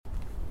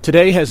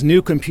Today has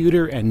new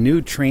computer and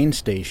new train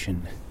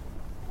station.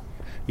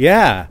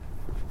 Yeah,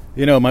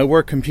 my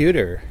work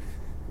computer.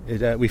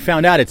 We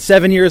found out it's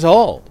 7 years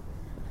old.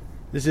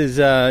 This is,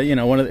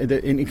 one of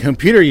in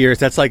computer years.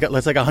 That's like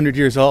 100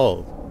 years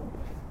old.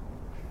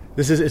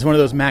 This is one of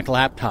those Mac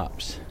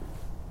laptops.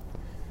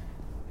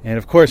 And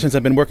of course, since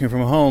I've been working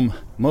from home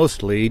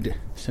mostly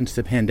since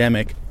the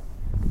pandemic,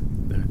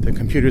 the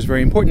computer is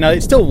very important. Now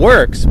it still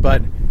works,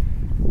 but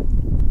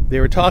they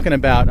were talking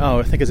about,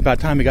 I think it's about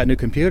time we got new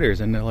computers.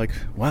 And they're like,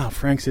 wow,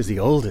 Frank's is the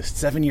oldest,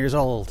 7 years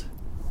old.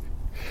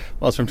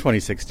 Well, it's from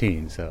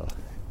 2016, so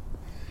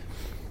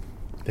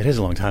that is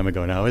a long time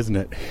ago now, isn't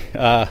it?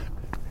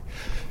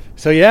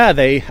 So yeah,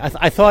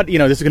 I thought,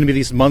 this is going to be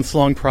this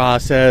months-long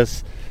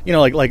process,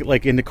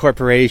 like in the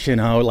corporation,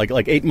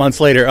 like 8 months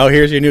later,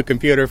 here's your new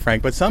computer,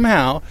 Frank. But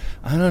somehow,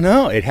 I don't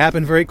know, it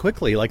happened very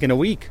quickly, like in a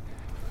week.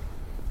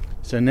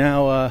 So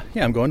now,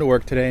 I'm going to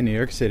work today in New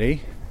York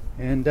City,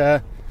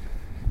 and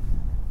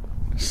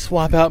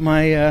swap out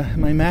my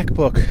my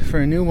MacBook for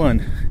a new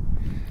one.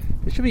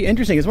 It should be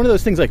interesting. It's one of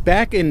those things like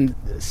back in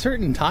a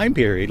certain time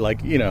period,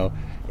 like, 80s,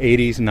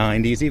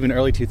 90s, even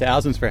early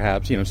 2000s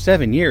perhaps,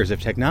 7 years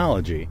of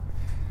technology.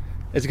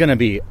 It's going to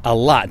be a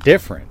lot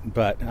different,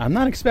 but I'm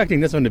not expecting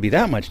this one to be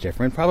that much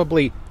different.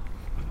 Probably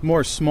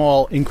more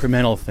small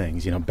incremental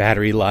things,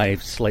 battery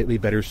life, slightly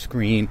better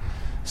screen.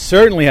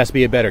 Certainly has to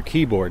be a better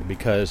keyboard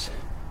because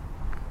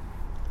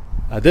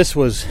this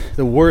was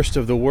the worst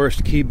of the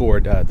worst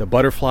keyboard, the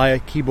butterfly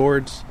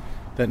keyboards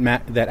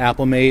that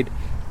Apple made.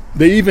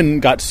 They even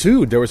got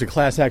sued. There was a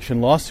class action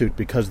lawsuit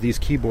because these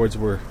keyboards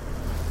were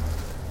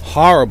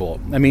horrible.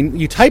 I mean,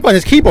 you type on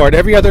this keyboard,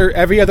 every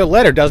other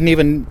letter doesn't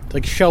even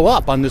show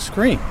up on the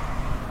screen.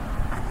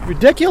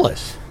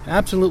 Ridiculous.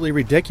 Absolutely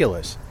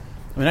ridiculous.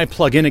 I mean, I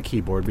plug in a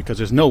keyboard because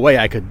there's no way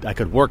I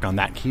could work on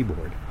that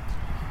keyboard.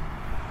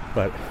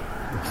 But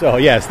so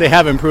yes, they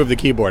have improved the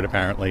keyboard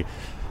apparently.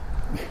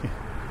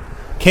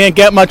 Can't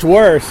get much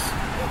worse.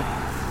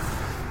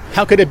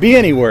 How could it be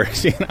any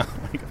worse?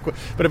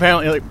 But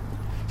apparently,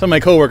 some of my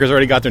coworkers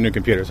already got their new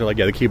computers. They're like,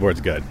 yeah, the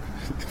keyboard's good.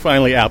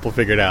 Finally, Apple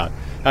figured out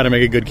how to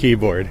make a good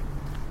keyboard.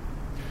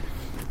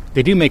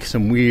 They do make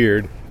some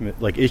weird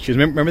issues.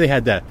 Remember they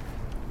had the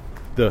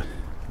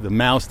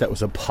mouse that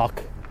was a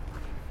puck.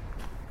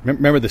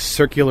 Remember the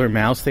circular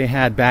mouse they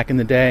had back in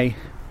the day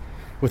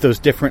with those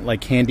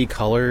different candy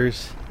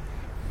colors.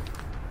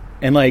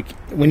 And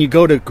when you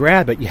go to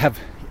grab it,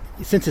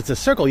 since it's a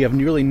circle, you have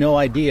really no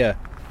idea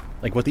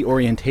what the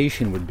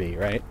orientation would be,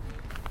 right?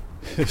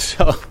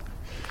 So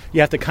you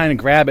have to kind of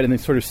grab it and then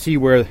sort of see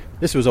where,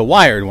 this was a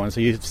wired one,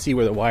 so you see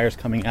where the wire's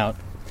coming out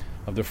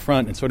of the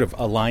front and sort of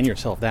align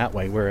yourself that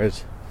way,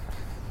 whereas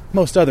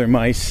most other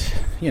mice,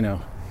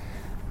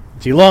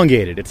 it's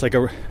elongated. It's like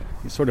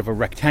sort of a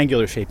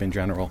rectangular shape in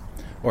general,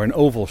 or an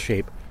oval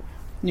shape.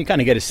 And you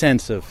kind of get a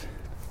sense of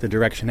the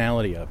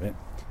directionality of it.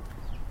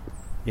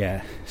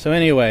 Yeah, so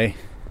anyway,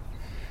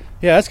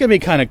 yeah, that's going to be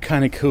kind of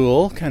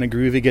cool, kind of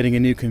groovy getting a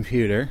new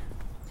computer.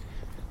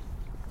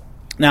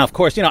 Now, of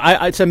course,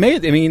 it's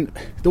amazing. I mean,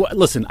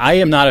 listen, I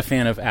am not a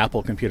fan of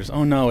Apple computers.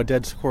 Oh, no, a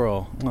dead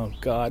squirrel. Oh,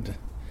 God.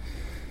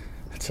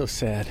 That's so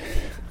sad.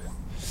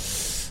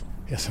 Yes,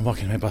 I'm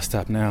walking to my bus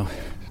stop now.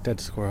 Dead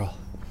squirrel.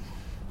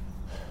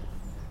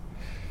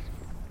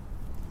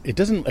 It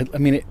doesn't,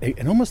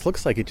 it almost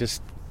looks like it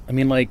just,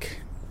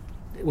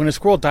 when a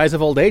squirrel dies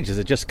of old age, does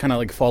it just kind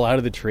of fall out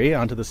of the tree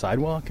onto the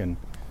sidewalk and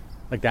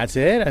that's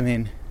it? I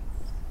don't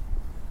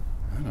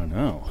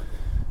know.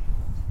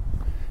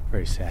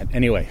 Very sad.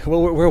 Anyway,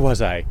 where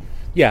was I?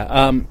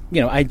 Yeah,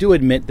 I do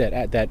admit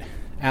that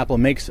Apple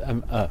makes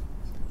a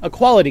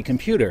quality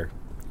computer,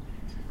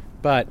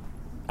 but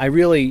I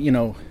really,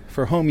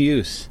 for home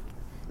use,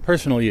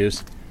 personal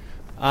use,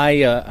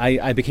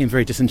 I became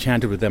very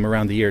disenchanted with them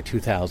around the year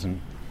 2000.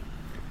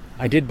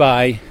 I did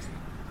buy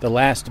the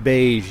last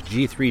beige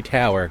G3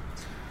 Tower.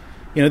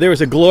 There was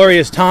a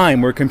glorious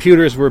time where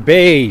computers were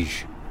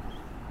beige.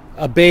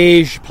 A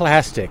beige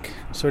plastic,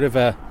 sort of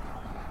a,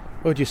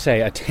 what would you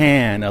say, a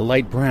tan, a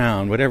light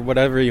brown,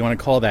 whatever you want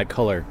to call that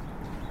color.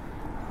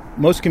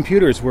 Most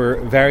computers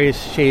were various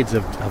shades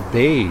of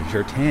beige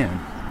or tan.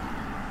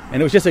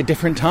 And it was just a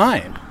different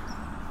time.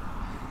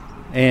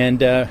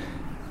 And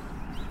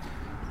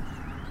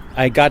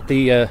I got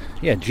the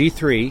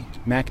G3,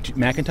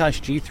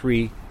 Macintosh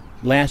G3,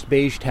 last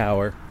beige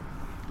tower.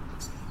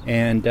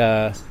 And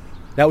that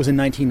was in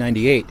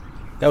 1998.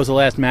 That was the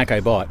last Mac I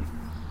bought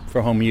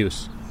for home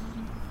use.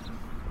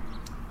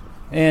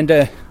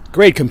 And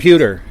great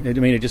computer.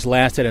 It just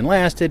lasted and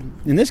lasted.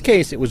 In this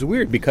case, it was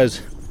weird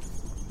because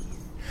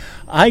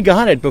I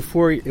got it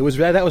before that was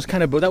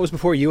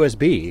before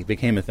USB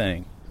became a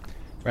thing,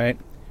 right?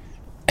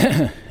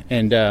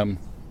 And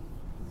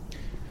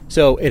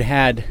so it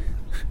had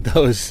the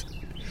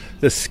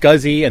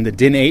SCSI and the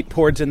DIN8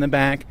 ports in the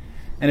back.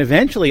 And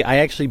eventually, I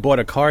actually bought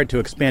a card to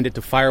expand it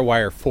to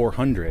FireWire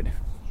 400,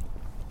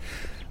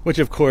 which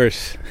of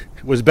course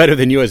was better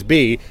than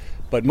USB,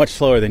 but much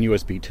slower than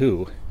USB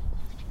 2.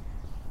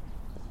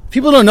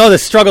 People don't know the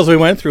struggles we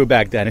went through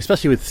back then,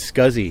 especially with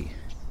SCSI.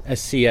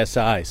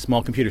 SCSI,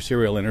 Small Computer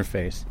Serial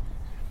Interface.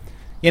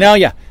 You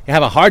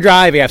have a hard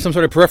drive, you have some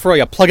sort of peripheral,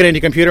 you plug it into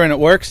your computer and it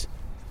works.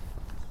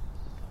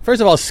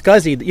 First of all,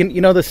 SCSI,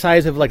 you know the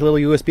size of like a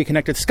little USB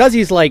connector?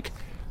 SCSI's like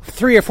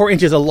 3 or 4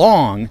 inches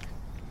long.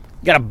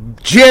 You gotta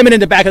jam it in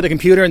the back of the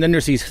computer, and then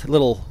there's these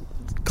little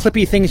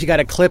clippy things you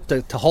gotta clip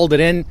to hold it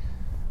in.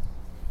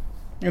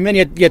 And then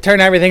you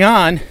turn everything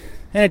on,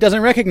 and it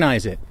doesn't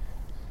recognize it.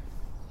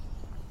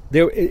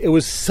 It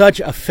was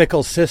such a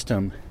fickle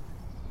system.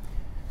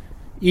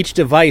 Each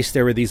device,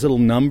 there were these little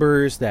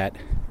numbers that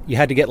you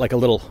had to get like a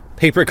little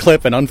paper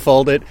clip and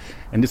unfold it.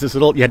 And this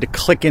little, you had to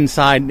click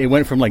inside. And it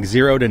went from like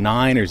 0 to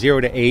 9 or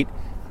 0 to 8.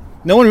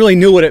 No one really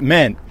knew what it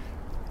meant.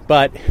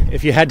 But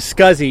if you had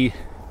SCSI,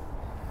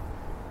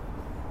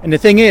 and the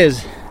thing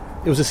is,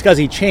 it was a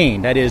SCSI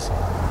chain. That is,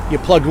 you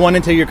plugged one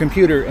into your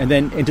computer and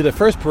then into the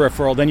first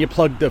peripheral. Then you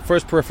plugged the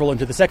first peripheral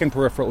into the second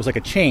peripheral. It was like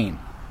a chain.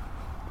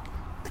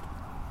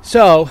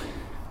 So,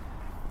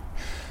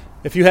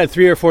 if you had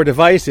 3 or 4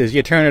 devices,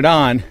 you turn it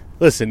on,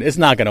 listen, it's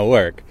not going to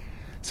work.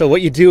 So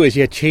what you do is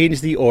you change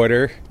the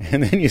order,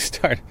 and then you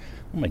start,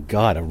 oh my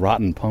God, a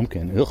rotten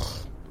pumpkin. Ugh.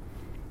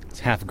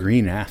 It's half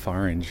green, half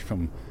orange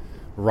from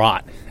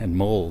rot and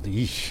mold.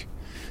 Yeesh.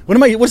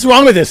 What's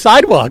wrong with this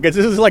sidewalk? This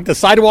is like the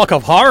sidewalk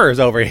of horrors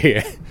over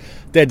here.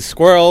 Dead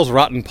squirrels,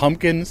 rotten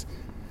pumpkins.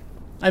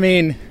 I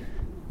mean,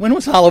 when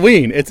was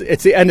Halloween?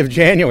 It's the end of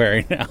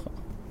January now.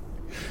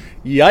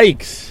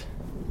 Yikes.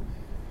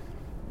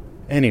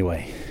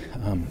 Anyway,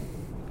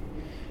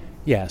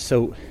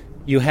 so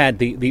you had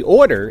the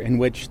order in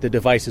which the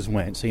devices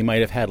went. So you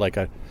might have had like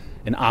an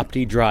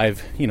Opti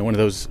drive, one of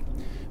those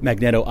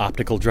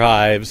magneto-optical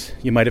drives.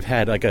 You might have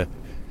had like a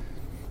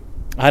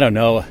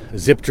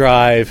zip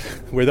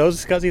drive. Were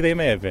those SCSI? They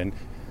may have been.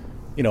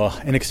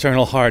 An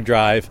external hard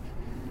drive.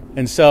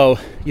 And so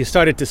you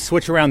started to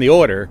switch around the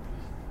order,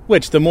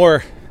 which the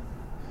more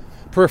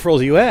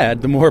peripherals you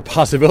add, the more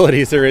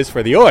possibilities there is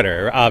for the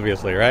order,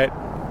 obviously, right?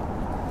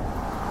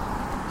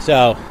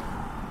 So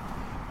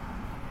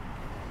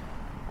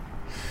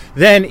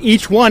then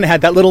each one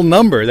had that little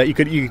number that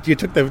you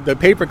took the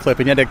paper clip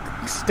and you had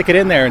to stick it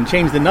in there and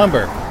change the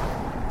number.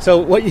 So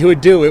what you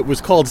would do, it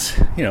was called,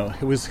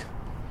 it was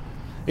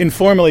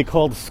informally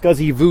called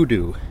SCSI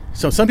voodoo.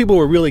 So some people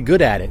were really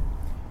good at it.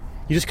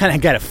 You just kind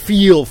of got a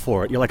feel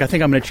for it. You're like, I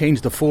think I'm going to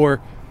change the 5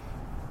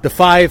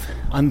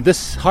 on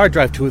this hard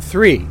drive to a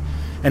 3.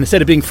 And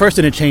instead of being first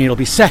in a chain, it'll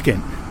be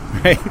second,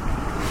 right?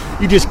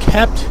 You just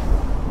kept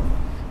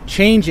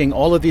changing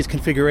all of these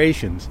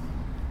configurations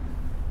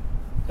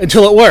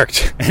until it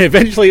worked. And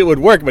eventually it would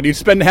work, but you'd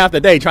spend half the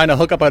day trying to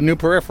hook up a new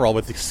peripheral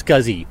with the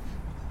SCSI.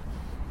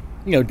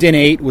 DIN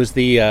 8 was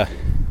the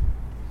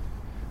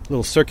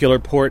little circular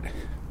port,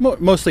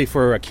 mostly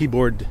for a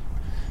keyboard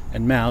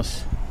and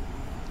mouse.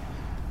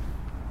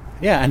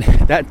 Yeah, and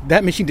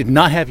that machine did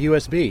not have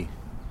USB.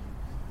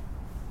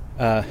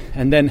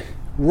 And then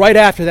right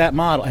after that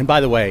model, and by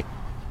the way,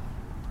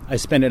 I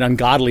spent an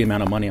ungodly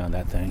amount of money on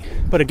that thing,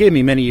 but it gave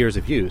me many years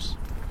of use.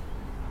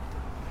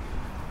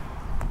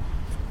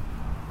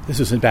 This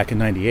was back in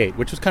 98,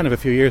 which was kind of a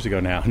few years ago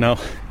now. No,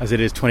 as it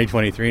is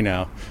 2023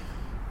 now.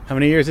 How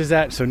many years is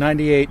that? So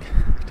 98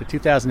 to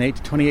 2008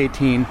 to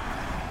 2018.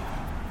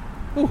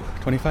 Ooh,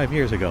 25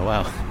 years ago.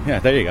 Wow. Yeah,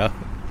 there you go.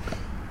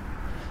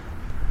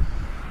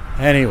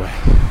 Anyway.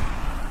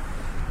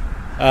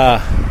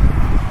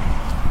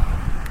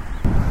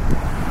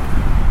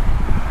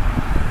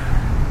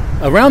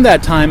 Around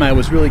that time, I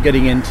was really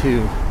getting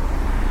into,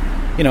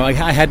 I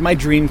had my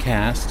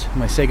Dreamcast,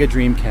 my Sega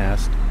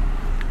Dreamcast,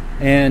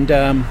 and,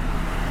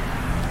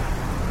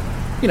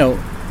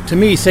 to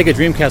me, Sega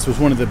Dreamcast was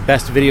one of the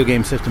best video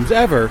game systems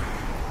ever,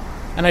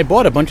 and I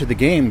bought a bunch of the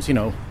games,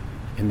 in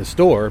the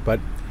store, but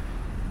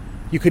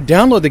you could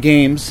download the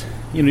games,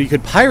 you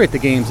could pirate the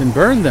games and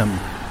burn them,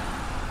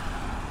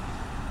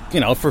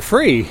 for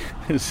free.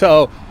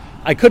 So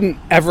I couldn't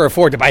ever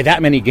afford to buy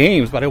that many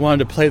games, but I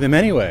wanted to play them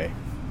anyway.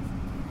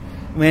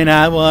 When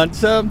I want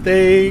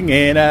something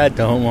and I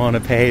don't want to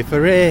pay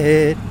for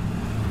it,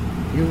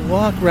 you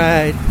walk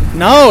right.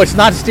 No, it's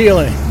not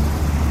stealing.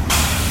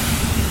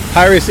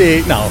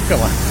 Piracy. No, come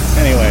on.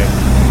 Anyway,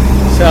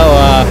 so,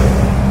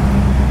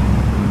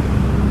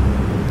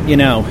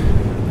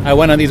 I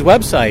went on these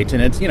websites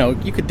and it's,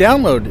 you could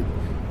download.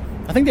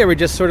 I think they were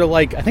just sort of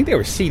like, I think they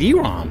were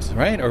CD-ROMs,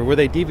 right? Or were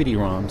they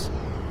DVD-ROMs?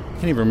 I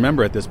can't even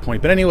remember at this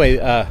point. But anyway,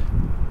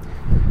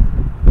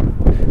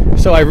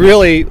 so I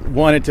really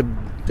wanted to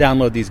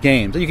download these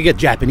games. You could get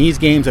Japanese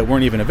games that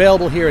weren't even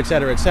available here, et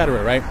cetera,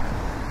 right?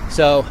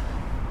 So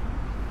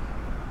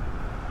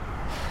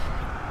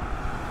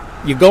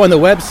you go on the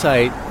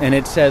website and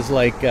it says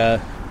like,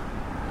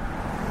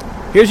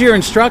 here's your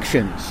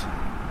instructions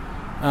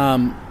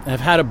of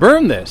how to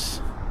burn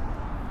this.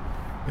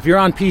 If you're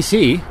on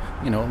PC,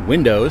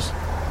 Windows,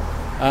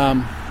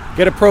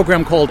 get a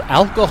program called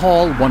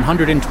Alcohol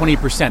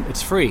 120%.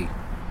 It's free.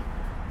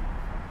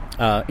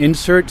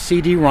 Insert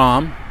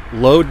CD-ROM.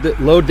 Load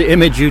the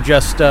image you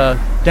just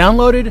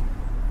downloaded,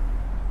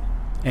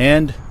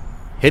 and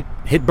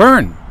hit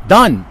burn.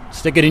 Done.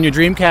 Stick it in your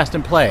Dreamcast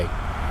and play.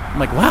 I'm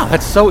like, wow,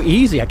 that's so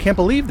easy. I can't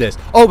believe this.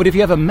 Oh, but if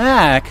you have a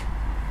Mac,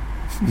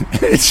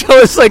 so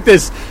it's like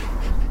this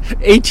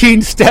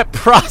 18-step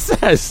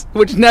process,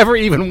 which never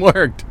even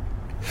worked.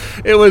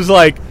 It was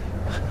like,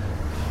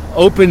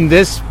 open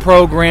this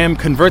program,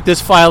 convert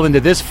this file into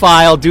this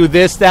file, do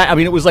this, that. I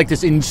mean, it was like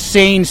this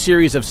insane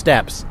series of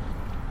steps.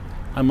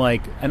 I'm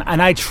like, and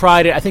I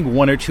tried it. I think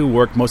one or two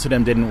worked. Most of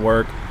them didn't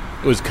work.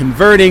 It was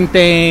converting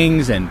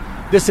things and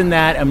this and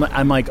that.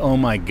 I'm like, oh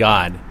my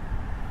God,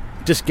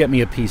 just get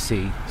me a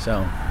PC. So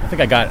I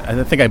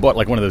think I bought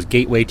like one of those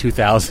Gateway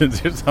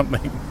 2000s or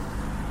something.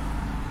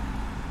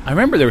 I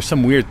remember there was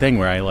some weird thing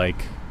where I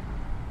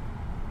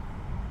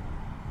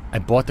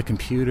bought the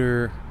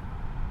computer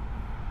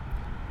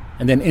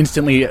and then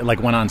instantly it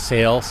went on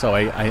sale. So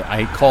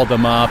I called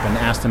them up and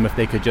asked them if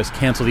they could just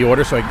cancel the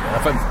order.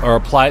 Or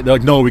apply. They're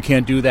like, no, we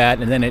can't do that.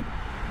 And then it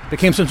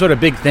became some sort of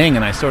big thing,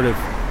 and I sort of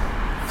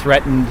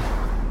threatened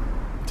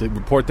to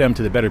report them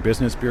to the Better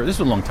Business Bureau. This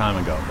was a long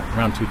time ago,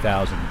 around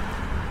 2000.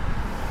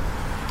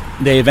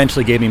 They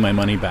eventually gave me my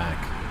money back.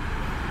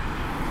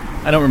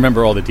 I don't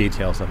remember all the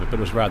details of it, but it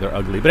was rather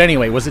ugly. But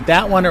anyway, was it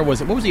that one or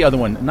what was the other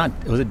one?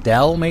 Was it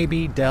Dell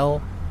maybe?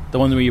 Dell? The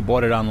one where you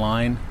bought it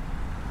online?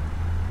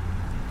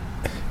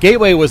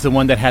 Gateway was the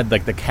one that had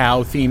like the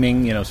cow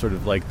theming, sort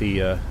of like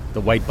the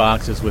white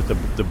boxes with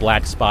the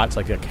black spots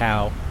like a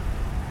cow.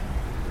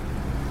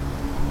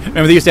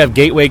 Remember they used to have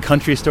Gateway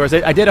country stores?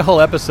 I did a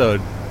whole episode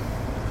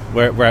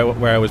where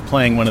I was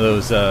playing one of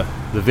those the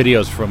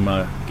videos from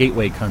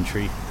Gateway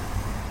Country.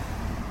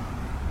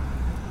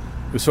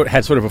 It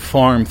had sort of a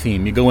farm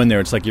theme. You go in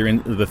there, it's like the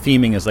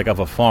theming is like of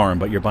a farm,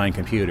 but you're buying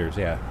computers,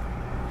 yeah.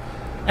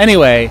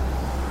 Anyway,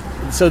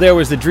 so there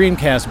was the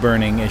Dreamcast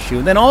burning issue.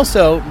 And then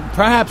also,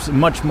 perhaps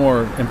much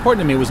more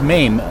important to me, was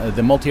MAME,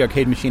 the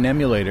multi-arcade machine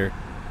emulator.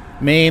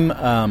 MAME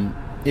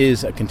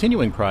is a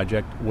continuing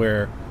project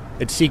where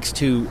it seeks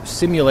to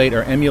simulate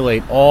or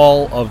emulate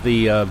all of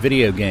the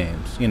video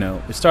games.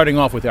 It's starting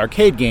off with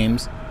arcade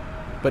games,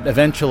 but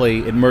eventually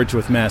it merged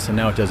with MES, and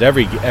now it does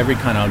every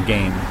kind of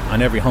game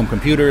on every home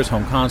computers,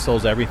 home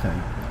consoles, everything,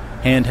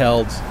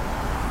 handhelds.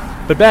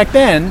 But back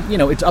then,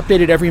 it's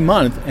updated every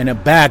month,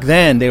 and back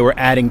then they were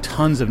adding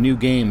tons of new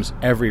games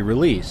every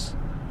release,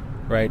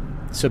 right?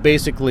 So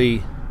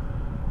basically,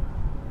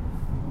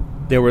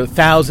 there were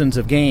thousands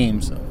of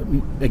games,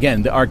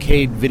 again, the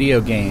arcade video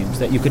games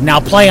that you could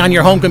now play on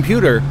your home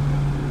computer,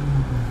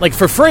 like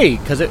for free,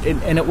 because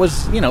it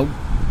was,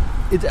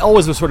 it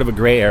always was sort of a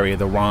gray area,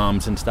 the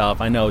ROMs and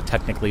stuff. I know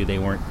technically they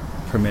weren't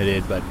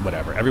permitted, but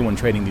whatever. Everyone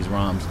trading these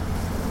ROMs.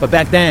 But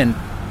back then,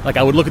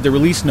 I would look at the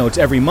release notes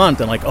every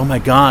month and oh my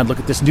God, look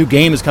at this new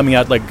game is coming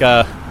out,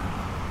 Bubble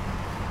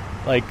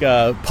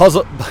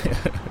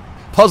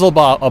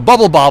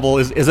Bobble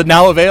is it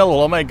now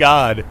available? Oh my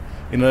God,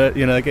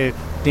 like a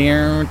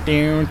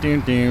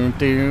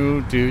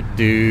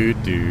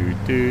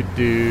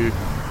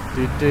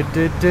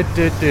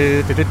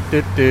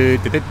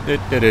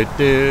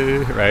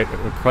right,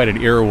 quite an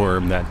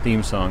earworm, that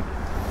theme song.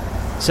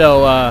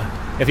 So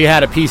if you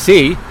had a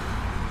PC,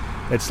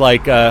 it's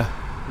like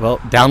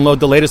download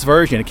the latest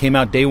version. It came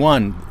out day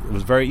one. It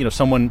was very,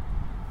 someone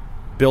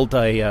built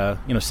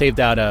saved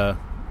out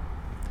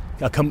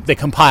they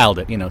compiled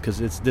it,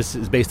 because this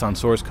is based on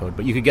source code,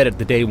 but you could get it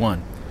the day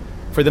one.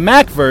 For the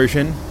Mac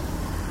version,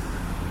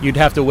 you'd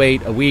have to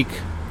wait a week,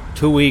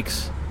 2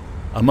 weeks,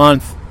 a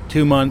month,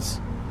 2 months.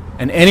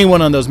 And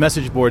anyone on those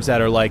message boards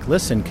that are like,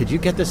 listen, could you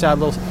get this out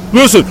a little...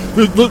 Listen,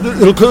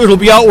 it'll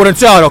be out when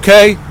it's out,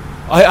 okay?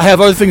 I have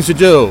other things to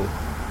do.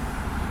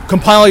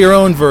 Compile your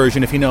own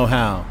version if you know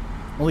how.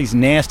 All these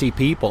nasty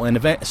people. And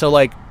so,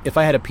 if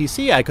I had a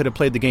PC, I could have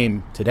played the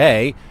game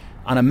today.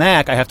 On a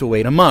Mac, I have to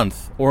wait a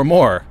month or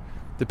more,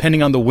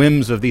 depending on the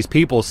whims of these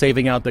people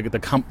saving out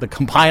the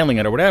compiling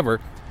it or whatever.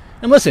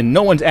 And listen,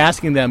 no one's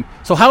asking them,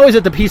 so how is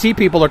it the PC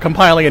people are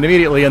compiling it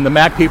immediately and the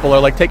Mac people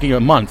are taking a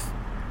month?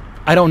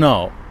 I don't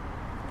know.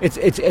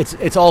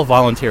 It's all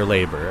volunteer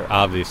labor,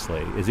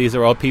 obviously. These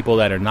are all people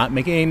that are not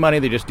making any money.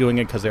 They're just doing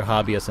it because they're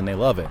hobbyists and they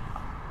love it.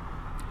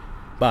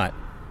 But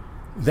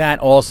that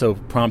also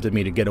prompted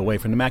me to get away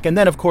from the Mac. And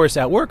then, of course,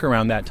 at work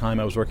around that time,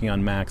 I was working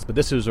on Macs. But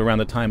this was around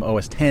the time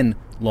OS X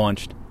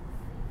launched.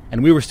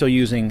 And we were still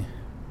using...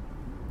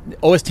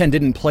 OS X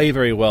didn't play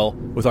very well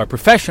with our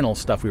professional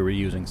stuff we were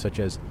using, such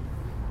as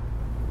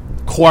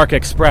Quark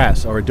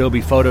Express or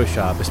Adobe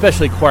Photoshop.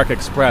 Especially Quark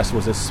Express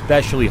was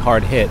especially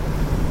hard hit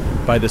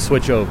by the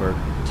switchover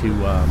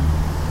to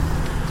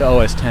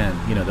OS X,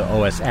 the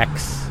OS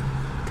X,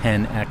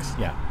 10X,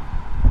 yeah.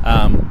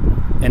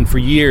 And for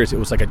years, it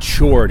was like a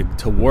chore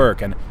to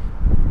work. And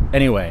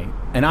anyway,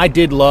 and I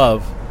did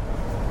love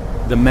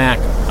the Mac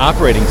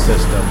operating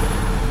system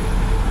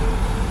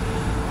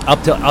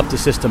up to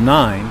System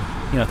 9.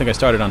 I think I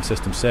started on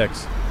System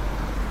 6.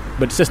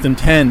 But System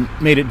 10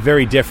 made it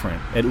very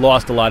different. It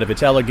lost a lot of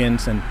its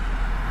elegance, and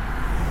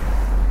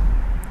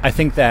I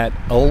think that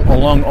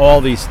along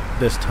all this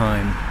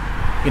time,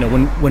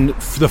 when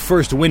the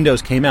first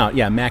Windows came out,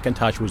 yeah,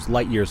 Macintosh was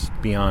light years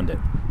beyond it.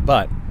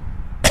 But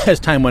as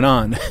time went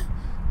on,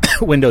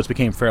 Windows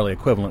became fairly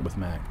equivalent with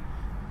Mac.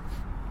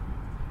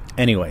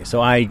 Anyway,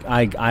 so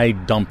I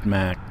dumped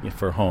Mac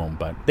for home,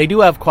 but they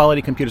do have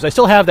quality computers. I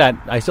still have that.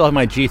 I still have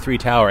my G3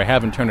 Tower. I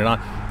haven't turned it on.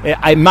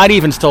 It might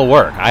even still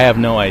work. I have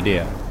no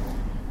idea.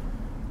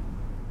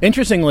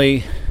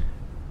 Interestingly,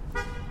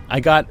 I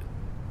got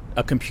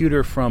a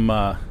computer from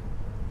my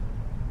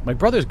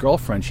brother's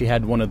girlfriend. She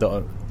had one of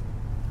the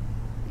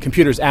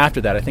computers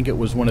after that. I think it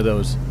was one of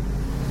those,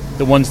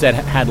 the ones that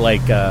had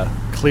like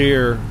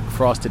clear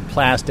frosted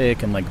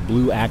plastic and like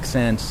blue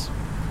accents.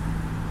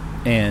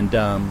 And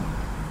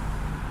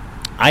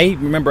I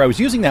remember I was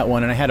using that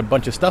one, and I had a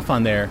bunch of stuff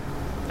on there,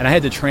 and I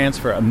had to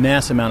transfer a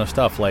mass amount of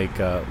stuff, like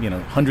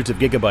hundreds of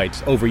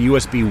gigabytes over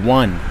USB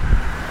 1.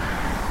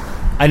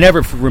 I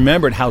never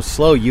remembered how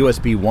slow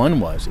USB 1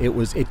 was.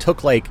 It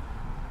took like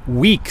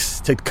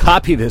weeks to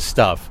copy this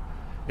stuff.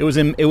 It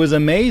was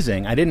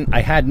amazing.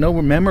 I had no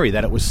memory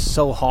that it was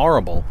so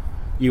horrible,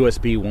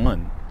 USB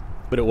 1,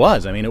 but it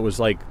was. I mean, it was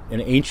like an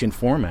ancient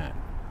format.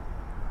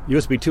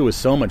 USB 2 was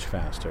so much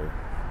faster.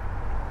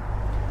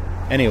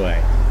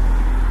 Anyway.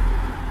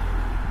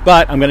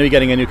 But I'm going to be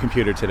getting a new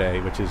computer today,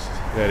 which is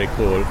very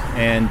cool.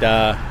 And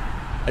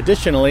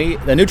additionally,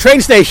 the new train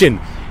station.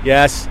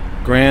 Yes,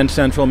 Grand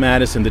Central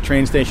Madison, the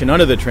train station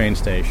under the train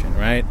station,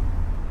 right?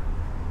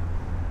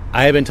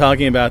 I have been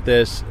talking about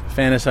this,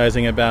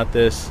 fantasizing about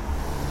this.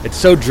 It's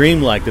so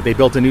dreamlike that they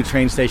built a new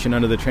train station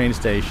under the train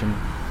station.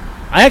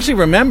 I actually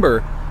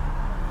remember,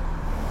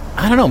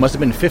 I don't know, must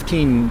have been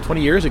 15,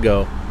 20 years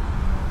ago,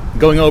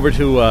 going over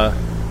to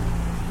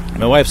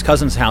my wife's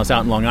cousin's house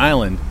out in Long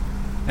Island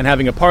and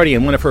having a party,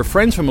 and one of her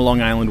friends from Long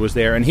Island was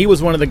there, and he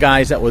was one of the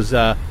guys that was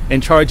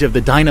in charge of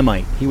the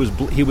dynamite.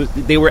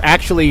 They were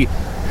actually,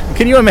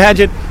 can you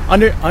imagine,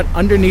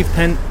 underneath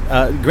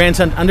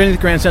underneath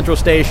Grand Central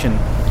Station,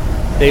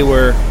 they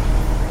were,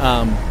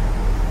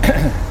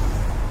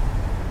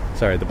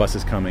 sorry, the bus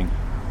is coming.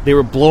 They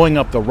were blowing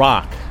up the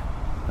rock.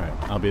 All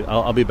right,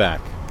 I'll be back.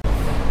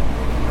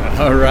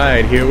 All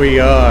right, here we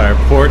are,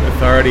 Port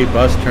Authority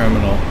Bus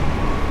Terminal,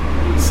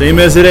 same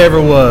as it ever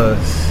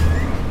was.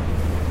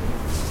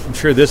 I'm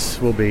sure this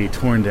will be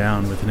torn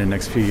down within the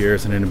next few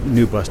years, and a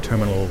new bus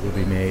terminal will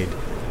be made.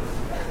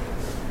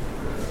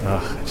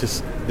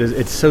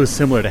 It's so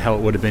similar to how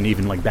it would have been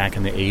even like back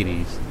in the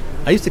 80s.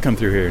 I used to come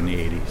through here in the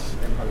 80s.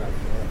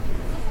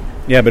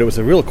 Yeah, but it was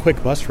a real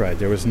quick bus ride.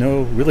 There was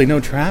really no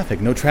traffic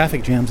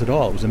jams at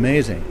all. It was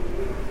amazing.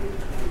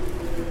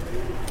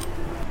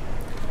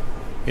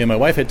 Yeah, my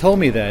wife had told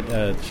me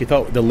that she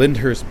thought the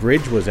Lyndhurst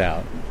Bridge was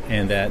out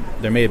and that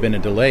there may have been a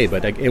delay,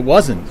 but it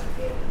wasn't.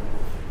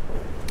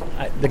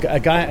 A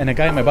guy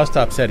at my bus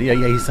stop said,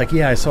 he's like,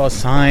 I saw a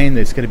sign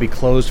that's going to be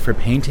closed for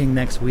painting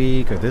next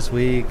week or this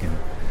week, and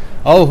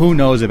who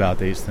knows about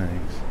these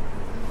things?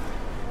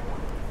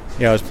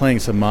 Yeah, I was playing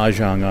some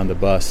mahjong on the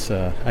bus.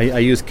 I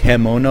use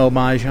Kemono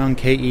Mahjong,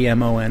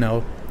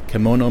 Kemono,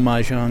 Kemono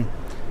Mahjong.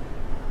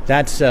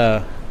 That's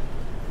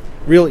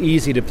real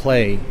easy to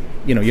play.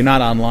 You're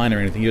not online or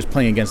anything. You're just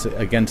playing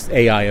against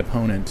AI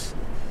opponents,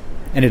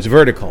 and it's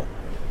vertical,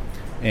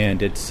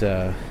 and it's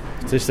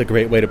just a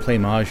great way to play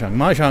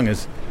mahjong.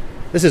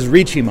 This is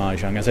Riichi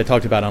Mahjong, as I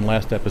talked about on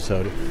last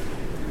episode.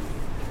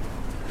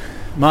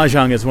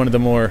 Mahjong is one of the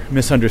more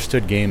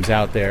misunderstood games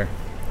out there.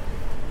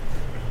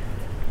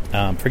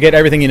 Forget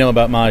everything you know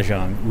about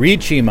Mahjong.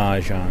 Riichi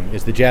Mahjong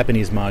is the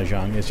Japanese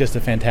Mahjong. It's just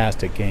a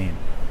fantastic game.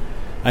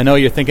 I know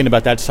you're thinking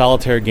about that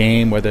solitaire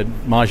game where the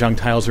Mahjong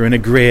tiles are in a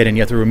grid and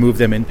you have to remove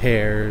them in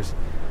pairs.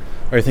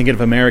 Or you're thinking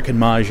of American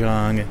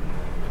Mahjong,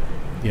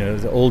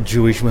 the old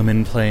Jewish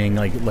women playing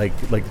like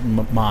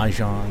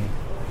Mahjong.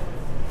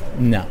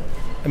 No.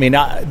 I mean,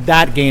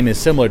 that game is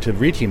similar to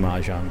Riichi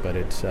Mahjong, but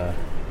it's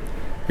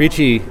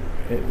Riichi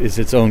is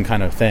its own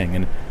kind of thing.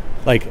 And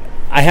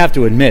I have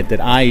to admit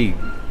that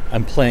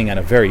I'm playing at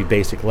a very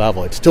basic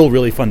level. It's still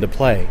really fun to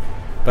play,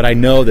 but I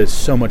know there's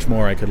so much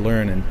more I could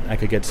learn, and I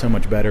could get so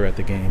much better at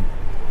the game.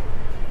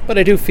 But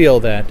I do feel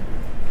that,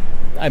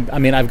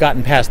 I've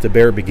gotten past the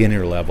bare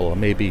beginner level,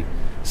 maybe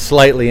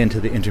slightly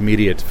into the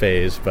intermediate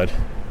phase, but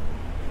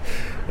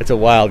it's a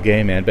wild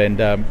game, man.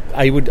 And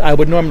I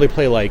would normally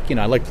play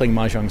I like playing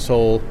Mahjong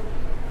Seoul,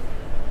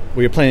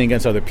 where you're playing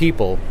against other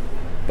people,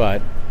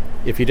 but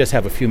if you just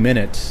have a few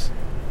minutes,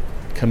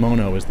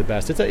 Kemono is the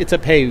best. It's a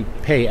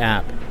pay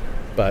app,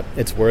 but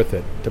it's worth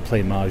it to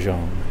play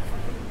Mahjong.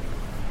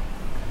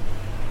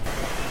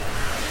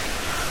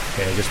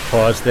 Okay, I just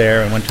paused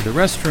there and went to the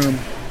restroom.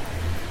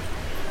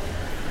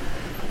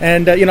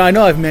 And, I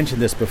know I've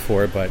mentioned this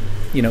before, but,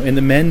 in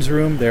the men's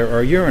room there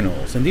are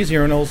urinals. And these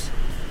urinals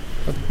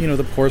are,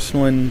 the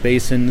porcelain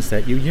basins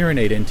that you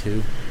urinate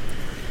into.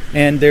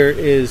 And there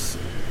is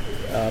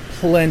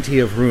plenty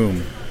of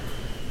room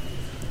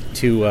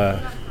to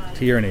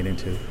urinate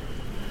into.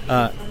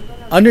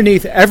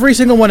 Underneath every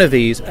single one of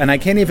these, and I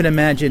can't even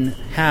imagine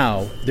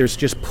how, there's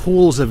just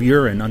pools of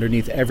urine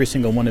underneath every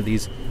single one of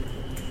these,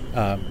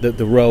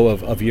 the row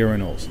of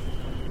urinals.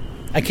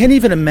 I can't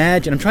even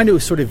imagine. I'm trying to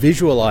sort of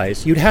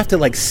visualize. You'd have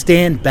to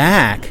stand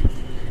back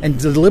and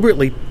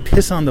deliberately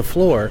piss on the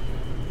floor.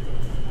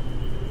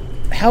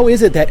 How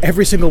is it that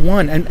every single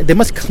one, and they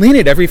must clean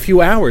it every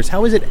few hours,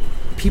 how is it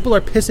people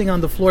are pissing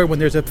on the floor when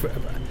there's a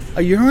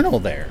urinal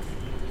there.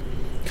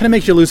 Kind of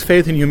makes you lose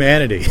faith in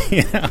humanity.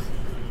 You know?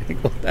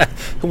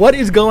 What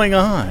is going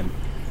on?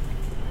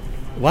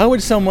 Why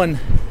would someone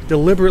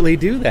deliberately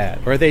do that?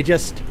 Or are they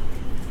just...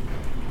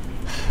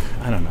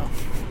 I don't know.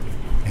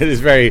 It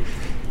is very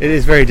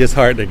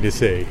disheartening to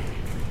see.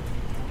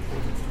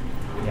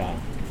 Yeah.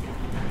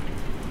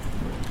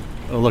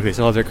 Oh, look, they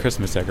still have their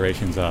Christmas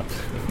decorations up.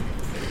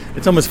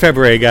 It's almost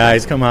February,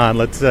 guys. Come on,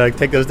 let's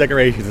take those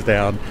decorations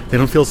down. They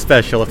don't feel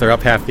special if they're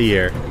up half the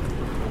year.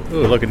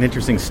 Ooh, look, an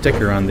interesting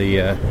sticker on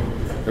the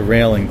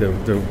railing,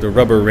 the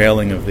rubber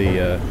railing of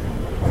the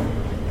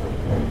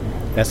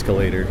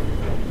escalator.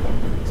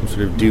 Some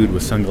sort of dude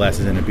with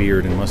sunglasses and a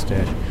beard and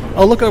mustache.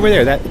 Oh, look over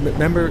there.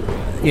 Remember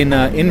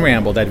in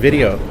Ramble, that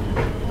video,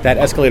 that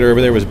escalator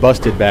over there was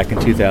busted back in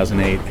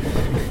 2008,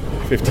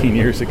 15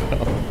 years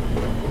ago.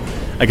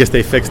 I guess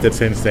they fixed it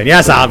since then.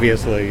 Yes,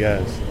 obviously,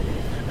 yes.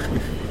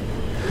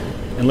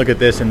 And look at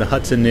this in the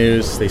Hudson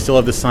News. They still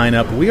have the sign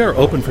up. We are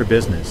open for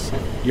business.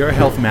 Your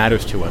health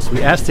matters to us.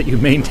 We ask that you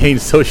maintain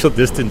social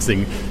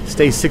distancing.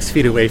 Stay 6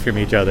 feet away from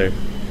each other.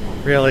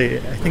 Really,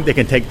 I think they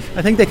can take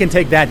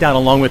that down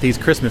along with these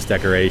Christmas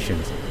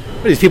decorations.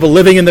 What are these people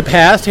living in the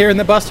past here in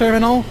the bus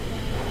terminal?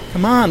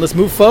 Come on, let's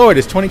move forward.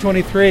 It's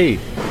 2023.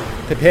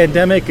 The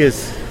pandemic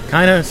is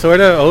kind of, sort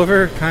of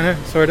over. Kind of,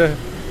 sort of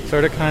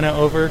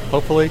over.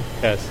 Hopefully,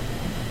 yes.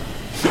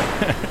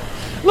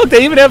 Look,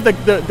 they even have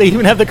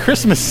the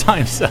Christmas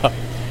signs up.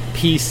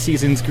 Peace,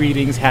 season's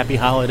greetings, happy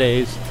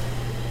holidays.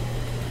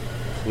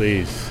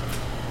 Please.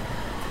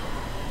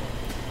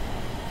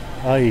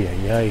 Ay,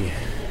 ay, ay.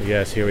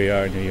 Yes, here we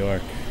are in New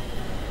York.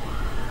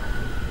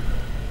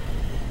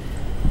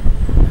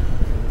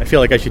 I feel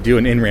like I should do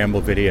an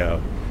In-Ramble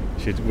video.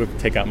 I should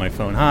take out my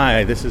phone.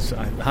 Hi,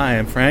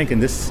 I'm Frank,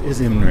 and this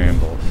is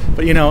In-Ramble.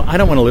 But, you know, I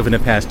don't want to live in the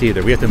past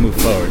either. We have to move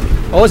forward.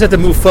 Always have to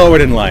move forward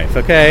in life,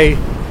 okay?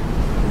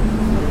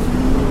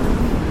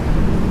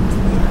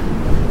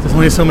 There's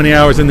only so many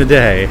hours in the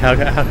day. How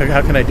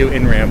can I do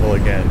In-Ramble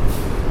again?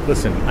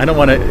 Listen, I don't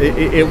want to...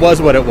 It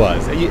was what it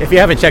was. If you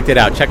haven't checked it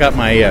out, check out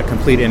my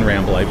complete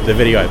In-Ramble, the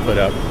video I put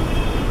up.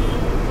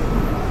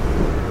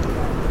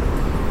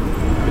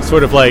 It's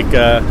sort of like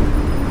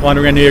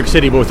wandering around New York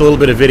City, but with a little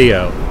bit of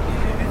video.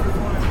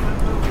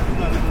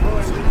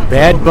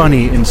 Bad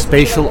Bunny in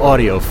spatial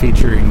audio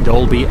featuring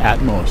Dolby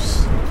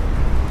Atmos.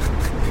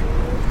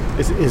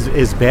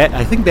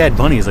 I think Bad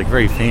Bunny is like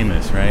very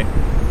famous, right?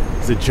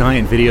 There's a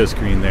giant video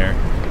screen there.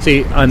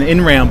 See, on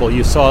In-Ramble,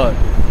 you saw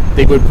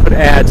they would put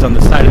ads on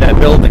the side of that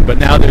building, but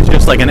now there's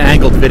just like an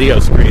angled video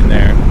screen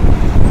there.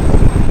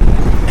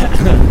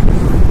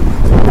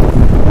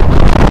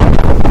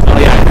 Oh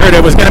yeah, I heard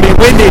it was going to be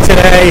windy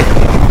today.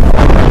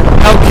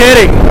 No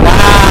kidding.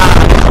 Wow.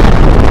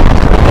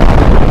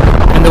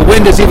 And the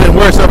wind is even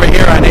worse over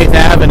here on 8th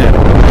Avenue.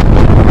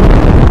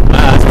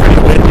 Wow, it's pretty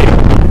windy.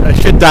 I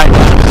should die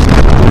down.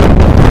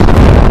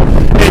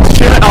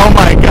 Oh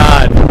my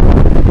God.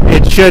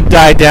 It should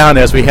die down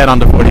as we head on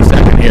to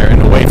 42nd here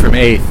and away from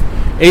 8th.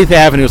 8th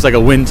Avenue is like a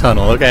wind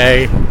tunnel,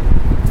 okay?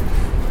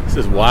 This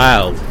is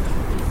wild.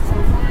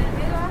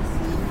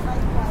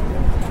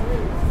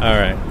 All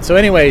right. So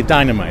anyway,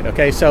 dynamite,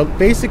 okay? So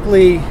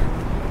basically,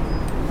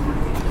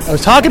 I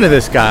was talking to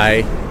this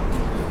guy.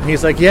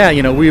 He's like, yeah,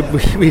 you know, we've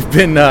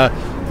been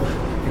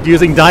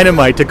using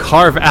dynamite to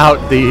carve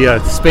out the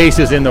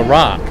spaces in the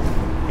rock,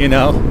 you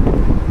know?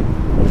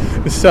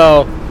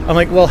 So I'm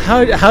like, well,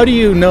 how do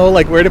you know,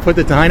 like, where to put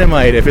the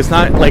dynamite if it's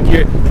not, like,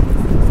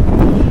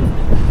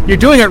 you're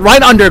doing it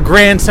right under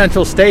Grand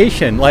Central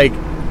Station. Like,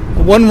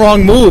 one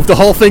wrong move, the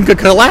whole thing could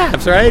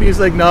collapse, right? He's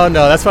like, no,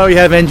 that's why we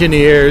have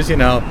engineers, you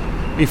know.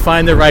 We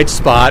find the right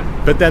spot,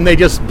 but then they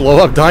just blow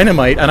up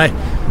dynamite. And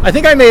I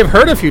think I may have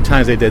heard a few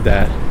times they did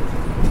that.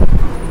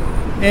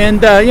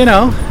 And, you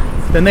know,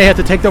 then they had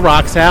to take the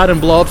rocks out and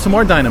blow up some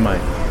more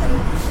dynamite.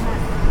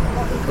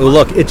 Oh,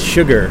 look, it's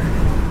Sugar.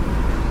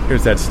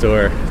 Here's that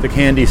store, the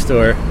candy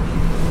store.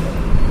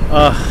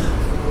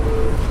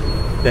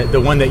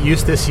 The one that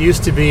used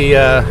to be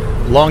a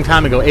long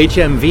time ago,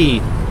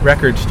 HMV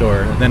record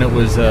store. Then it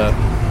was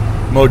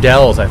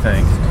Modell's, I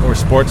think, or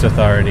Sports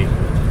Authority.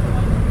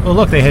 Oh,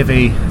 look, they have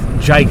a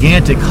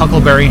gigantic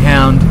Huckleberry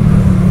Hound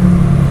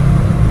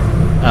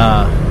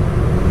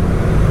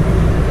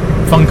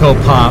Funko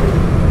Pop.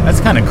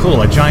 That's kind of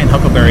cool, a giant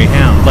Huckleberry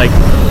Hound. Like,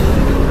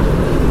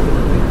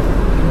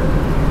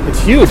 it's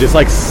huge. It's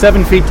like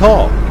 7 feet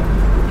tall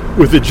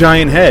with a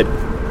giant head.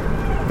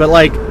 But,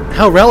 like,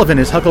 how relevant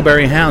is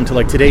Huckleberry Hound to,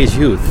 like, today's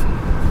youth?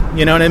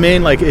 You know what I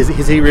mean? Like, is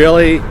he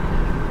really, you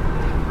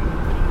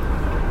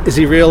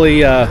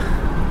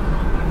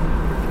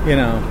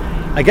know,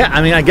 I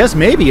guess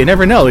maybe. You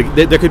never know. Like,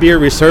 there could be a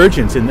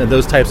resurgence in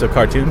those types of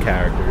cartoon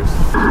characters.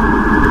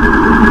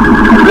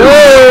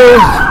 Whoa!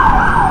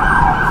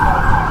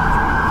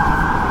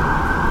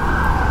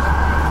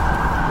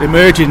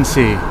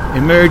 Emergency.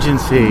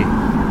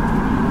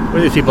 What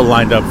are these people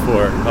lined up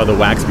for? Oh, the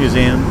Wax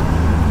Museum?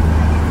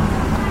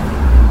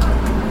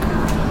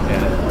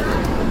 Yeah.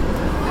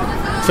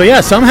 So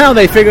yeah, somehow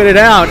they figured it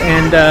out,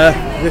 and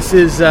This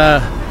is,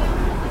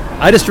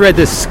 I just read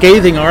this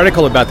scathing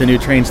article about the new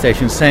train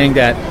station saying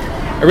that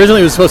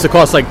originally it was supposed to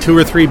cost like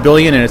 $2 or $3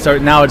 billion,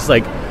 and now it's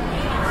like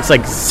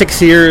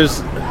 6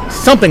 years,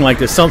 something like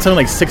this, something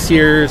like 6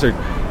 years or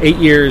 8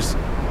 years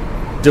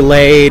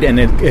delayed, and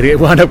it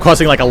wound up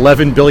costing like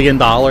 $11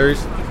 billion.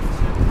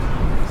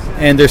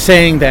 And they're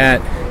saying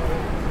that,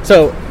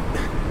 so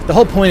the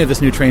whole point of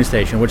this new train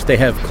station, which they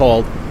have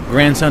called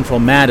Grand Central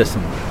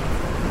Madison,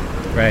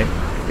 right,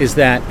 is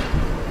that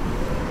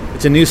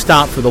it's a new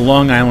stop for the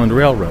Long Island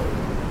Railroad.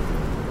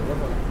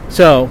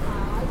 So,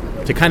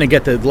 to kind of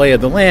get the lay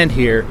of the land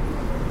here,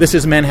 this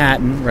is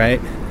Manhattan,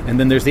 right? And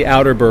then there's the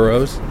outer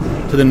boroughs.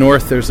 To the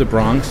north, there's the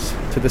Bronx.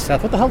 To the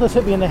south, what the hell just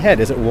hit me in the head?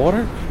 Is it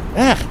water?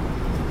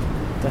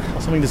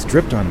 Something just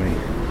dripped on me.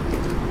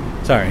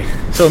 Sorry.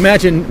 So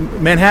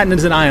imagine Manhattan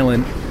is an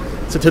island.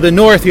 So to the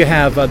north, you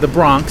have the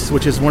Bronx,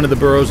 which is one of the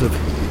boroughs of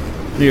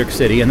New York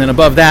City. And then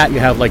above that, you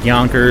have like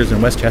Yonkers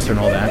and Westchester and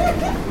all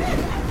that.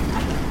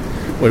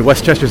 Wait,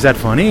 Westchester's that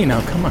funny? No,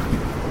 come on.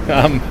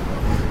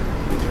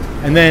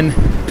 And then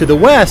to the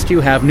west, you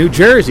have New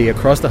Jersey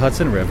across the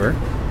Hudson River.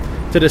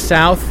 To the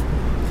south,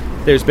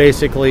 there's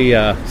basically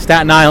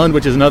Staten Island,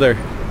 which is another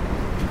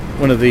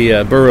one of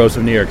the boroughs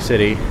of New York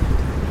City.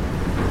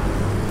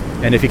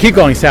 And if you keep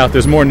going south,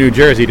 there's more New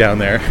Jersey down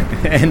there.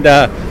 And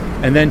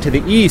then to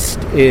the east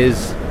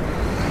is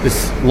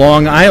this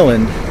Long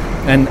Island.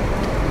 And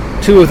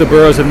two of the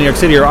boroughs of New York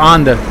City are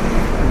on the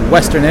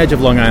western edge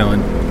of Long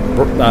Island,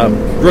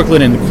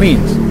 Brooklyn and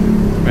Queens,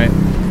 right?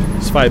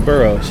 It's 5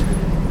 boroughs.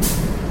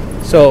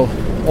 So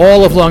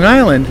all of Long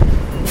Island,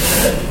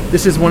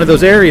 this is one of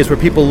those areas where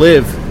people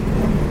live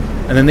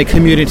and then they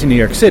commute into New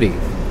York City.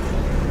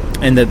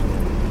 And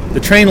the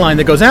train line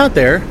that goes out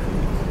there,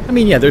 I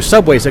mean, yeah, there's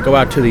subways that go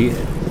out to the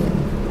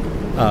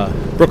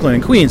Brooklyn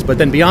and Queens, but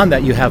then beyond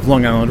that you have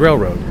Long Island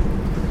Railroad.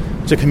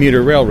 It's a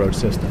commuter railroad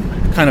system,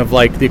 kind of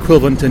like the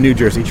equivalent to New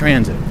Jersey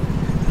Transit.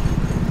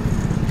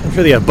 I'm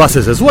sure they have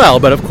buses as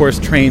well, but of course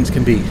trains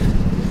can be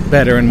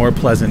better and more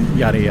pleasant,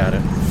 yada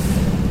yada.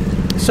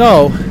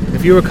 So,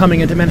 if you were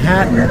coming into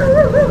Manhattan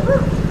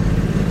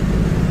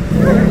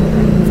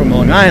from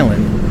Long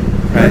Island,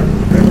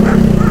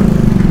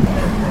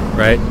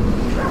 right?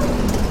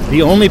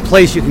 The only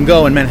place you can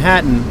go in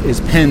Manhattan is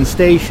Penn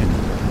Station,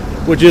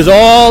 which is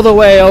all the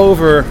way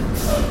over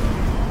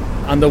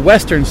on the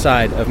western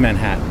side of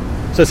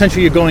Manhattan. So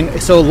essentially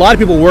so a lot of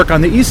people work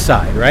on the east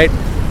side, right?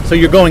 So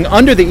you're going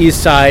under the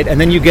east side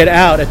and then you get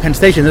out at Penn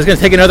Station. It's going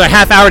to take another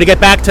half hour to get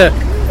back to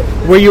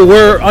where you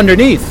were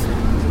underneath.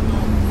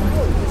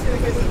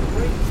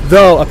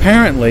 Though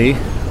apparently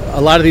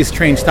a lot of these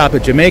trains stop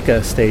at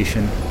Jamaica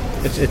Station.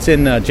 It's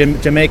in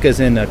Jamaica's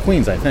in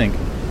Queens, I think.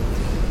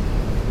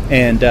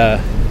 And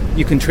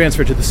you can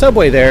transfer to the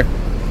subway there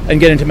and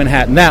get into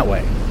Manhattan that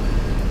way,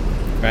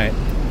 right?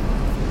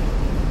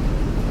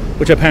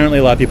 Which apparently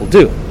a lot of people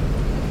do.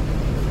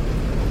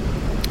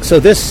 So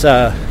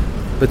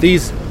but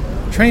these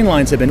train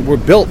lines were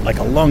built like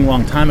a long,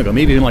 long time ago,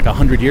 maybe even like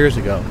 100 years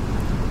ago.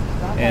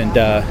 And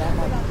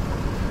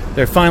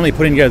they're finally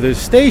putting together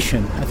this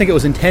station. I think this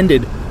was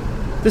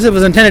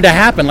intended to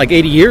happen like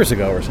 80 years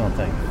ago or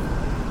something.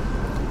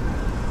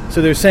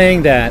 So they're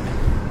saying that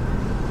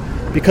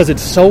because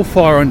it's so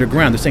far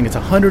underground, they're saying it's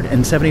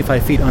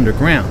 175 feet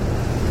underground.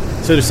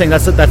 So they're saying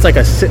that's like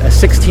a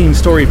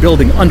 16-story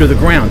building under the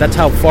ground. That's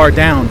how far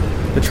down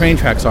the train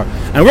tracks are.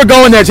 And we're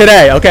going there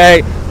today,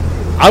 okay?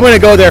 I'm going to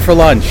go there for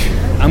lunch.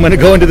 I'm going to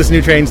go into this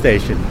new train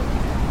station.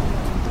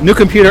 New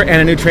computer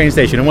and a new train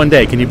station in one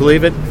day. Can you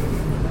believe it?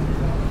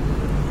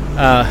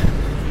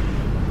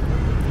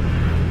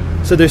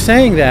 So they're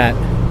saying that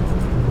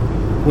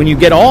when you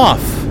get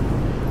off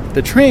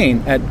the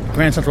train at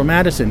Grand Central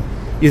Madison,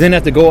 you then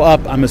have to go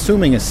up, I'm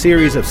assuming, a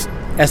series of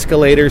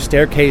escalators,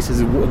 staircases,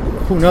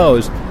 who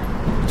knows,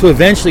 to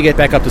eventually get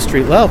back up to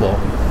street level.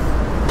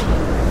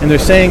 And they're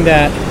saying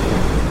that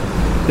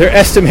they're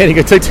estimating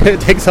it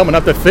takes someone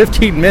up to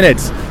 15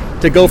 minutes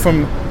to go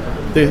from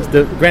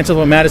the Grand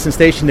Central Madison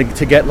station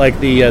to get like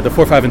the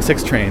 4, 5, and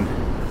 6 train.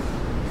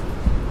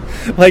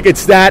 Like,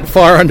 it's that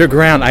far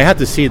underground. I have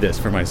to see this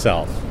for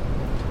myself.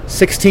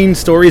 16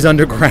 stories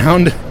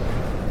underground.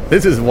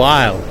 This is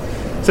wild.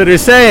 So they're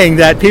saying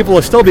that people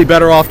will still be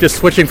better off just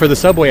switching for the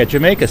subway at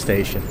Jamaica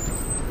Station.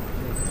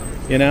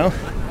 You know?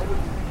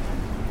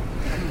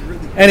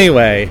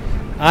 Anyway,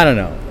 I don't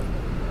know.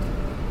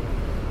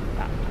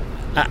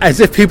 As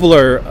if people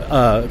are,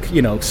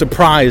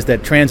 surprised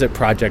that transit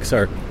projects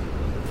are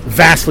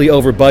vastly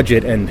over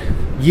budget and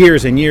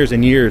years and years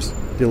and years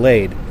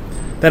delayed.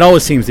 That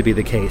always seems to be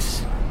the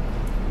case.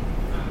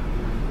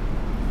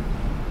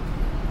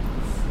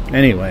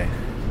 Anyway,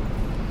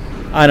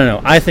 I don't know.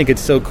 I think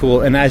it's so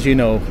cool. And as you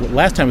know,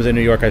 last time I was in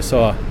New York,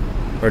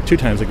 or 2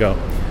 times ago,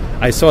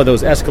 I saw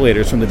those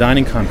escalators from the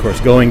dining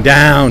concourse going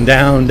down,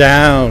 down,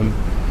 down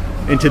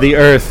into the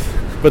earth.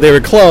 But they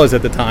were closed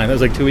at the time. That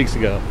was like 2 weeks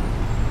ago.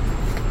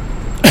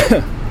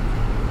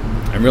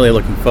 I'm really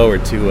looking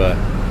forward to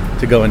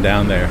going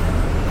down there.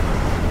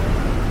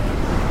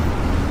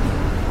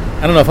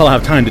 I don't know if I'll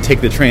have time to take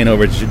the train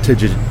over to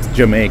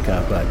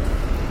Jamaica, but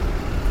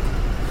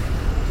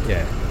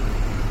Yeah.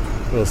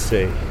 We'll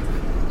see.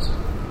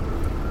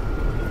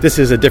 This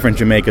is a different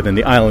Jamaica than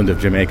the island of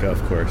Jamaica,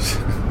 of course.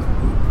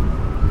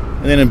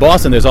 And then in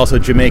Boston, there's also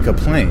Jamaica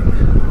Plain,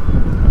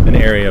 an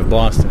area of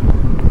Boston.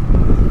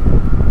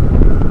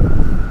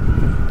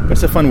 But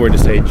it's a fun word to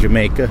say,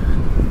 Jamaica.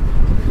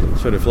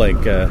 Sort of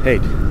like, hey,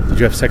 did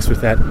you have sex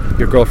with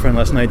your girlfriend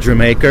last night?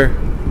 Jamaica.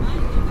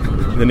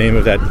 The name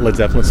of that Led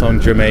Zeppelin song,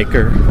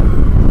 Jamaica.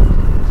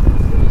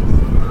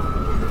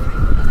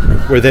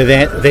 Where they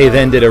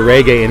then did a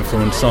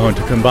reggae-influenced song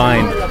to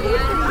combine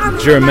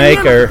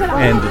Jamaica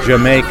and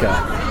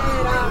Jamaica.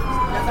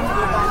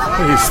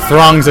 These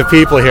throngs of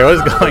people here.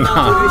 What's going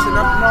on?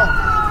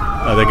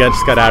 Oh, they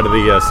just got out of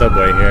the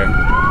subway here.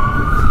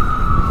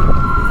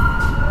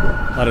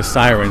 A lot of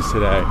sirens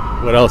today.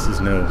 What else is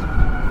new?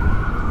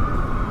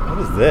 What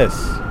is this?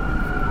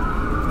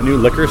 A new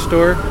liquor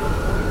store?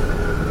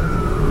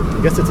 I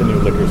guess it's a new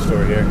liquor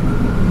store here.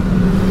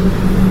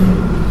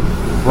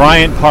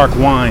 Bryant Park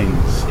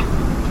Wines.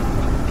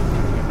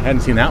 I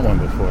hadn't seen that one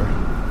before.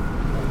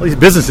 All these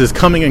businesses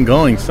coming and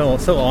going so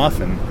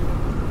often.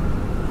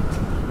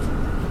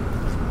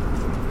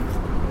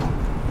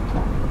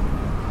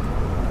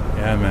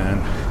 Yeah,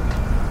 man.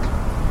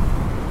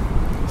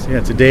 So yeah,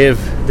 it's a day of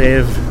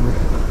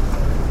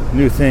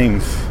new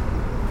things.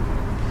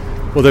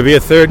 Will there be a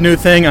third new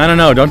thing? I don't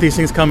know. Don't these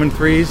things come in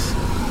threes?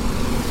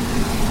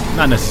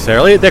 Not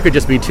necessarily. There could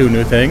just be two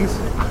new things.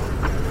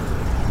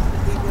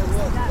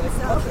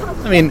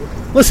 I mean,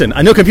 listen,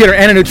 a new computer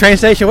and a new train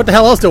station? What the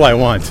hell else do I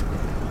want?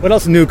 What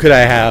else new could I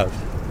have?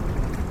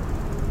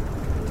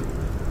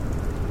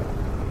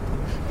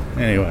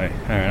 Anyway,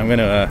 all right, I'm going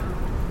to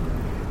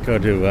go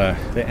to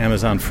the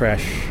Amazon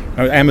Fresh,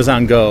 or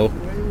Amazon Go,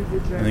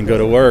 and then go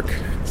to work,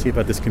 see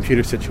about this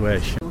computer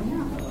situation.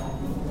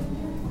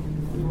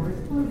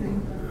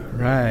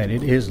 Right,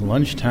 it is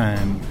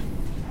lunchtime.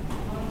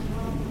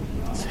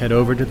 Let's head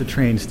over to the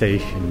train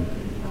station.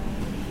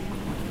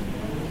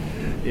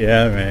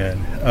 Yeah, man.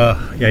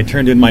 Yeah, I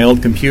turned in my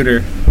old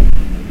computer,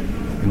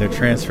 and they're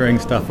transferring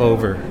stuff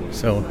over.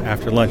 So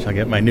after lunch, I'll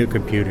get my new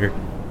computer.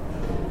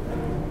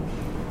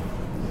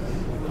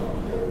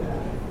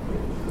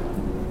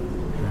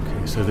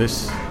 Okay, so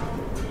this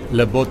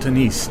Le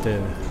Botaniste,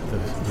 the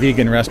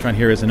vegan restaurant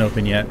here isn't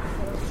open yet,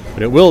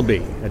 but it will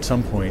be at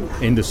some point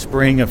in the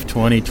spring of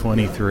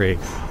 2023.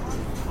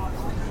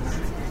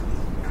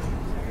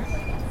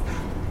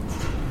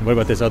 What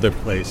about this other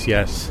place?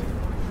 Yes.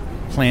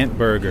 Plant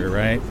Burger,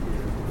 right?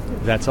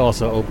 That's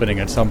also opening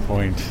at some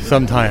point,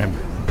 sometime.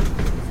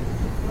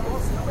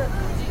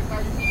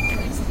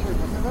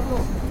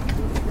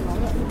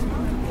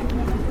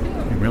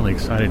 I'm really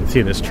excited to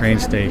see this train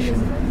station.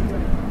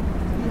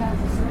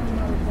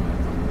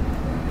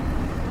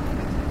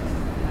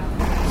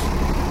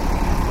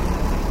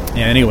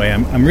 Yeah. Anyway,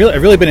 I've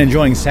really been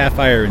enjoying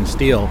Sapphire and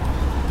Steel,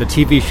 the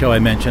TV show I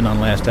mentioned on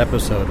last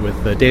episode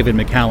with David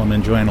McCallum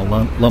and Joanna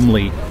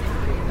Lumley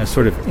as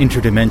sort of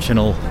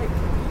interdimensional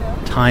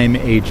time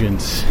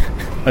agents,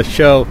 a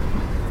show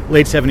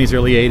late 70s,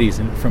 early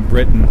 80s from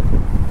Britain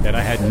that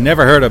I had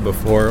never heard of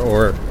before,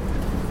 or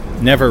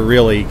never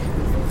really,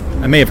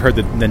 I may have heard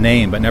the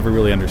name, but never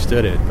really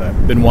understood it, but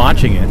I've been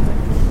watching it.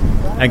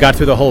 I got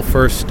through the whole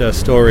first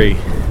story.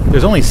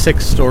 There's only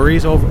 6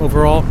 stories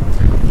overall.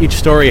 Each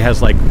story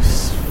has like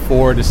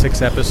 4 to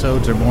 6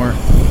 episodes or more.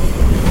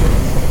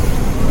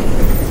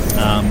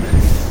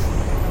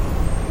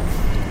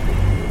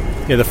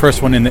 Yeah, the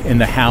first one in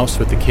the house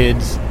with the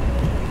kids.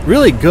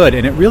 Really good,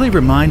 and it really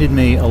reminded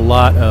me a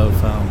lot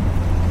of,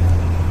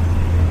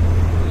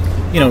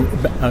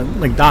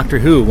 like Doctor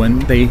Who, when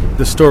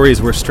the stories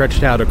were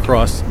stretched out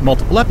across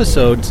multiple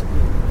episodes.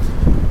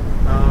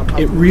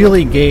 It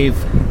really gave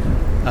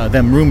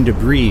them room to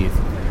breathe,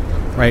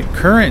 right?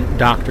 Current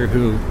Doctor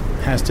Who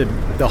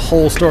the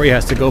whole story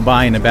has to go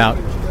by in about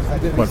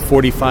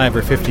 45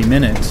 or 50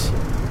 minutes,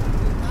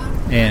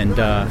 and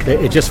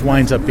it just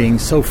winds up being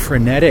so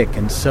frenetic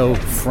and so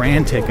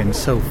frantic and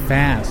so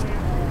fast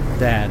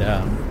that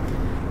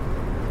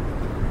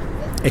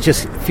it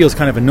just feels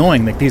kind of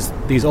annoying. Like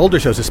these older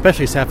shows,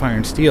 especially Sapphire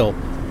and Steel,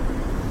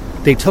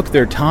 they took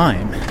their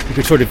time. You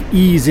could sort of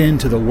ease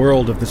into the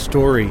world of the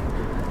story,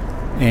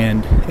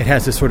 and it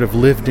has this sort of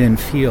lived-in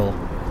feel,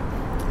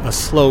 a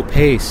slow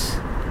pace.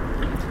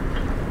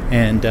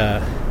 And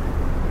I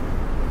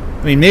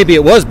mean, maybe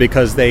it was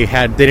because they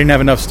didn't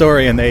have enough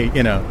story and they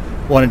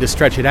wanted to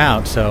stretch it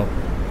out. So,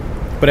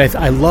 but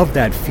I love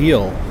that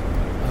feel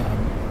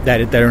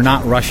that they're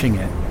not rushing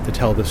it to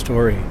tell the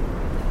story.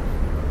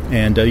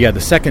 And the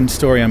second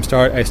story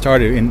I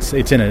started in,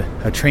 it's in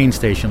a train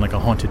station, like a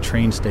haunted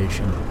train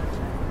station.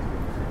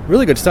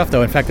 Really good stuff,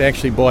 though. In fact, I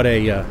actually bought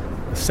a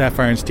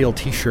Sapphire and Steel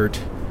T-shirt.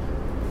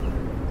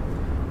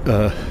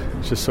 It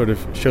just sort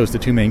of shows the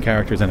two main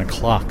characters and a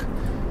clock,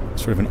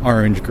 sort of an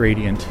orange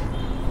gradient.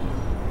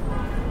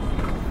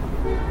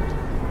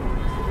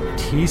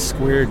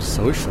 T-Squared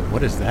Social.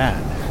 What is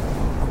that?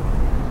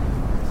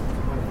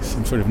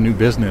 Some sort of new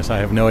business. I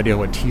have no idea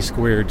what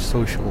T-Squared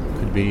Social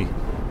could be.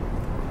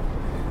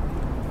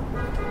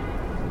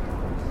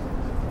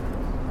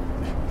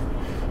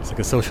 like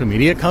a social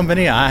media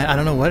company. I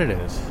don't know what it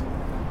is.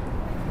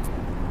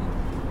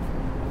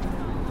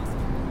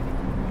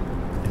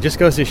 It just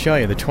goes to show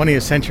you the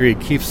 20th century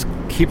keeps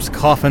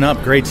coughing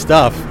up great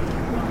stuff.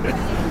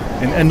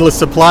 An endless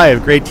supply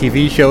of great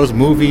TV shows,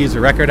 movies,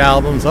 record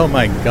albums. Oh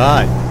my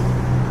God.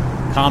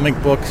 Comic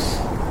books.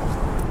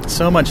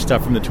 So much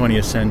stuff from the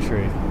 20th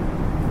century.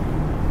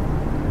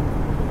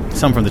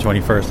 Some from the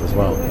 21st as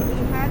well.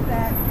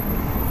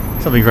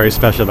 Something very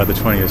special about the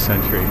 20th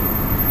century.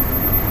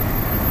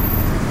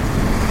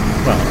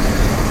 Well,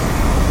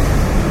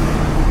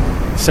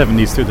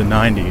 70s through the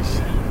 90s.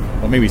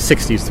 Well, maybe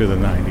 60s through the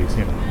 90s,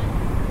 you know.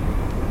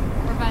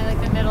 Or by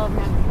like the middle of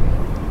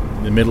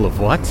that. The middle of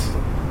what?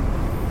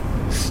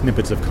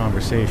 Snippets of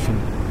conversation.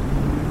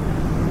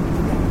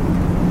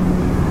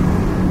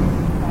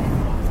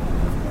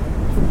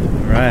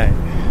 Right.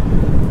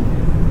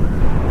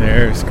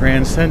 There's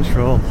Grand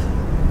Central.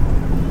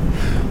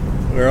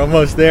 We're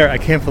almost there. I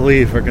can't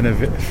believe we're going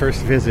to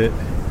first visit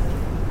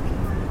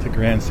to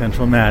Grand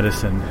Central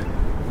Madison.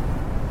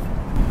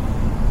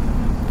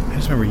 I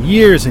just remember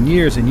years and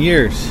years and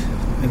years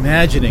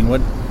imagining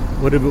what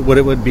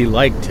it would be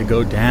like to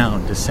go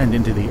down, descend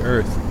into the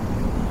earth.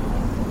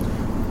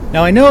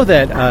 Now I know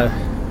that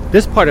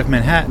this part of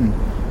Manhattan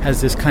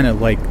has this kind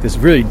of like this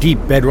really deep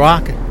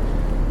bedrock,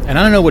 and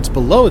I don't know what's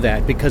below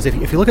that, because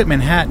if you look at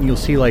Manhattan, you'll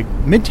see like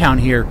Midtown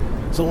here,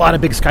 there's a lot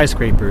of big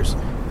skyscrapers.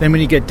 Then when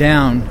you get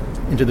down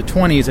into the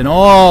 20s and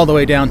all the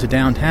way down to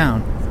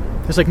downtown,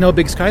 there's like no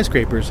big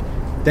skyscrapers.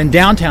 Then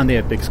downtown they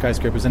have big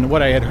skyscrapers, and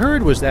what I had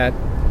heard was that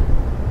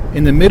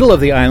in the middle of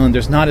the island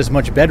there's not as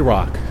much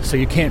bedrock, so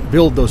you can't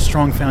build those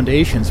strong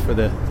foundations for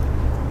the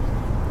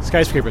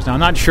skyscrapers. Now I'm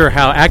not sure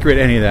how accurate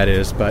any of that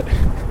is, but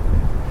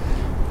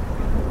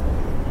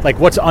like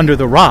what's under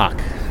the rock?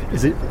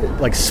 Is it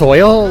like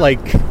soil?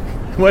 Like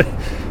what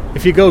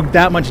if you go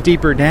that much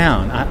deeper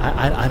down?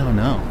 I don't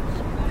know.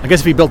 I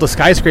guess if you built a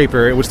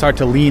skyscraper, it would start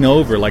to lean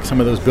over, like some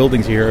of those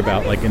buildings you hear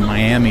about, like in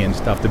Miami and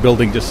stuff. The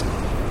building just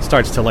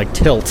starts to like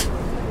tilt.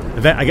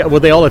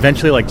 Will they all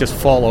eventually like just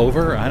fall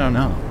over? I don't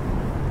know.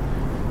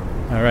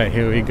 All right,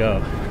 here we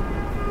go.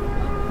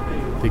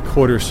 The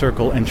quarter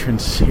circle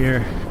entrance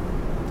here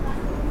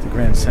to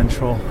Grand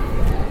Central.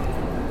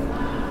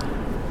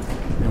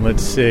 And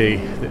let's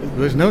see.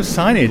 There's no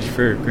signage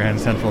for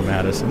Grand Central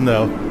Madison,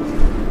 though.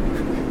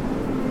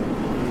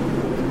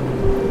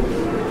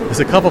 There's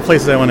a couple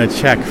places I want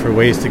to check for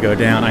ways to go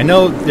down. I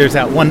know there's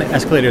that one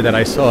escalator that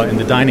I saw in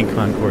the dining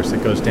concourse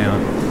that goes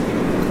down.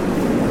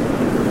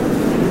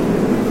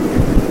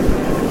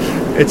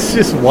 It's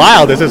just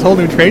wild. There's this whole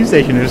new train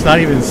station. There's not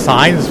even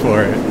signs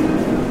for it.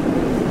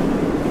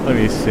 Let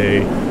me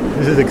see.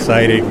 This is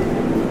exciting.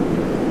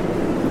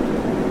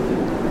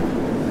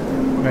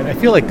 Right, I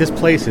feel like this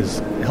place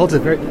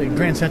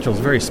Grand Central is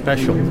very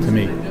special to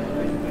me,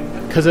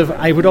 because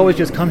I would always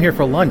just come here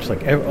for lunch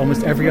like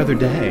almost every other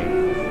day.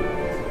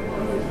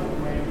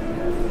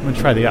 I'm gonna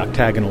try the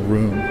octagonal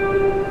room.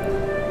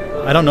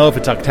 I don't know if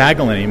it's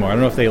octagonal anymore. I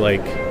don't know if they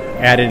like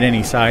added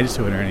any sides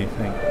to it or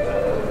anything.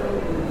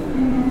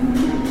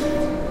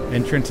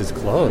 Entrance is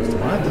closed.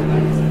 What?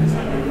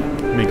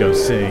 Let me go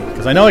see,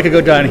 because I know I could go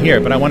down here,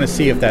 but I want to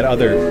see if that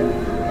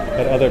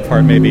other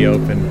part may be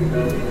open.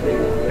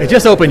 It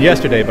just opened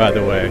yesterday, by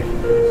the way.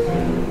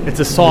 It's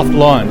a soft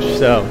launch,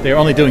 so they're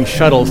only doing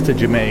shuttles to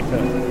Jamaica.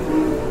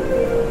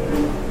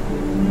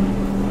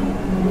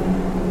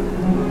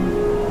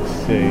 Let's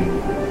see.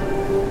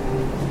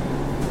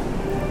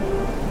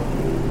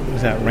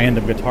 What's that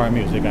random guitar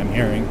music I'm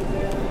hearing?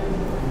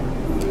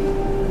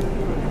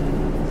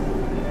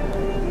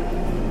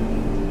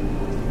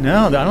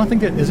 No, I don't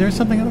think that... Is there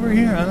something over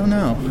here? I don't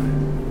know.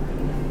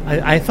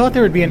 I thought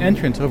there would be an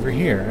entrance over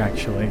here,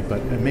 actually,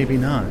 but maybe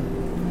not.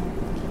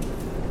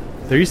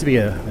 There used to be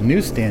a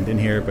newsstand in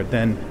here, but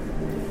then...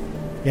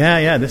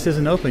 Yeah, this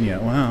isn't open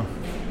yet. Wow.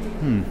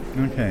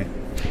 Okay.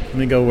 Let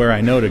me go where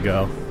I know to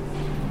go.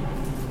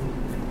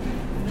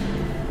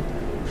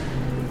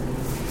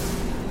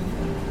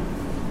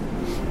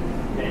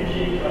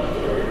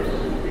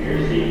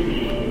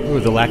 Ooh,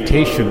 the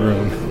lactation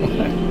room.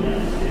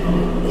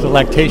 It's a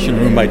lactation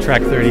room by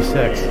track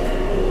 36.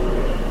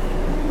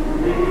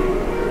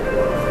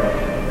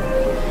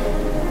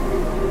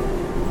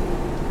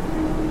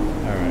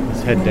 Alright,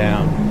 let's head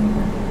down.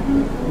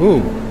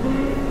 Ooh,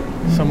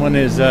 someone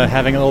is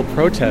having a little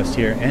protest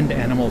here. End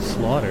animal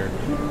slaughter.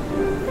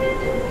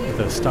 With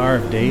a Star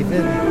of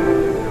David?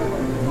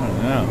 I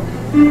don't know.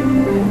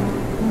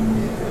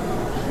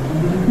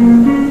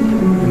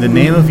 In the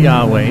name of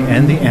Yahweh,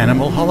 end the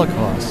animal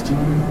holocaust.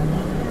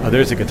 Oh,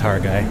 there's a guitar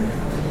guy.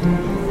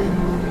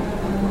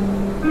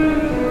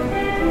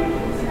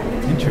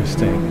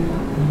 Interesting.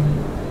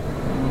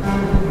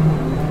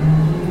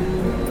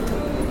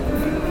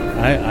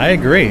 I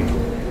agree.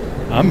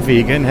 I'm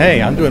vegan.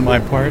 Hey, I'm doing my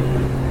part.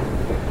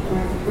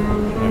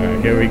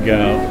 Alright, here we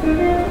go.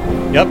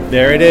 Yep,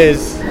 there it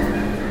is.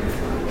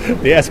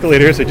 The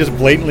escalators are just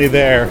blatantly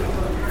there.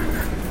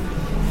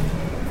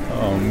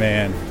 Oh,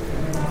 man.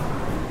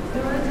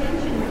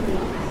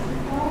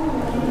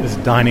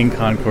 This dining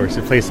concourse,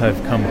 a place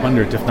I've come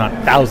hundreds, if not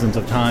thousands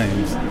of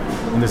times.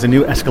 And there's a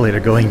new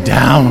escalator going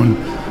down,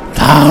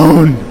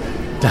 down,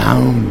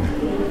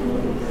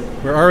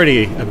 down. We're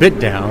already a bit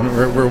down.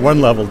 We're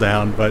one level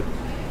down, but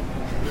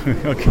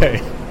okay.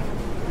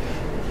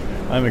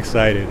 I'm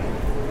excited.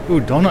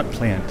 Ooh, donut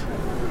plant.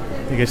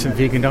 You get some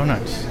vegan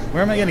donuts.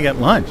 Where am I going to get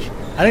lunch?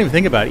 I didn't even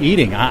think about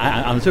eating.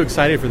 I'm so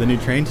excited for the new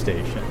train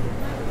station.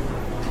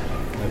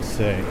 Let's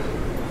see.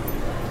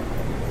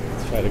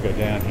 Let's try to go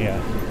down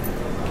here.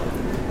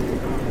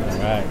 All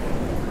right.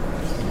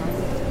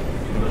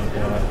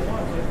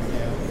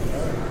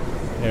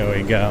 There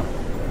we go.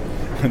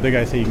 The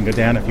guy said you can go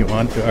down if you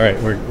want to. All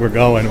right, we're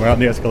going. We're on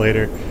the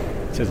escalator.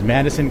 It says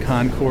Madison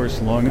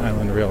Concourse, Long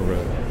Island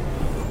Railroad.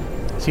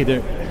 See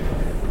there.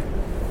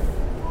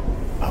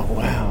 Oh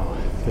wow!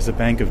 There's a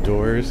bank of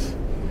doors.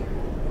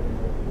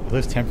 Are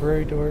those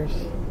temporary doors?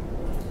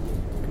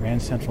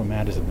 Grand Central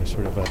Madison. There's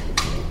sort of a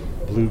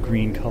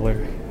blue-green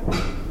color.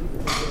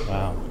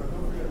 Wow.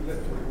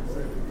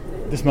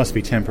 This must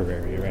be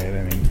temporary, right?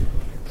 I mean,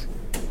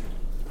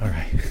 all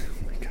right. Oh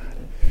my God!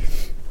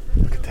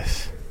 Look at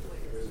this.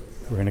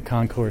 We're in a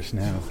concourse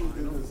now.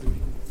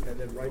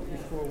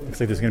 Looks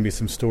like there's going to be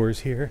some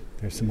stores here.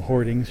 There's some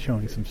hoardings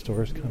showing some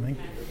stores coming.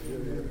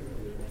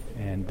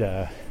 And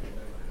I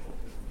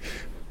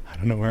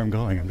don't know where I'm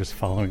going. I'm just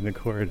following the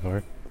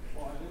corridor.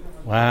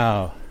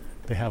 Wow.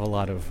 They have a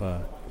lot of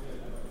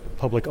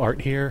public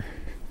art here.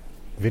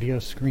 Video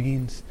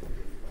screens.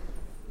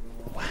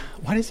 Wow.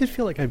 Why does it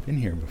feel like I've been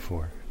here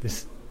before?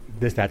 That's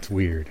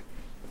weird.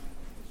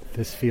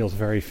 This feels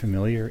very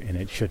familiar, and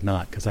it should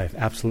not, because I've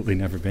absolutely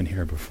never been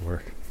here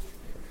before.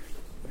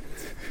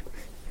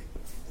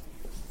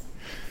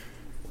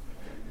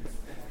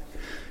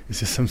 Is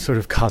this some sort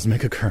of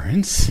cosmic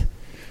occurrence?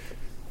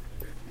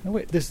 No,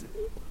 wait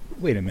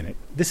a minute.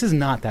 This is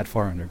not that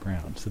far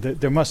underground, so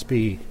there must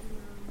be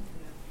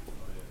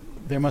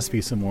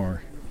some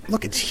more.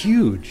 Look, it's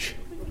huge.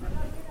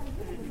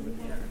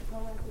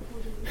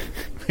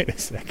 Wait a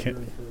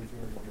second.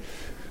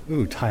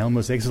 Ooh, tile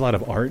mosaics. There's a lot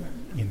of art,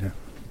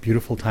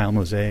 beautiful tile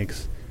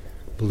mosaics,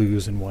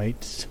 blues and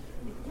whites.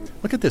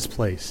 Look at this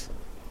place.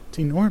 It's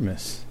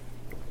enormous.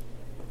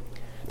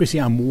 But see,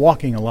 I'm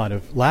walking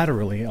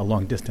laterally a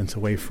long distance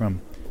away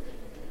from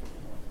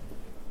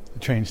the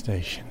train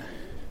station.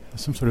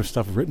 There's some sort of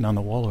stuff written on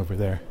the wall over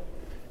there.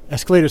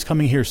 Escalator's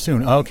coming here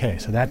soon. Okay,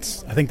 so I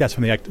think that's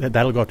from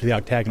that'll go up to the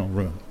octagonal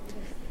room.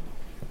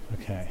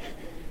 Okay.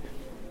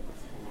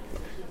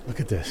 Look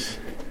at this.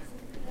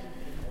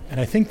 And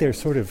I think there's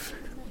sort of,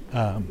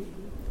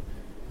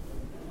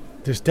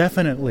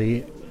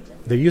 they're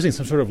using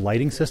some sort of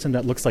lighting system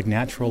that looks like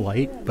natural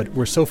light, but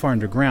we're so far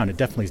underground, it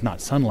definitely is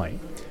not sunlight.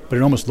 But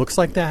it almost looks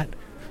like that,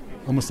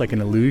 almost like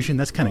an illusion.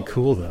 That's kind of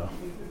cool, though.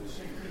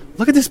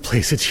 Look at this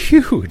place. It's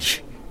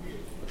huge.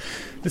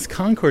 This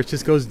concourse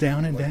just goes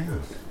down and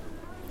down.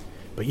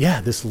 But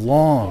yeah, this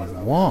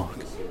long walk,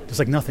 there's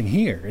like nothing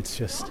here. It's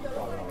just,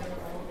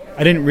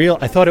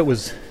 I thought it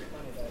was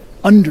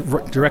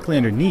directly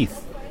underneath.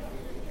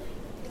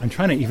 I'm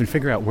trying to even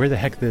figure out where the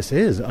heck this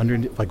is.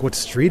 Like, what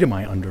street am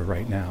I under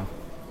right now?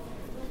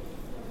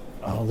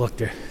 Oh, look,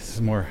 this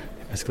is more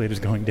escalators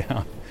going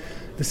down.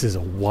 This is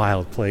a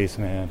wild place,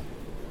 man.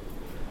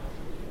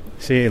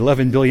 See,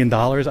 $11 billion?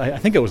 I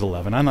think it was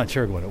 11. I'm not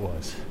sure what it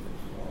was.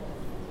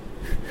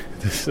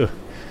 This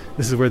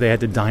is where they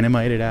had to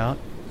dynamite it out.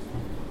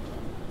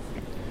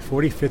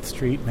 45th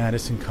Street,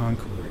 Madison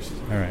Concourse.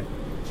 All right.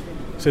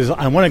 So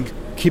I want to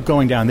keep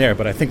going down there,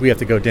 but I think we have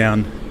to go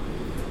down.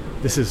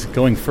 This is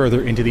going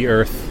further into the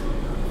earth.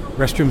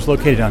 Restrooms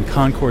located on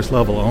concourse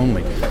level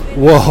only.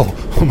 Whoa!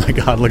 Oh my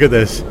God! Look at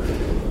this.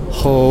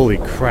 Holy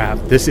crap!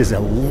 This is a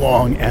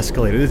long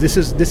escalator. This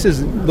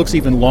looks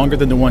even longer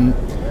than the one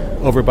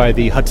over by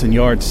the Hudson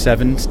Yards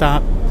 7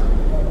 stop.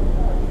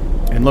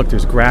 And look,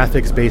 there's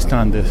graphics based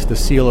on the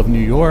seal of New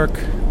York,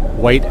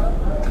 white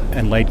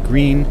and light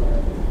green.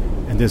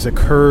 And there's a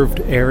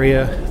curved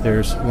area.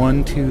 There's 5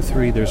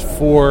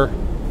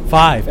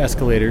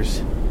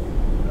 escalators.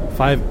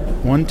 5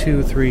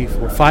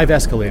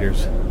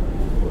 escalators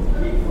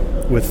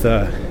with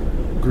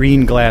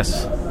green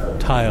glass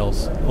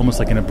tiles, almost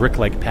like in a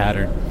brick-like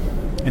pattern,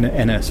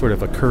 and a sort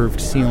of a curved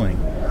ceiling.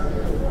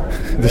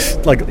 This,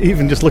 like,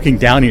 even just looking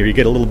down here, you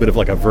get a little bit of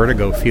like a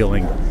vertigo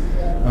feeling.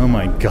 Oh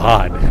my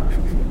God!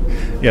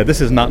 Yeah, this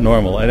is not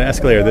normal. An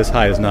escalator this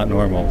high is not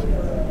normal.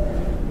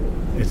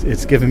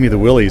 It's giving me the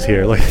willies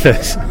here. Look at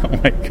this. Oh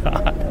my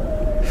God.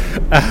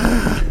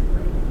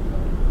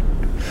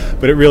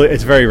 But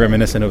it's very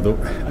reminiscent of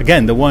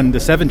the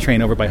 7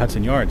 train over by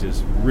Hudson Yards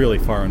is really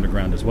far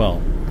underground as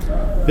well.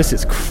 This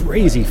is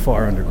crazy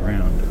far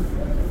underground.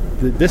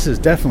 This is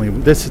definitely,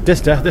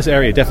 this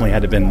area definitely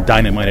had to have been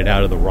dynamited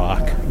out of the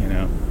rock,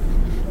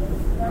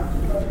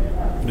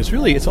 But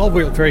it's all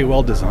very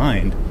well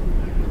designed.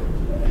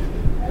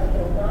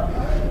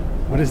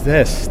 What is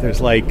this?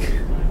 There's like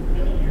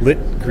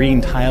lit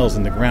green tiles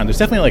in the ground. There's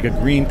definitely like a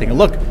green thing.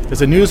 Look,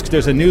 there's a news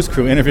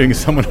crew interviewing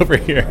someone over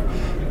here.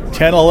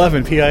 Channel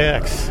 11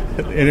 PIX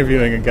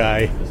interviewing a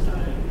guy.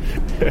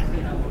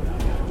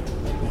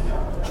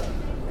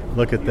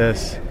 Look at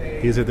this.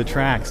 These are the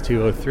tracks,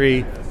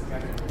 203.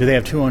 Do they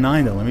have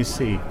 209 though? Let me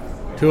see.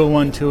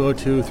 201,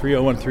 202,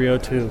 301,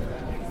 302.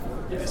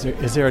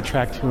 Is there a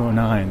track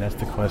 209? That's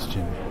the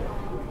question.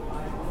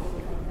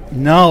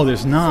 No,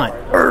 there's not.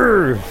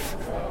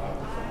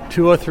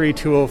 203,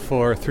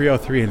 204,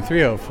 303, and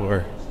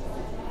 304.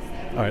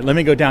 All right, let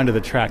me go down to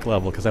the track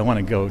level because I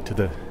want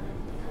to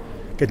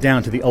get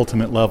down to the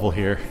ultimate level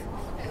here.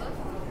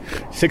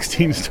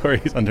 16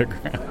 stories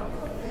underground.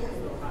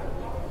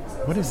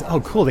 What is? Oh,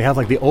 cool! They have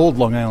like the old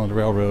Long Island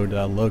Railroad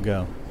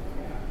logo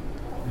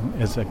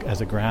as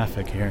a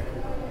graphic here.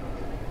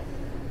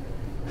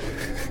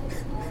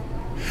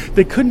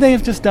 Couldn't they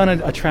have just done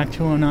a track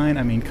 209?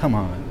 I mean, come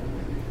on.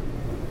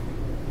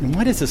 And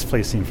why does this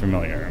place seem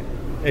familiar?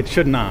 It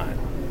should not.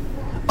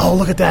 Oh,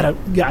 look at that!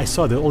 Yeah, I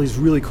saw all these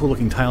really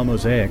cool-looking tile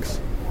mosaics.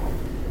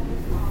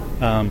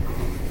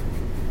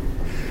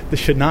 This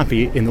should not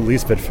be in the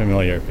least bit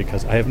familiar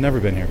because I have never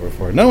been here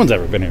before. No one's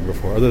ever been here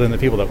before, other than the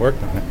people that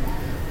worked on it.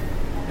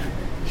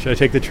 Should I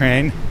take the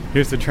train?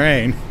 Here's the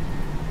train.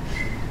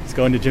 It's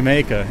going to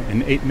Jamaica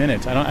in 8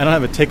 minutes. I don't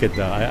have a ticket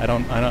though. I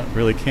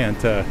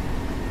can't.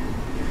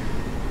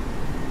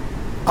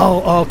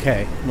 Oh,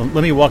 okay. Well,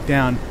 let me walk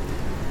down.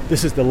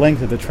 This is the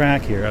length of the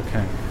track here.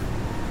 Okay.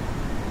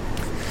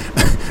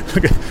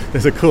 Look at,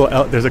 there's a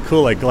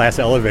cool like glass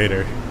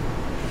elevator.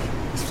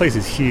 This place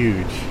is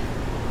huge.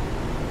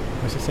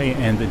 What's it say?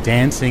 And the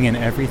dancing and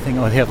everything.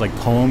 Oh, they have like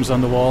poems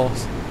on the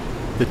walls.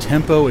 The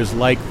tempo is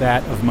like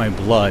that of my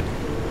blood.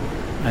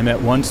 I'm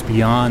at once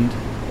beyond,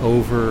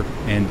 over,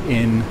 and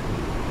in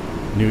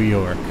New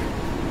York.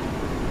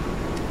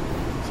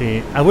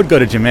 See, I would go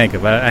to Jamaica,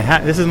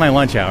 but this is my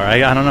lunch hour.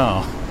 I don't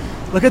know.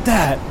 Look at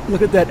that.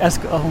 Look at that.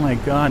 Oh my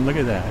God, look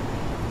at that.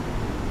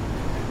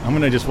 I'm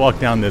going to just walk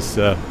down this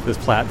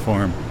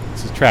platform.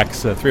 This is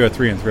tracks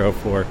 303 and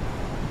 304.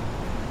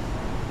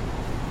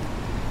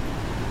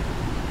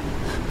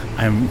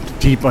 I'm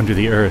deep under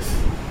the earth.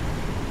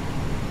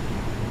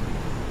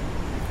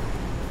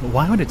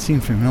 Why would it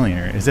seem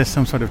familiar? Is this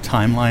some sort of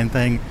timeline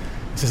thing?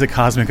 Is this a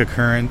cosmic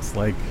occurrence?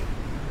 Like,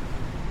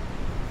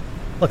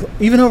 look,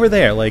 even over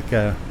there, like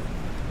the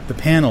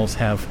panels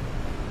have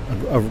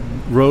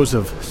rows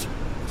of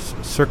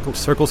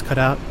circles cut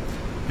out.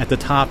 At the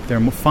top,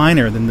 they're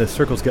finer than the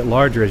circles get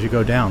larger as you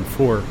go down,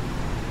 four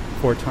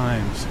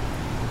times.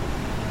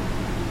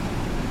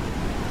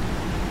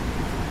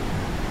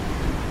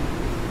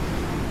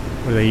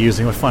 What are they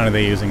using? What font are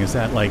they using? Is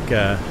that like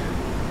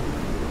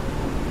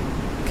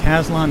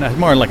Caslon?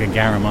 More like a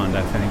Garamond,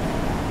 I think.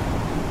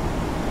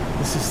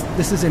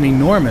 This is an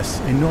enormous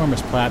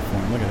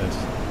platform. Look at this.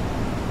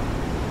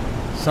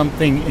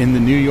 Something in the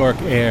New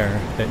York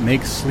air that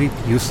makes sleep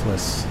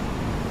useless.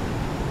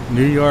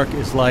 New York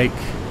is like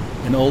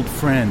an old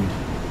friend.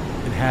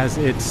 It has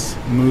its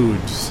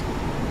moods.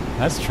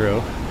 That's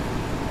true.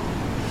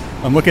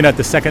 I'm looking at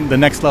the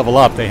next level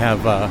up. They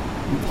have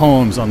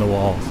poems on the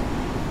walls.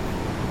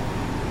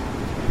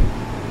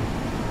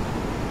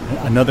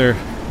 Another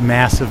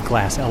massive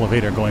glass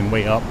elevator going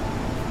way up.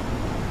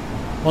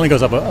 Only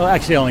goes up a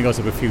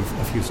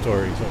few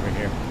stories over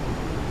here.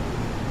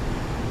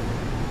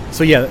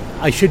 So yeah,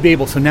 I should be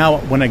able. So now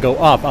when I go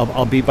up,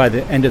 I'll be by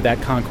the end of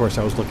that concourse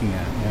I was looking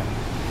at. Yeah.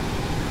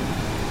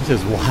 This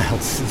is wild.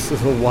 This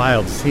is a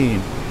wild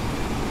scene.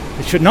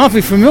 It should not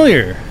be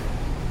familiar.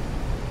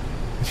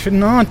 It should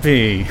not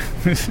be.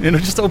 It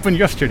just opened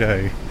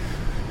yesterday.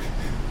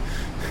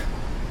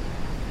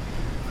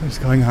 What's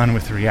going on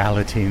with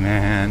reality,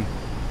 man?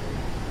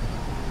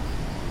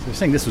 So they're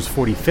saying this was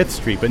 45th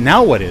Street, but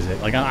now what is it?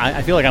 Like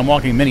I feel like I'm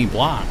walking many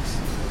blocks.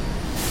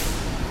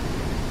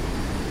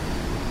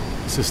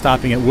 This is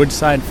stopping at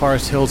Woodside,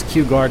 Forest Hills,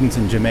 Kew Gardens,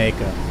 and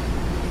Jamaica.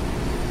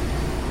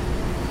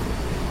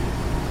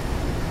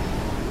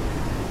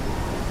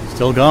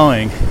 Still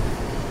going.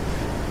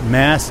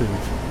 Massive.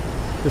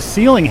 The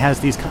ceiling has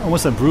these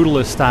almost a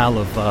brutalist style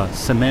of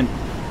cement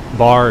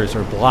bars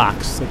or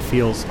blocks that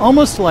feels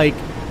almost like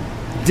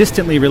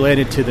distantly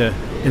related to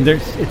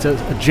it's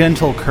a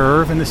gentle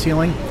curve in the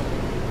ceiling,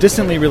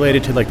 distantly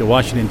related to like the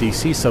Washington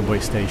D.C. subway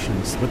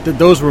stations, but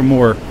those were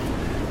more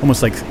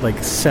almost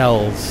like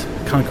cells,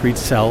 concrete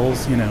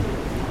cells. You know,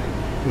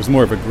 it was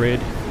more of a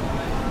grid.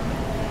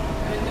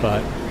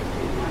 But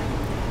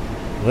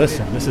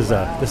listen, this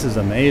is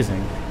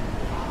amazing.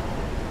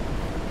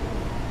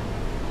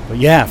 But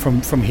yeah,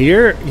 from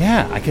here,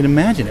 yeah, I can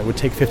imagine it would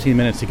take 15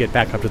 minutes to get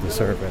back up to the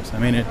surface. I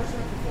mean,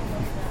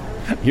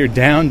 you're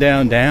down,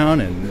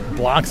 and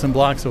blocks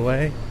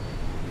away.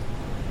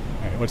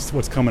 All right,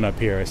 what's coming up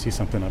here? I see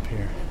something up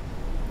here.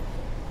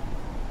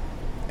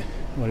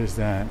 What is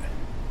that?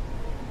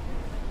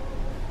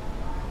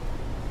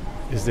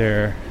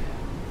 There's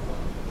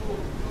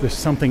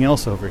something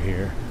else over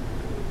here.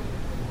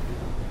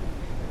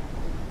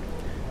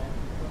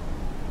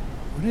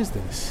 What is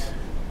this?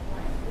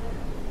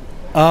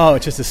 Oh,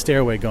 it's just a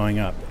stairway going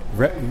up.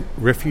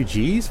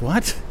 Refugees?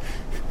 What?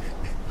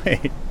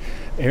 Wait.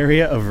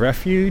 Area of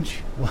refuge?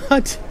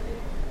 What?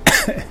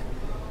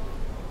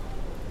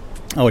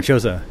 Oh, it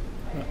shows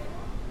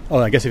Oh,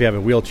 I guess if you have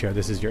a wheelchair,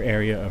 this is your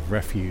area of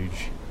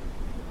refuge.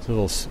 It's a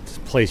little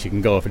place you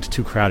can go if it's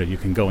too crowded. You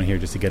can go in here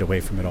just to get away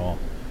from it all.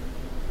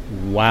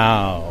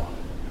 Wow. All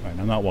right,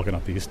 I'm not walking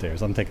up these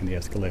stairs. I'm taking the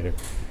escalator.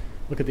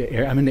 Look at the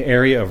area. I'm in the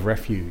area of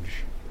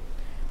refuge.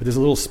 But there's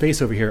a little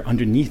space over here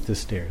underneath the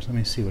stairs. Let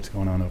me see what's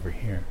going on over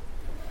here.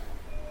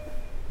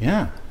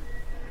 Yeah.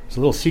 There's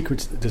a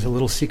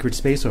little secret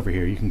space over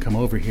here. You can come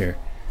over here.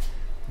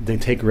 Then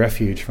take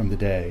refuge from the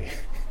day.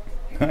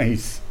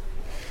 Nice.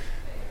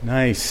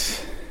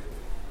 Nice.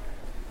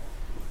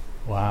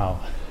 Wow.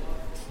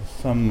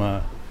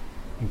 Some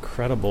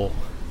incredible.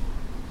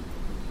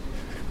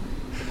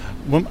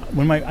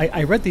 When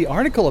I read the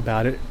article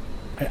about it,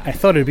 I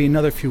thought it'd be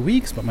another few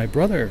weeks, but my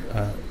brother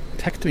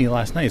texted me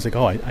last night. He's like,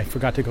 "Oh, I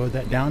forgot to go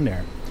down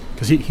there,"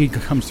 because he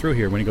comes through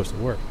here when he goes to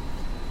work.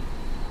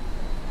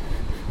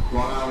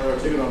 Long Island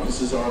Railroad ticket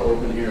offices are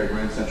open here at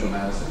Grand Central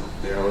Madison.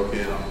 They are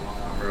located on the Long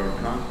Island Railroad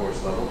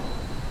concourse level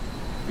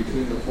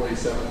between the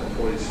 47th and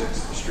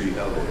 46th Street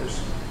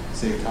elevators.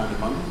 Save time and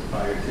money.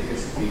 Buy your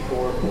tickets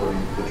before boarding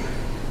the train.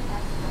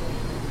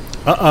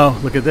 Uh-oh,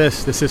 look at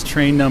this. This is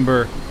train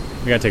number,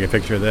 we gotta take a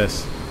picture of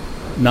this,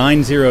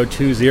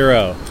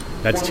 9020.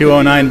 That's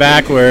 209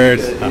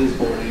 backwards. That is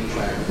boarding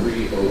track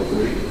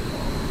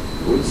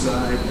 303.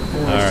 Woodside.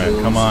 All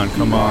right, come on.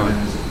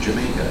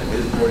 Jamaica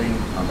is boarding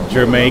on the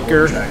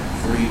Jamaica. track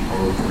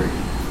 303.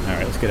 All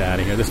right, let's get out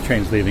of here. This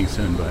train's leaving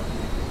soon, but...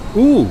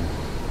 Ooh!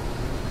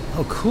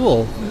 Oh,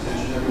 cool.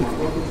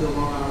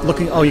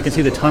 Oh, you can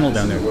see the tunnel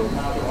down there.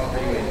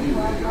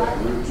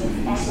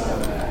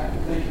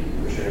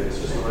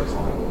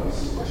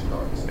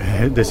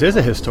 This is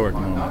a historic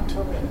moment.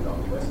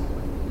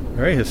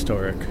 Very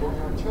historic.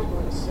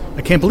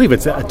 I can't believe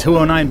it's a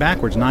 209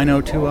 backwards,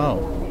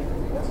 9020.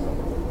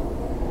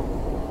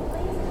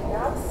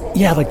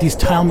 Yeah, like these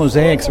tile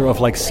mosaics are of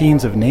like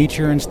scenes of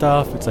nature and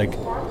stuff. It's like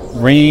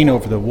rain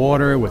over the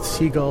water with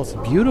seagulls.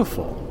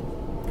 Beautiful.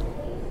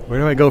 Where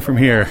do I go from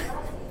here?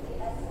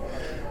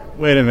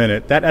 Wait a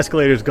minute. That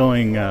escalator's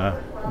going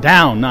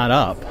down, not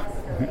up.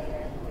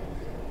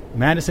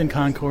 Madison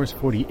Concourse,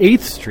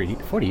 48th Street.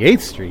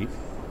 48th Street?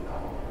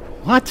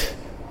 What?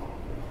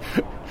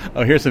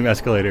 Oh, here's some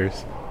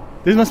escalators.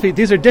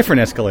 These are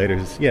different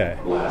escalators. Yeah.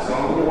 Last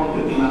call for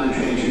 159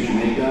 train to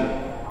Jamaica.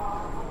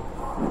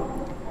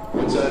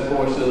 Woodside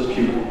Forest Hills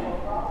Q.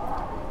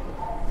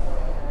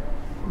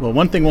 Well,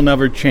 one thing will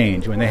never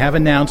change. When they have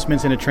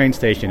announcements in a train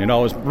station, it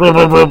always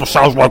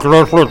sounds like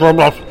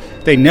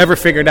they never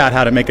figured out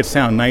how to make it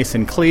sound nice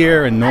and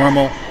clear and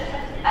normal.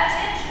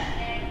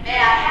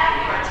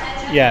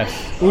 Yes.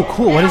 Ooh,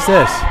 cool. What is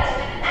this?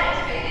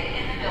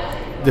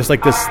 There's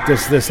like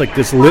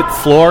this lit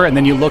floor, and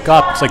then you look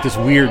up. It's like this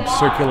weird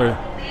circular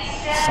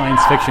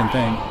science fiction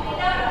thing.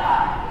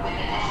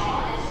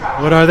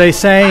 What are they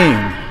saying?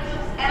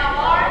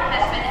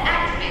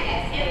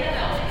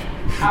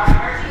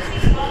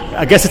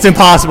 I guess it's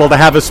impossible to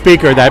have a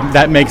speaker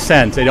that makes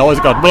sense. It always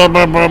goes blah,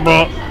 blah, blah,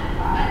 blah.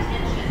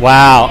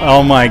 Wow.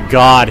 Oh my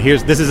God.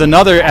 This is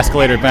another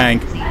escalator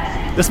bank.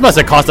 This must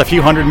have cost a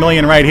few $100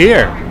 million right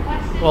here.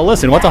 Well,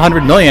 listen, what's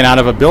 $100 million out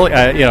of a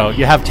billion?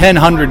 You have 10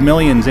 100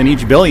 millions in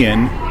each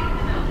billion.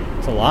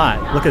 It's a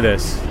lot. Look at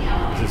this.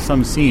 This is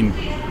some scene.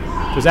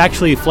 There's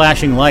actually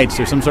flashing lights.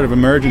 There's some sort of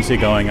emergency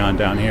going on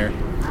down here.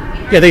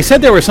 Yeah, they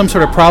said there was some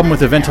sort of problem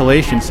with the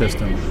ventilation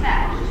system.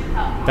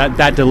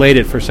 That delayed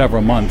it for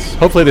several months.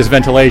 Hopefully, there's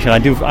ventilation.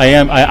 I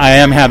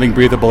am having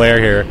breathable air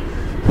here,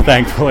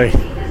 thankfully.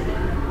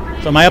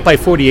 So, am I up by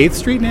 48th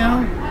Street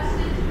now?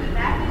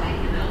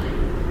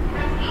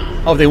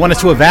 Oh, they want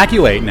us to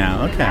evacuate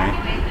now.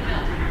 Okay.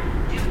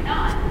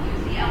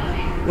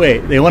 Wait,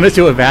 they want us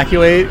to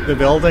evacuate the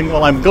building?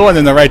 Well, I'm going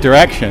in the right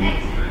direction.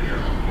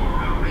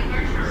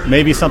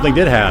 Maybe something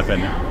did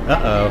happen.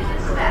 Uh-oh.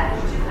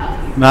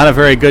 Not a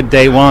very good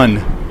day one.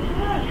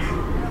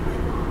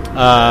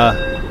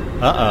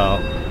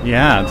 Uh-oh.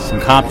 Yeah,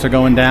 some cops are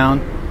going down.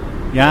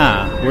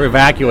 Yeah, we're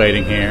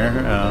evacuating here.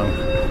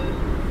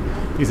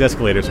 These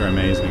escalators are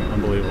amazing.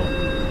 Unbelievable.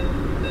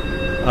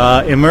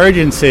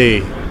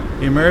 Emergency.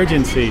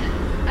 Attention.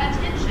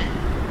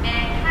 May I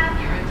have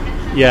your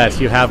attention? Yes,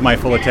 you have my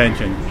full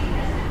attention.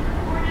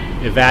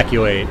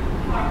 Evacuate.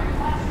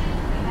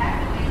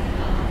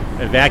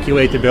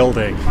 Evacuate the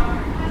building.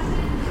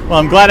 Well,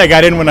 I'm glad I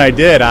got in when I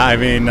did. I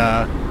mean,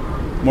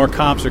 more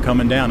cops are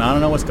coming down. I don't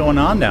know what's going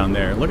on down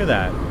there. Look at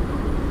that.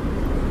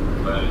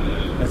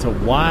 That's a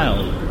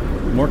wild.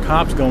 More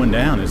cops going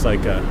down. It's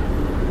like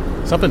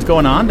something's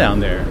going on down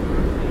there.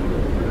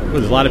 Ooh,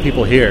 there's a lot of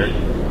people here.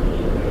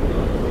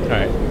 All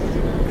right.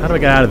 How do I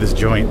get out of this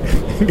joint?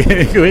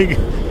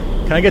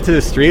 Can I get to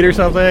the street or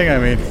something? I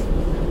mean,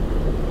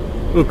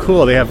 ooh,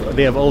 cool. They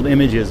have old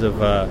images of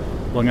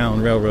Long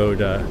Island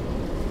Railroad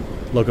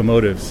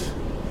locomotives.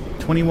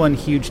 21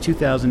 huge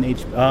 2000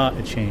 H.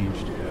 It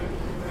changed.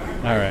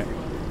 All right.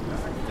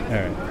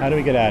 How do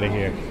we get out of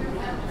here?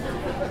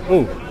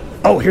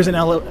 Oh, here's an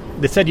elevator.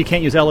 They said you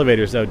can't use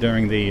elevators though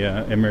during the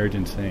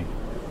emergency.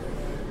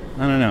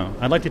 I don't know.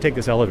 I'd like to take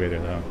this elevator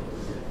though.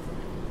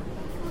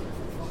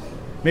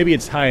 Maybe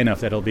it's high enough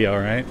that it'll be all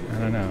right. I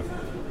don't know.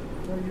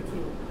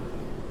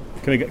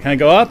 Can I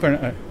go up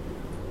or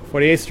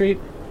 48th Street?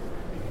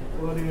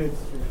 48th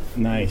Street.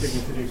 Nice. Take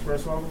me to the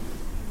express level?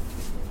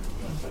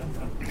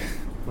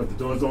 But the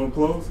doors don't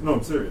close? No,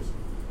 I'm serious.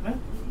 Huh?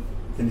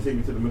 Can you take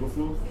me to the middle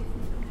floor?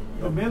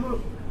 The middle?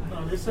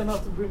 No, they said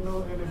not to bring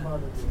anybody there.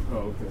 Oh,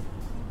 okay.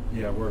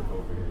 Yeah, I work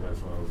over here. That's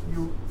why I was.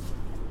 You?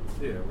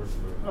 Yeah, I work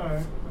over here.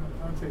 Alright,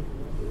 I'll take it.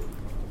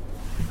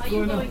 Are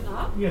you going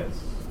up? Yes.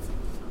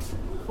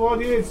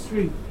 48th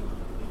Street.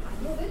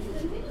 No, this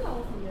is in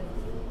Hinterhofen jetzt.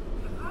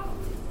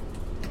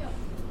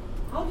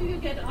 How do you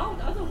get out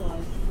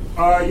otherwise?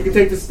 You can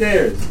take the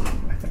stairs.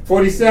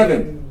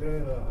 47. They're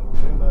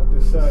not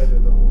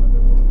decided on what they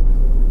want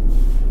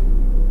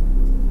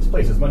This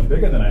place is much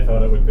bigger than I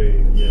thought it would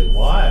be. Yeah,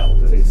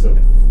 Wild. It takes up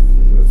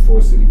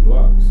 4 city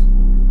blocks.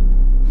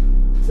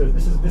 So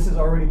this is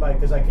already by,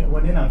 because I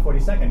went in on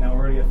 42nd. Now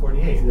we're already at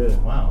 48. Yeah.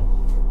 Wow.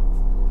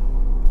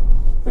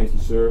 Thank you,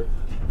 sir.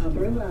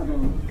 Upper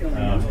level.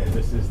 Okay,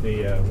 this is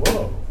the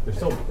whoa. They're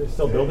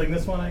still building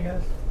this one, I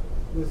guess.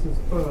 to. This is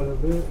part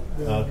of it.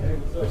 Okay.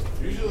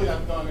 Usually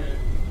I've done it.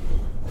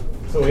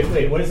 So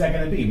wait, what is that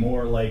going to be?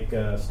 More like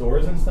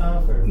stores and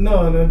stuff, or?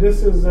 No,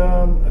 this is,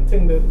 I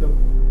think that the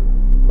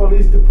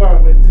police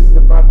department, this is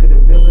the back of the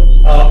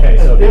building. Oh, okay.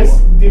 So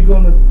this, they're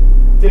going to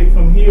take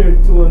from here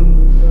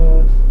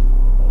to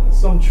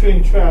some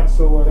train tracks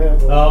or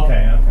whatever. Oh,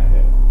 okay. All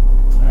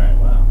right.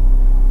 Wow.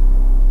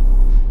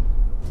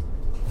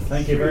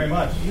 Thank you very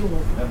much.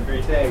 Have a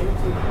great day.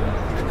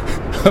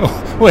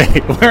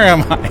 Wait, where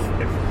am I?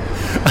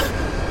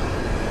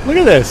 Look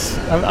at this.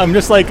 I'm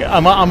just like,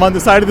 I'm on the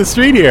side of the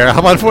street here.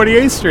 I'm on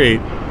 48th Street.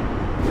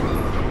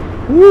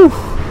 Woo.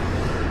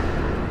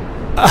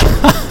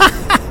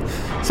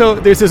 So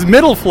there's this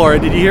middle floor.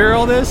 Did you hear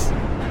all this?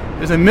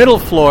 There's a middle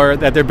floor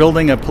that they're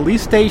building a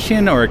police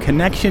station or a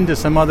connection to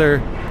some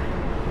other...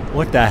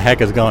 What the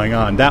heck is going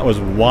on? That was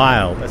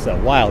wild. That's a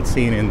wild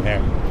scene in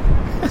there.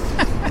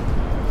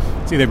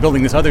 See, they're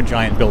building this other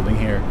giant building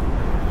here.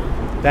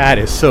 That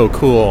is so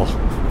cool.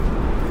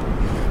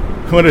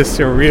 What a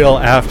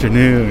surreal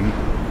afternoon.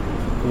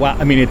 Wow,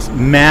 I mean, it's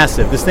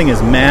massive. This thing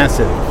is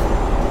massive.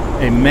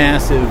 A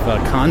massive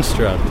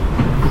construct.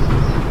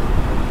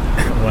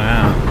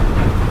 Wow.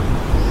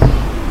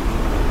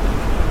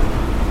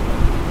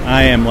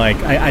 I am like,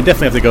 I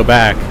definitely have to go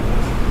back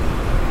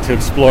to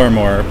explore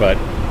more, but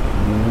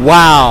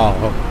wow.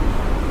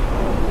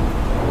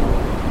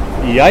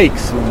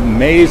 Yikes,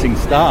 amazing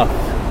stuff.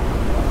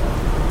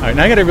 All right,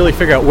 now I got to really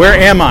figure out, where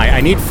am I? I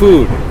need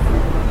food.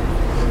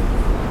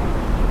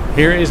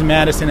 Here is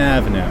Madison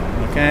Avenue,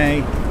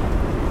 okay?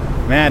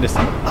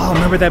 Madison. Oh,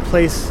 remember that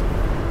place?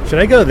 Should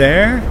I go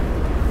there?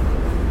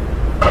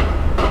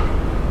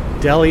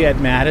 Deli at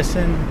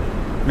Madison?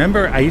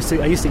 Remember, I used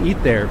to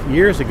eat there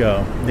years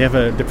ago. They have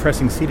a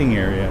depressing seating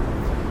area.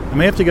 I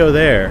may have to go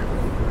there.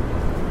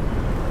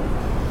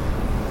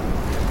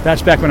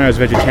 That's back when I was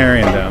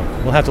vegetarian, though.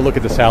 We'll have to look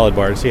at the salad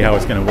bar to see how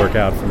it's going to work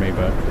out for me,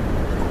 but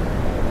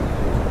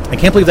I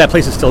can't believe that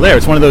place is still there.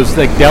 It's one of those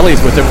like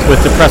delis with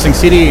depressing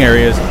seating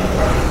areas.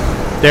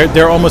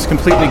 They're almost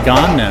completely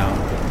gone now.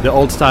 The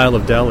old style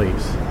of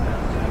delis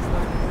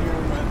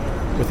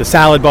with the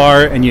salad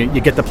bar, and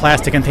you get the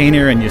plastic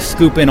container and you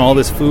scoop in all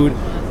this food,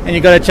 and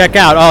you got to check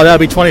out. Oh, that'll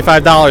be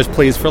 $25,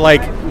 please, for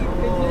like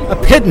a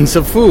pittance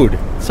of food.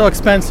 So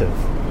expensive.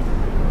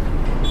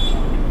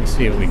 Let's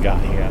see what we got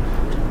here.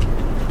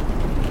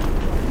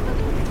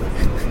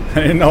 I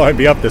didn't know I'd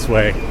be up this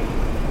way.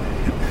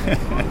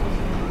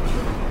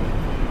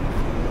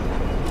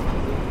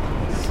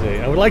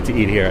 I would like to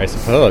eat here, I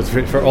suppose,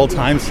 for old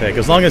time's sake,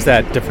 as long as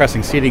that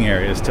depressing seating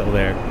area is still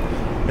there.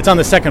 It's on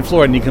the second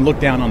floor, and you can look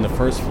down on the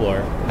first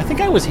floor. I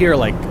think I was here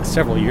like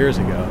several years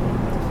ago.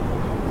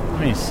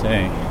 Let me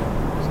see.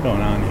 What's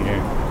going on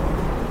here?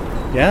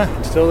 Yeah,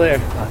 I'm still there.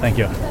 Oh, thank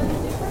you.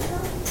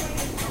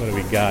 What do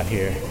we got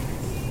here?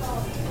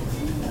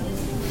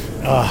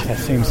 Oh, that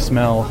same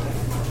smell.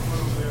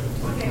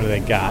 What do they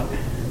got?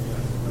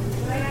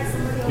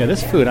 Yeah,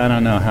 this food, I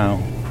don't know how.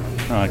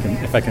 Oh,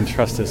 if I can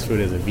trust this food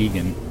as a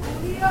vegan.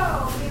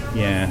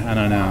 Yeah, I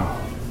don't know.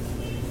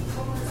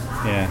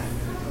 Yeah.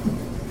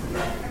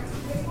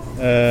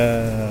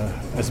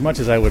 As much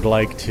as I would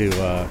like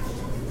to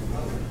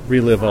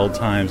relive old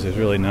times, there's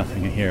really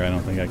nothing here I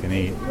don't think I can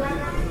eat.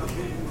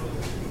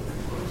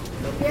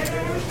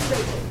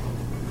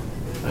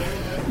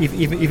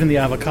 Even the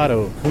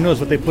avocado, who knows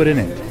what they put in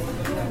it?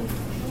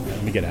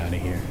 Let me get out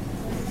of here.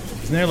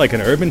 Isn't there like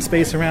an urban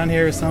space around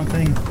here or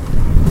something?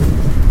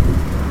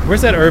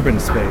 Where's that urban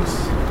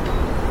space?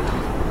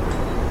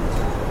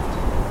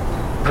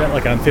 Is that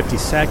like on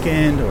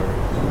 52nd or?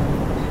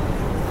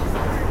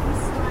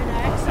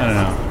 I don't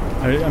know.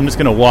 I'm just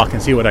going to walk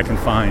and see what I can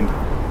find.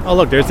 Oh,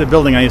 look, there's the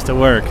building I used to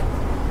work.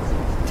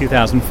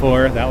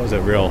 2004. That was a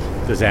real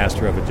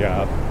disaster of a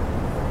job.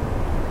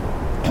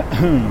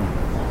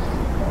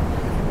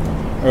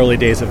 Early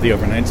days of the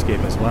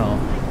Overnightscape as well.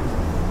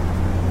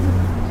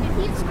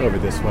 Let's go over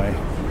this way.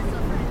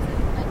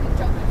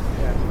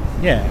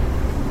 Yeah.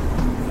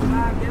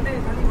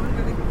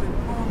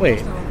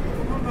 Wait.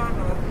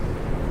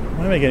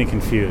 Why am I getting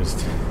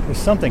confused?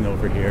 There's something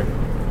over here.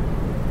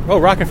 Oh,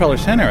 Rockefeller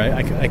Center.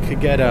 I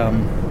could get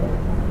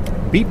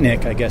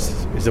beatnik, I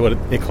guess, is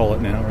what they call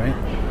it now,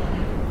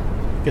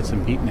 right? Get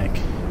some beatnik.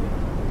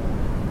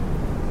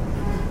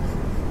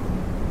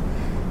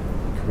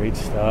 Great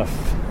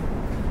stuff.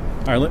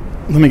 All right,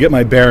 let me get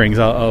my bearings.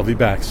 I'll be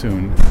back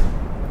soon.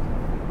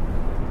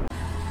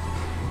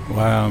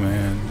 Wow,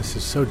 man, this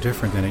is so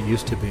different than it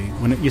used to be.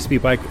 When it used to be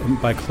by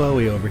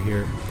Chloe over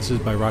here, this is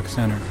by Rock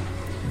Center.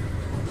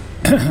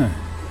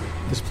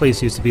 This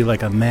place used to be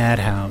like a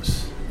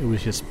madhouse. It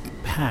was just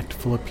packed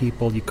full of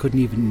people. You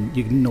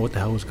didn't know what the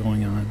hell was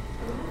going on.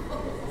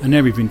 I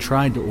never even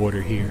tried to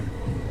order here.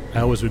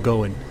 I always would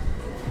go and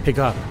pick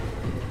up.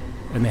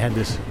 And they had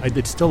this,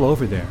 it's still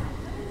over there.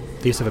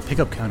 They used to have a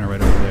pickup counter right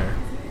over there.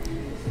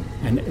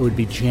 And it would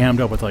be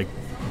jammed up with like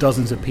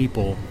dozens of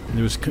people. And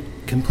there was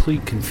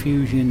complete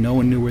confusion. No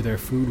one knew where their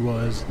food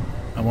was.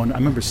 I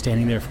remember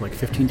standing there for like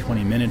 15,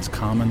 20 minutes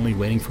commonly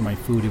waiting for my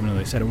food, even though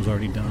they said it was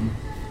already done.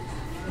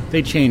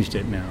 They changed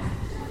it now.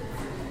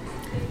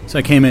 So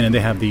I came in and they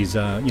have these,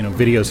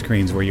 video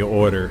screens where you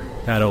order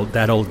that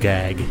old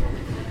gag,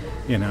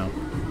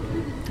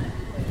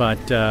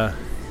 But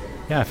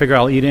I figure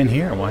I'll eat in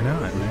here. Why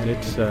not? Man?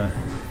 It's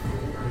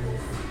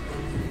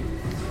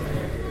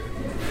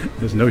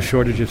there's no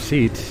shortage of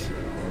seats.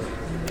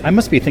 I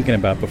must be thinking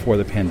about before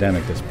the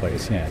pandemic this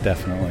place. Yeah,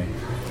 definitely.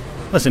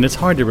 Listen, it's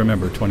hard to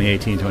remember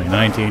 2018,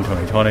 2019,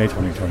 2020,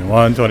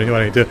 2021,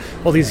 2022,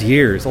 all these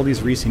years, all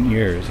these recent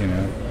years,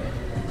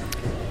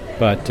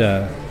 But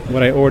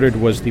what I ordered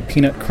was the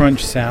peanut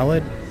crunch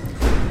salad.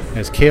 It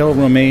has kale,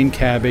 romaine,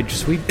 cabbage,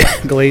 sweet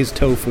glazed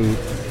tofu,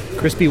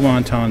 crispy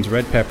wontons,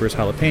 red peppers,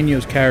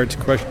 jalapenos, carrots,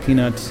 crushed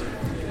peanuts,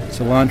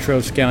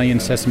 cilantro, scallion,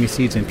 sesame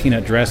seeds, and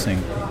peanut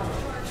dressing.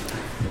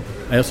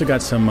 I also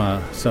got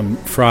some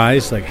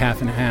fries, like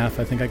half and half.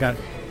 I think I got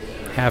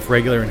half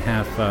regular and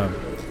half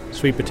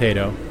sweet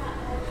potato.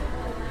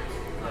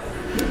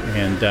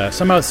 And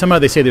somehow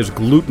they say there's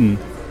gluten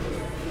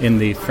in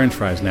the French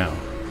fries now.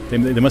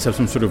 They must have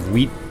some sort of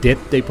wheat dip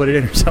they put it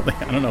in or something.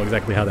 I don't know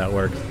exactly how that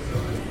works.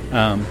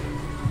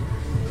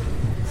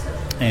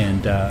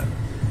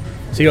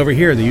 See, over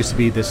here there used to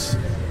be this.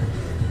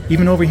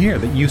 Even over here,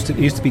 it used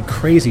to be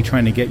crazy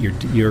trying to get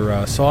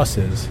your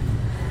sauces,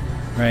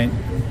 right?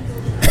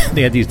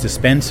 They had these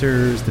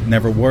dispensers that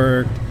never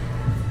worked.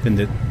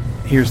 Then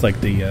here's like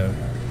the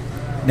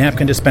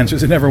napkin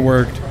dispensers that never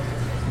worked.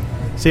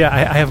 See,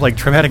 I have like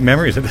traumatic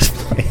memories of this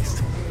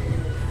place.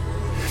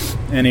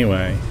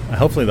 Anyway,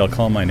 hopefully they'll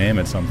call my name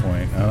at some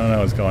point. I don't know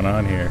what's going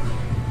on here.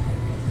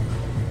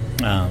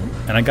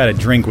 And I got a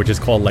drink which is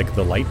called like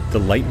the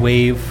light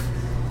wave.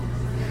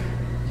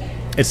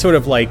 It's sort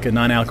of like a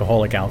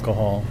non-alcoholic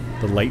alcohol,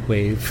 the light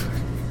wave.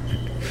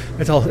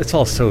 It's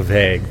all so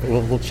vague, but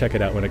we'll check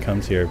it out when it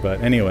comes here.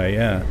 But anyway,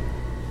 yeah,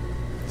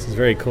 this is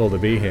very cool to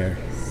be here.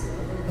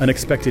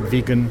 Unexpected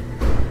vegan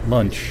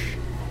lunch.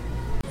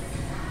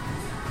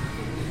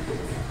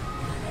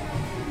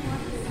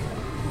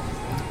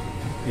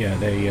 Yeah,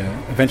 they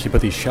eventually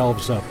put these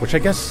shelves up, which I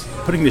guess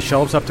putting the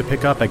shelves up to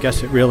pick up, I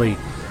guess it really,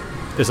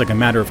 there's like a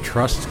matter of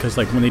trust, because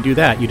like when they do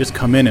that, you just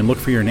come in and look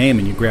for your name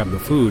and you grab the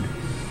food.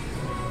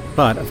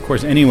 But, of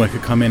course, anyone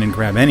could come in and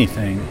grab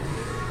anything,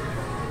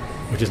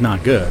 which is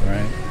not good,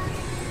 right?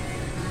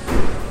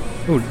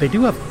 Oh, they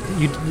do have,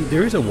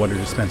 there is a water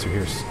dispenser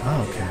here.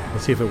 Oh, okay.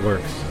 Let's see if it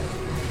works.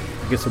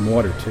 Get some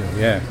water, too.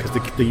 Yeah, because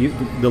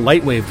the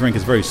light wave drink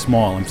is very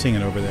small. I'm seeing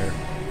it over there.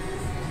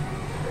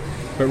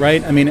 But,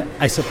 right, I mean,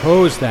 I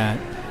suppose that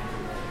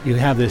you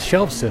have this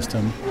shelf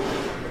system.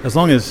 As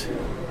long as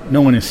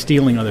no one is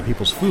stealing other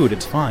people's food,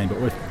 it's fine.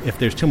 But if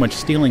there's too much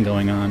stealing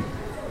going on,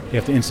 you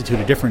have to institute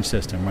a different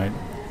system, right?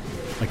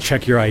 Like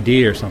check your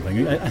ID or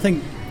something. I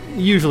think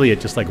usually it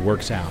just like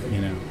works out,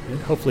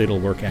 Hopefully it'll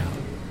work out.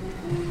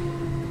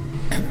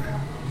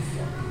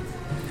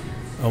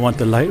 I want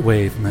the light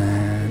wave,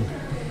 man.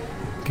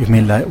 Give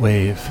me light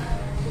wave.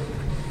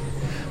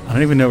 I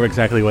don't even know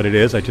exactly what it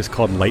is. I just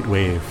called light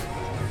wave.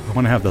 I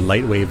want to have the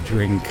light wave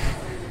drink.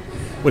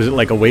 What is it,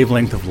 like a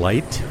wavelength of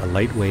light? A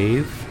light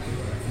wave?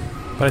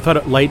 But I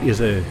thought light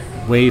is a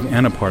wave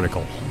and a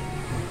particle.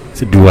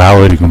 It's a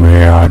duality,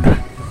 man.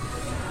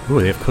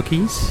 Ooh, they have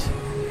cookies?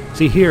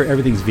 See, here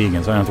everything's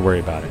vegan, so I don't have to worry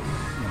about it.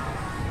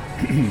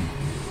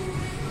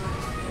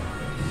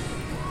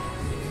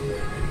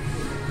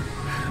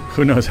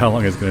 Who knows how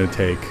long it's going to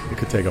take? It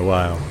could take a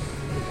while.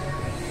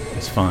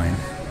 It's fine.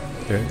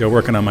 They're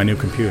working on my new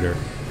computer.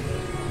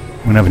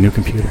 I'm going to have a new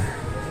computer.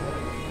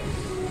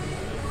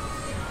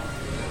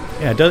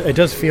 Yeah, it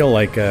does feel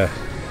like, it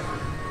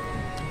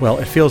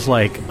feels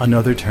like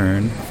another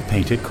turn of the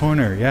Painted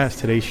Corner. Yes,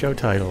 today's show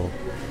title.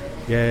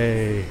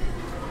 Yay.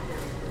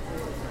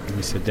 Let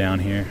me sit down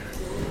here.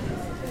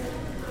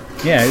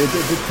 Yeah,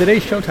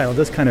 today's show title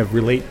does kind of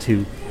relate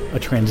to a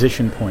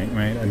transition point,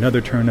 right?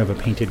 Another turn of a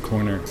painted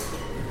corner.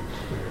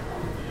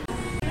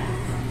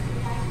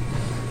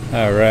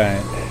 All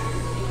right.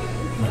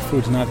 My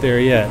food's not there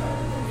yet.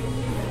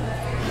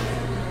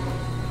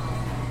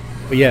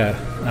 But yeah,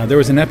 there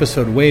was an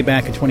episode way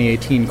back in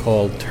 2018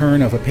 called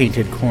Turn of a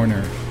Painted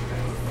Corner.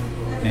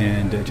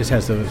 and it just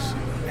had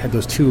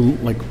those two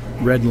like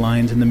red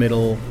lines in the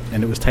middle,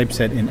 and it was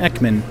typeset in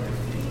Ekman.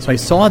 So I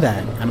saw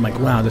that, and I'm like,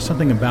 wow, there's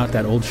something about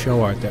that old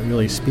show art that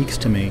really speaks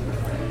to me.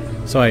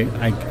 So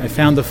I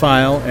found the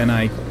file, and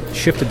I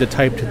shifted the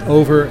type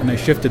over, and I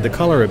shifted the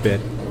color a bit.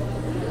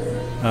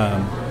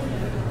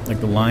 Like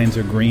the lines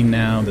are green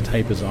now, the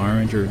type is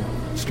orange, or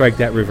strike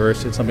that,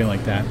 reverse it, something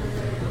like that.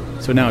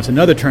 So now it's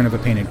another turn of a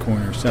painted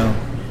corner. So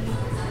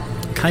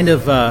kind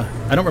of,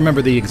 I don't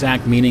remember the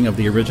exact meaning of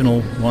the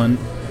original one,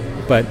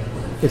 but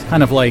it's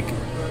kind of like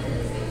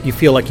you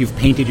feel like you've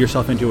painted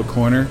yourself into a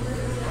corner,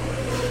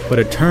 but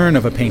a turn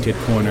of a painted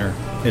corner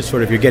is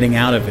sort of you're getting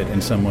out of it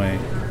in some way.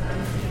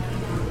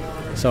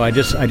 So I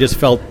just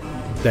felt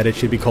that it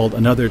should be called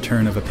Another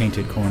Turn of a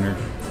Painted Corner.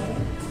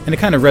 And it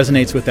kind of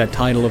resonates with that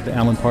title of the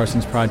Alan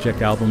Parsons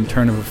Project album,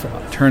 Turn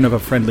of a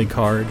Friendly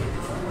Card,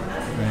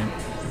 right?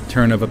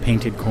 Turn of a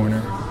Painted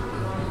Corner.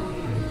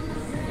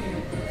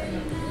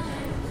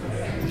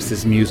 It's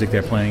this music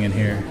they're playing in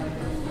here.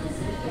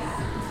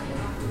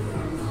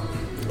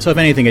 So if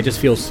anything, it just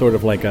feels sort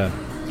of like a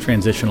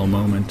transitional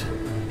moment.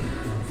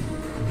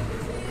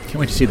 Can't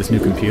wait to see this new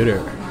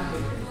computer.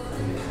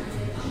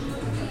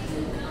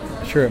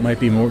 Sure, it might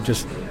be more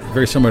just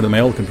very similar to my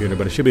old computer,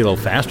 but it should be a little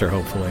faster,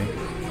 hopefully.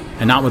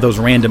 And not with those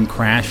random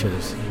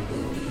crashes.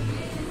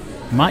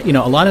 A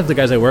lot of the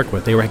guys I work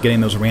with, they were getting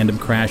those random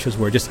crashes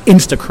where just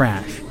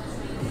insta-crash.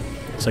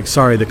 It's like,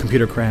 sorry, the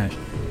computer crashed.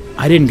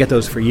 I didn't get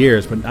those for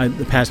years, but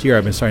the past year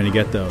I've been starting to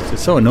get those.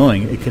 It's so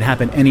annoying. It could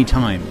happen any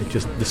time. It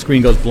just, the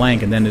screen goes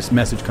blank and then this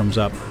message comes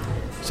up.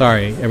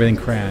 Sorry, everything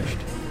crashed.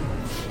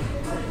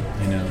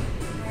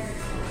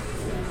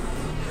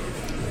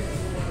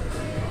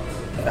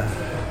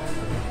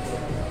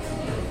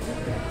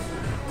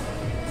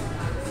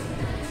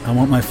 I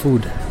want my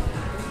food.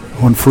 I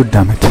want food,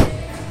 damn it.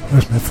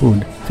 Where's my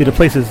food? See, the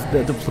place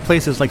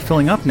is like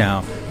filling up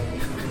now.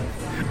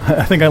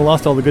 I think I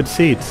lost all the good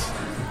seats.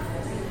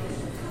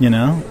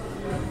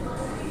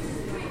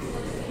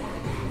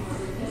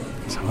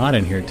 It's hot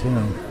in here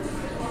too.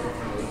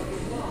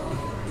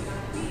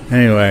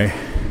 Anyway,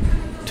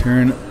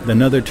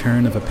 another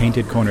turn of a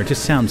painted corner. It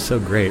just sounds so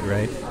great,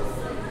 right?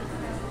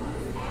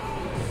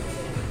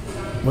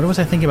 What was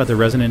I thinking about the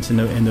resonance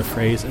in the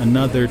phrase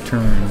another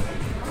turn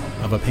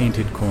of a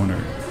painted corner?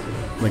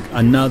 Like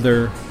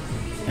another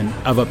and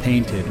of a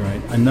painted,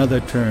 right? Another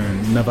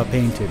turn of a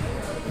painted.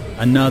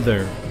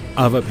 Another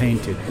of a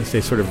painted. As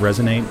they sort of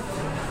resonate.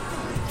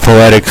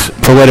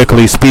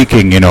 Poetically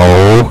speaking,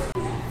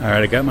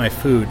 Alright, I got my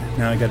food.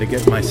 Now I got to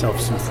get myself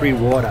some free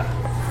water.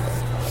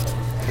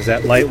 Because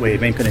that light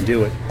wave ain't going to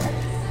do it.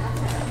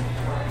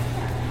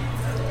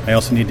 I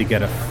also need to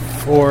get a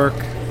fork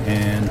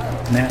and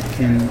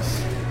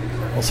napkins.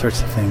 All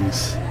sorts of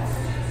things.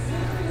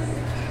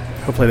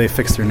 Hopefully they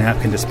fixed their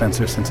napkin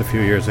dispenser since a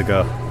few years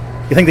ago.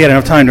 You think they had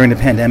enough time during the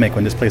pandemic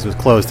when this place was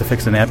closed to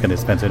fix the napkin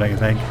dispenser, don't you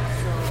think?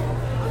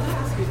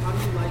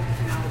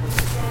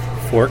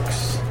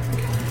 Forks.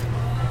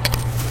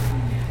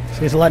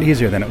 See, it's a lot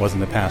easier than it was in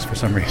the past for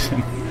some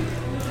reason.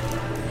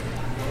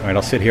 All right,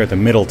 I'll sit here at the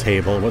middle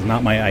table. It was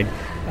not I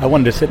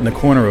wanted to sit in the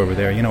corner over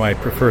there. I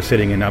prefer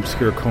sitting in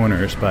obscure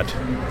corners, but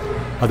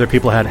other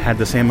people had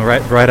the same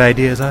bright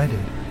idea as I did.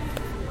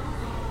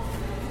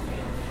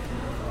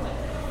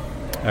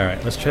 All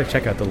right, let's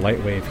check out the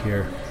light wave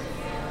here.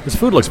 This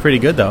food looks pretty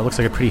good, though. It looks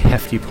like a pretty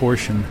hefty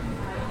portion.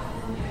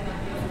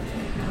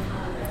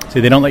 See,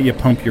 they don't let you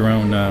pump your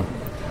own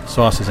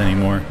sauces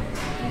anymore.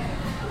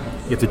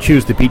 You have to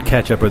choose the beet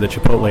ketchup or the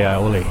chipotle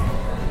aioli.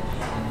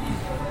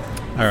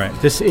 All right,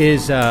 this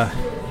is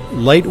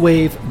Light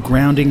Wave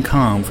Grounding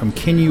Calm from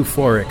Kinyu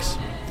Forex,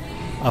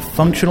 a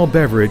functional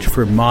beverage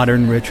for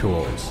modern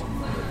rituals.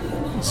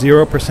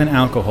 0%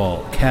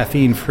 alcohol,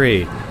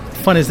 caffeine-free. What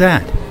fun is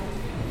that?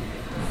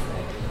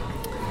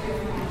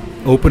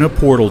 Open a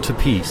portal to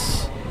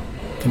peace.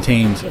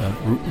 Contains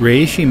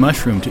reishi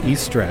mushroom to ease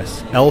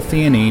stress,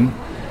 L-theanine,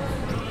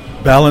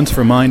 balance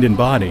for mind and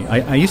body.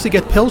 I used to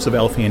get pills of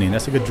L-theanine.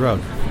 That's a good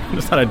drug.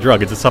 It's not a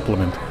drug, it's a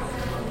supplement.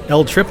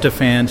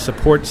 L-tryptophan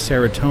supports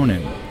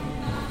serotonin.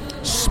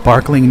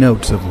 Sparkling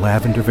notes of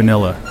lavender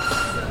vanilla,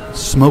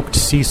 smoked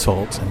sea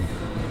salts,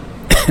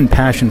 and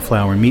passion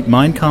flower meet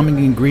mind-calming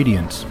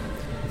ingredients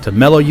to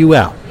mellow you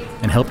out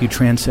and help you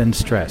transcend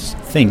stress.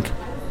 Think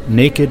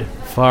naked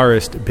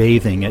forest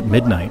bathing at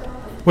midnight.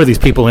 What are these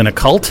people in a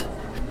cult?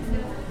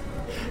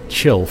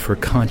 Chill for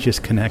conscious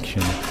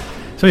connection.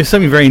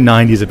 Something very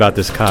 90s about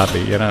this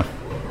copy,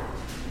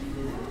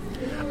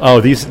 Oh,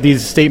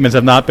 these statements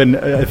have not been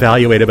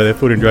evaluated by the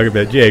Food and Drug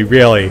Administration.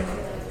 Really?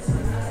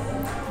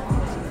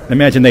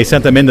 Imagine they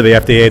sent them into the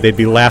FDA, they'd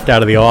be laughed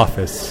out of the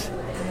office.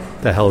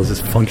 What the hell is this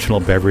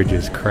functional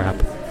beverages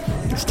crap?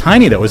 It's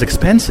tiny, though. It was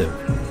expensive.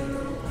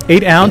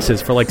 8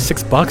 ounces for like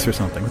 $6 or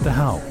something. What the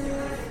hell?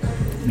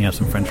 Let me have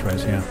some French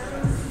fries, yeah.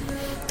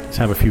 Let's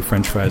have a few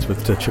French fries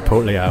with the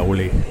chipotle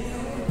aioli.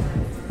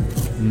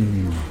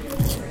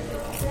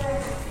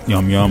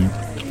 Yum, yum.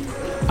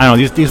 I don't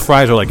know, these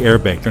fries are like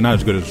air-baked. They're not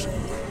as good as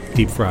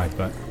deep fried,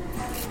 but...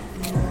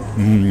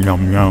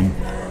 yum, yum.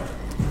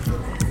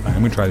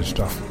 I'm gonna try this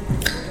stuff.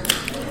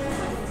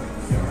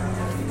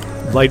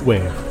 Light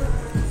wave.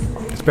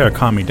 It's better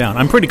calm me down.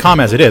 I'm pretty calm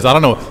as it is. I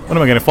don't know. When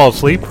am I gonna fall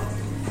asleep?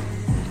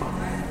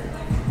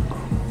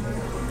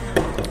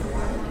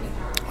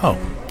 Oh,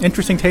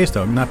 interesting taste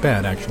though. Not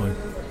bad actually.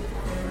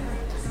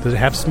 Does it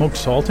have smoked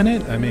salt in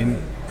it? I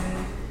mean,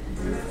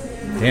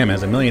 damn, it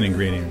has a million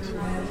ingredients.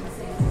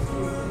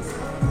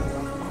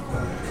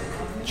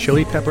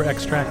 Chili pepper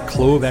extract,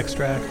 clove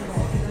extract,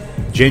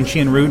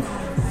 gentian root.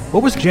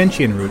 What was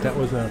gentian root? That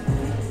was a...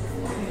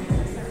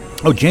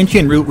 Oh,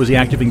 gentian root was the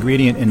active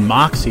ingredient in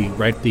Moxie,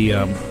 right?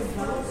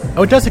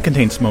 Oh, it does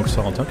contain smoked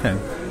salt. Okay.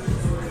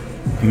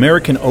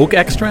 American oak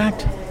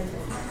extract?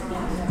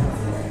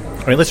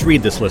 All right, let's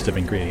read this list of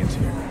ingredients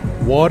here.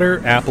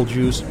 Water, apple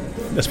juice.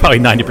 That's probably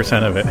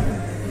 90% of it.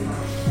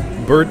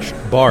 Birch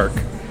bark.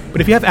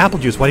 But if you have apple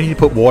juice, why do you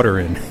put water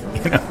in?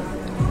 You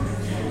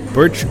know?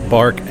 Birch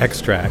bark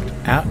extract.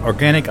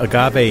 Organic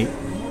agave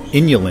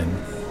inulin.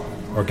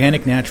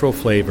 Organic natural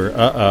flavor.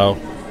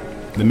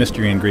 The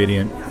mystery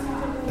ingredient.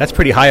 That's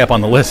pretty high up on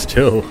the list,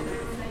 too.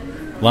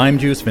 Lime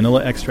juice,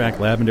 vanilla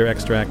extract, lavender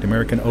extract,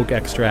 American oak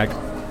extract,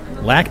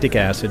 lactic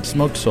acid,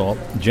 smoked salt,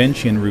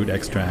 gentian root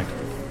extract,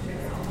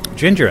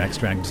 ginger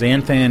extract,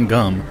 xanthan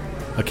gum,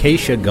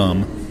 acacia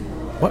gum.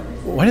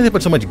 Why do they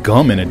put so much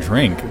gum in a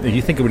drink?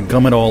 You think it would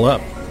gum it all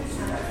up?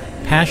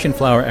 Passion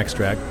flower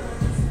extract,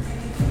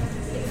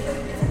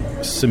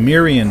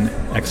 Cimmerian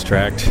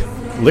extract,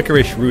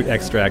 licorice root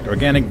extract,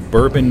 organic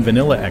bourbon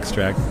vanilla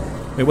extract.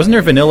 Wait, wasn't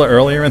there vanilla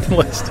earlier in the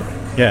list?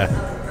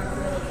 Yeah.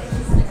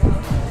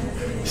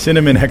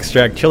 Cinnamon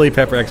extract, chili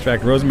pepper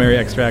extract, rosemary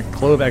extract,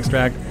 clove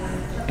extract,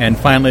 and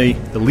finally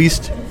the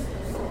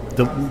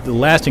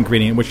last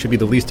ingredient, which should be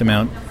the least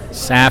amount,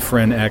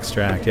 saffron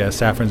extract. Yeah,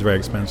 saffron's very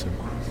expensive.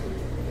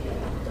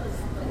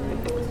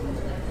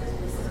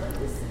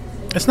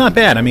 It's not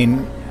bad. I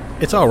mean,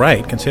 it's all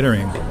right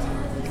considering,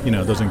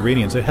 those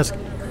ingredients. It has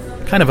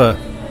kind of a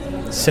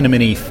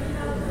cinnamony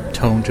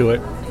tone to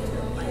it.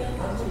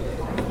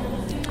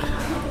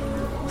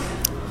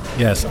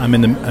 Yes, I'm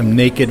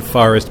naked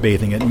forest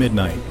bathing at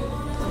midnight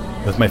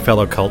with my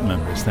fellow cult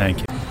members. Thank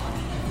you.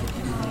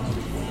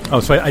 Oh,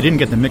 so I didn't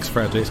get the mixed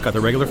fries. I just got the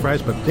regular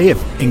fries, but they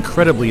have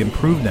incredibly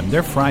improved them.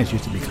 Their fries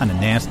used to be kind of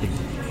nasty,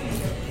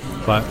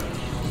 but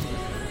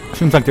it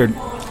seems like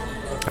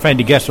if I had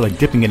to guess, they're like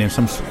dipping it in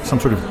some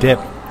sort of dip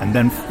and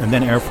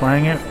then air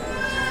frying it.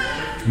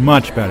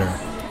 Much better.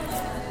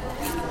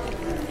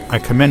 I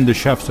commend the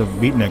chefs of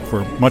Beatnik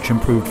for much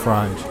improved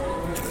fries.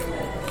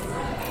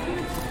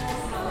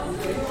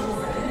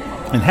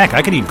 And heck,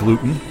 I could eat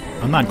gluten.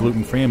 I'm not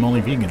gluten-free. I'm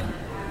only vegan.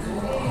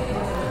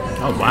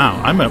 Oh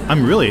wow,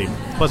 I'm really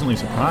pleasantly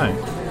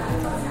surprised.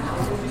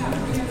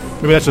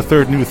 Maybe that's the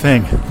third new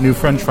thing, new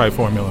French fry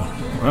formula.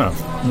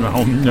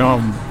 No.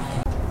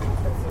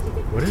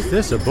 What is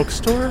this? A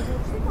bookstore?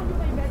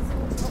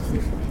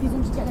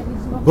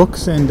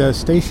 Books and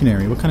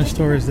stationery. What kind of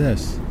store is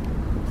this?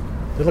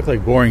 They look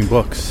like boring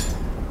books.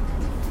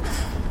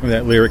 Remember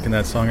that lyric in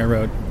that song I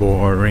wrote?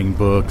 Boring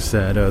books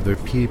that other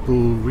people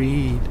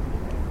read.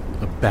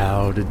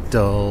 About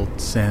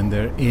adults and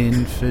their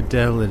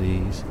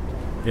infidelities.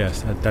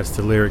 Yes, that's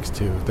the lyrics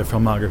to the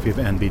filmography of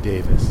Ann B.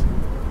 Davis.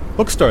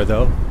 Bookstore,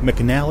 though,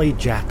 McNally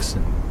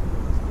Jackson.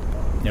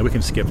 Yeah, we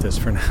can skip this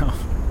for now.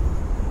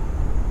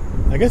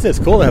 I guess it's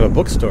cool to have a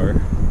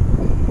bookstore.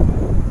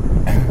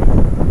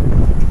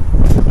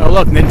 Oh,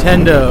 look,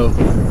 Nintendo.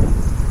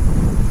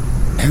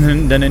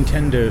 The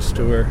Nintendo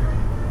store.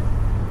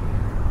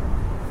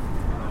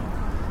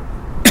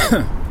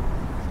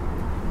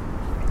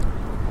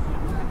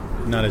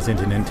 Not as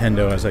into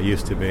Nintendo as I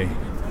used to be.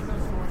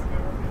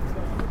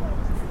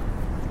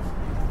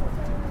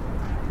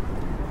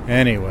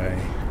 Anyway,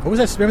 what was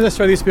that? Remember that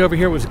store that used to be over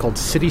here? What was it called?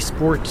 City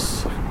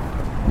Sports?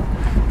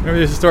 Remember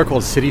there's a store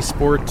called City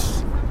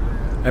Sports?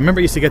 I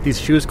remember I used to get these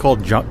shoes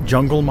called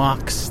Jungle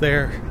Mocks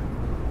there.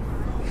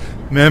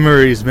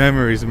 Memories.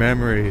 Remember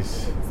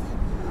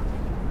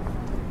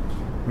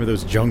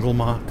those Jungle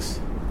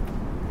Mocks?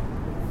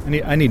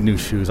 I need new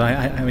shoes.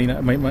 I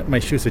mean, my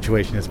shoe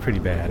situation is pretty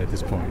bad at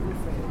this point.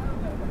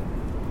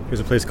 There's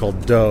a place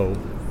called Dough.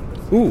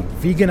 Ooh,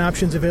 vegan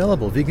options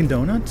available. Vegan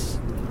donuts?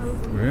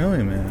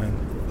 Really, man?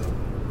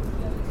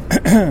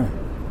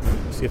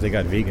 See if they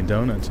got vegan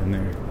donuts in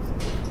there.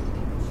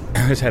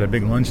 I just had a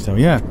big lunch, though.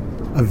 Yeah.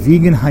 A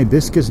vegan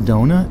hibiscus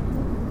donut?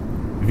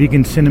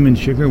 Vegan cinnamon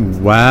sugar?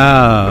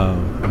 Wow.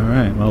 All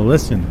right. Well,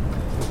 listen.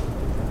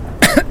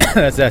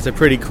 That's a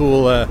pretty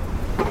cool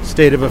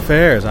state of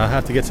affairs. I'll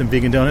have to get some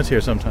vegan donuts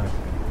here sometime.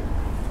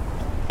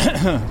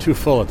 Too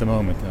full at the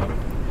moment, though.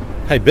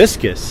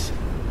 Hibiscus?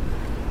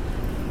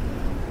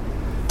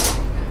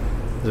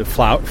 Is it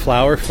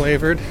flour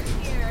flavored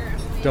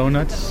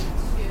donuts?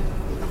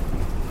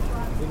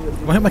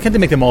 Why can't they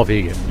make them all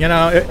vegan?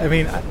 I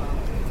mean,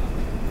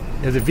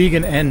 there's a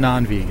vegan and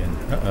non-vegan.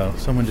 Uh-oh,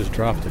 someone just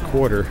dropped a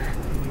quarter.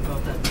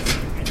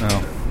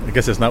 Oh, I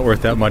guess it's not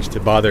worth that much to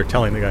bother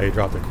telling the guy who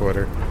dropped a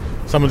quarter.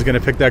 Someone's going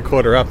to pick that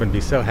quarter up and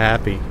be so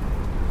happy.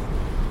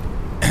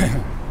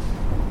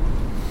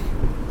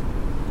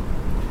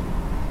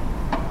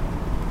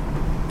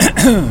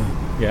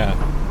 Yeah.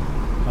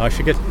 I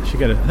should get. I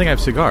think I have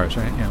cigars,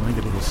 right? Yeah. Let me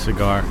get a little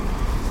cigar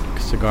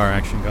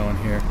action going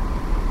here.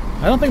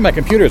 I don't think my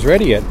computer's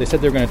ready yet. They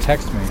said they were going to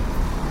text me.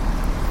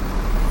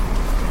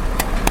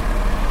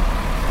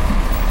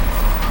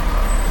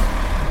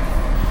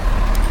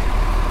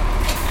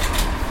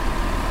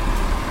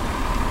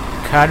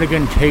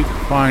 Cadogan Tate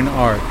Fine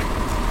Art.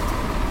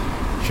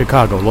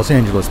 Chicago, Los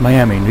Angeles,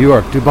 Miami, New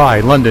York,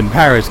 Dubai, London,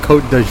 Paris,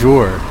 Côte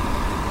d'Azur.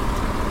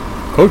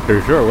 Côte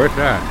d'Azur, where's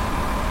that?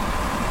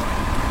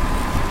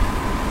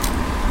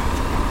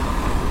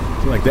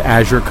 Is it like the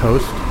Azure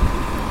Coast?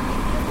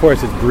 Of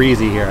course, it's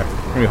breezy here. It's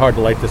going to be hard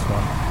to light this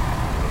one.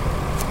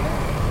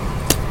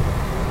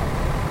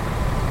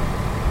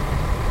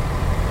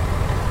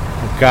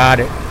 Got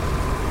it.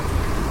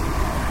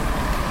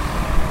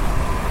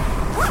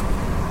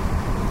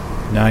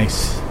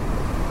 Nice.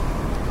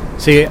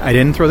 See, I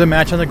didn't throw the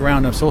match on the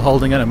ground. I'm still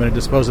holding it. I'm going to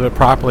dispose of it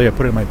properly. I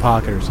put it in my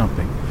pocket or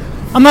something.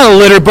 I'm not a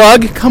litter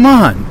bug. Come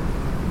on.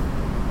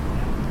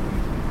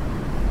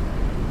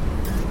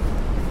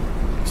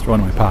 Just throw it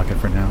in my pocket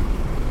for now.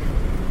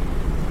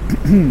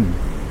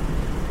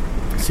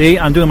 See,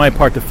 I'm doing my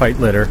part to fight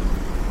litter.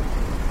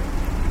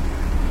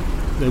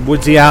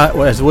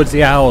 As Woods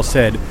the Owl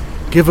said,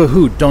 give a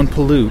hoot, don't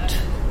pollute.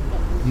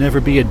 Never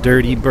be a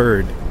dirty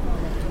bird.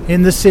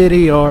 In the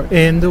city or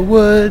in the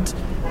woods,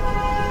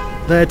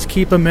 let's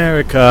keep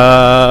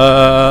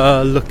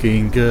America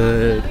looking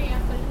good.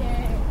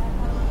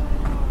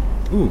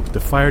 Ooh, the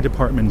fire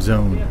department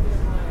zone.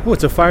 Oh,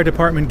 it's a fire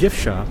department gift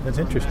shop. That's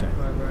interesting.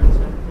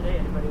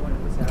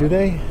 Do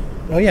they?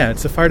 Oh yeah,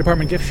 it's a fire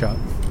department gift shop.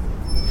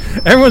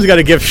 Everyone's got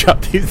a gift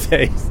shop these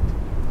days.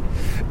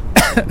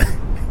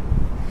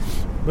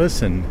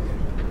 Listen,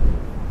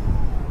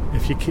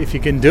 if you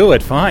can do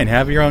it, fine.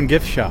 Have your own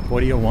gift shop. What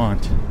do you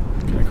want?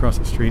 Can I cross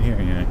the street here?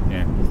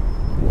 Yeah.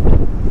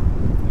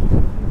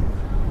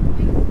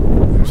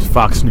 There's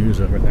Fox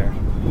News over there.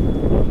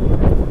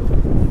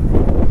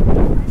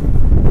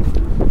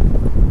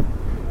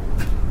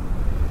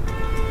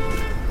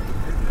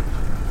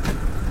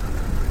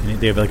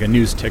 They have like a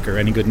news ticker.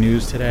 Any good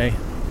news today?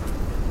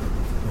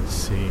 Let's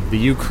see. The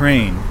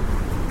Ukraine.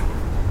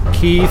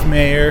 Kyiv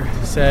mayor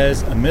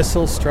says a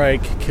missile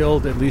strike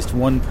killed at least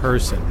one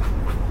person.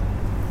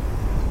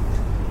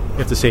 You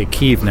have to say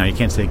Kyiv now. You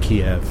can't say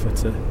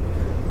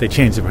Kiev. They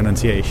changed the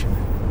pronunciation.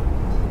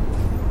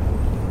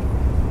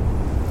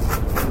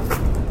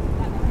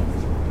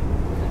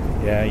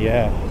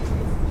 Yeah.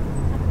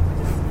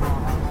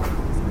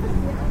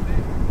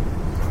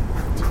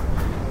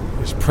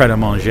 There's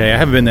Pret-a-Manger. I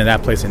haven't been to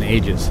that place in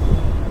ages.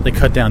 They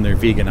cut down their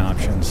vegan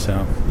options,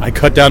 so I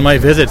cut down my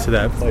visits to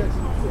that place.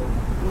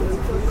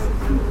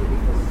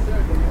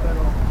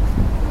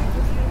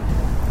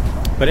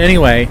 But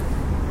anyway,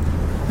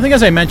 I think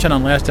as I mentioned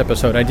on last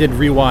episode, I did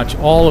rewatch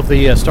all of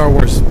the Star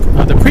Wars,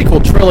 the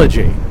prequel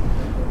trilogy.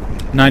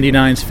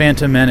 99's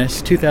Phantom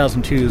Menace,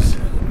 2002's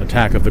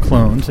Attack of the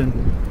Clones, and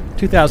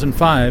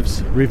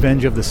 2005's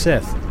Revenge of the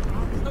Sith.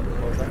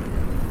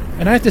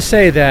 And I have to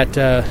say that,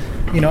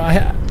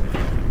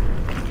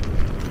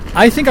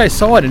 I think I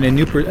saw it in a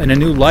new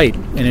light,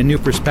 in a new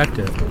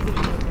perspective.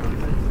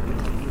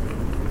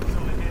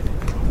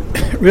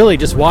 Really,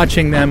 just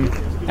watching them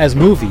as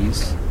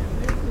movies,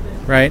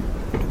 right?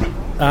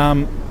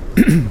 I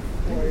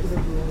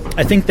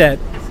think that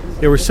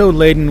they were so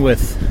laden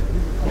with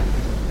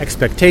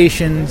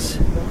expectations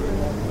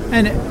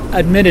and,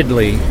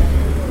 admittedly,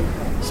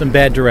 some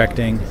bad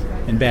directing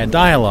and bad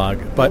dialogue.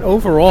 But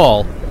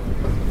overall,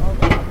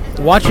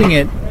 watching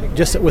it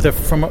just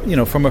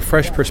from a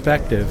fresh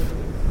perspective,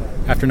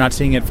 after not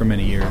seeing it for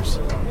many years,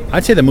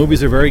 I'd say the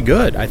movies are very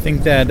good. I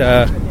think that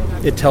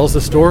it tells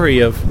the story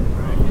of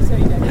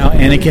how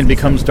Anakin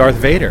becomes Darth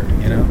Vader,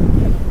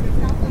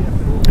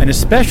 And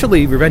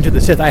especially Revenge of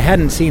the Sith, I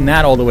hadn't seen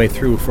that all the way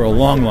through for a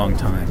long, long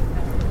time.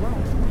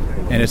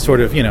 And it's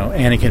sort of,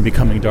 Anakin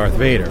becoming Darth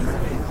Vader.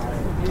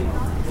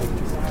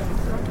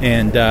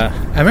 And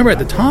I remember at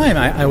the time,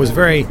 I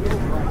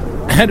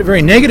had a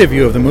very negative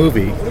view of the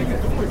movie.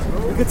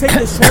 You could take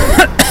this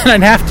one. And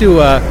I'd have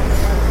to,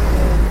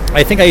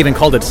 I think I even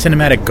called it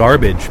cinematic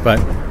garbage, but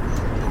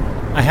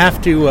I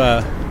have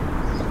to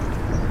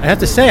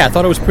say I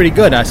thought it was pretty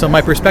good. So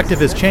my perspective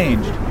has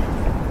changed.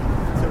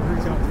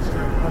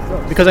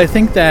 Because I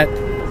think that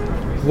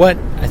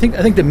I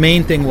think the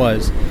main thing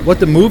was what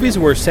the movies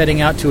were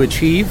setting out to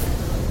achieve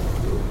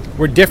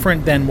were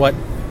different than what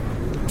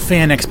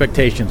fan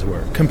expectations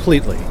were,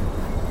 completely.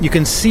 You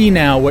can see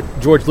now what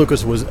George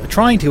Lucas was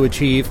trying to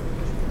achieve.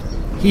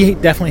 He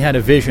definitely had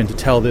a vision to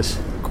tell this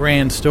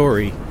grand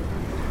story,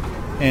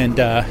 and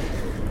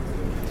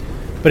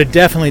but it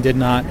definitely did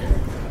not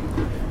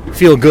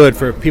feel good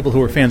for people who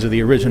were fans of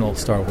the original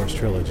Star Wars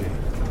trilogy.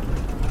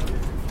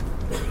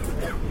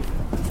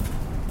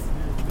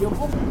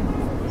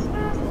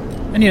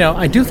 And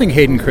I do think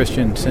Hayden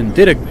Christensen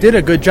did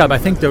a good job. I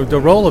think the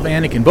role of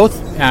Anakin,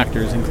 both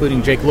actors,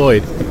 including Jake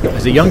Lloyd,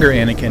 as a younger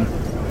Anakin,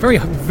 very,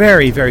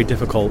 very, very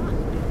difficult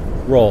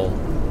role,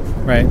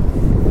 right?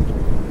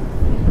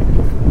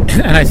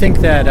 And I think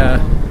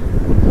that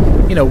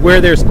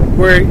where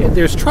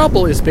there's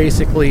trouble is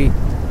basically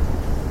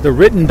the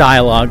written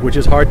dialogue, which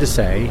is hard to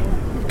say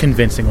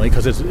convincingly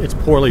because it's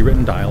poorly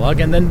written dialogue,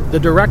 and then the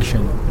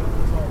direction,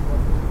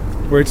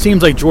 where it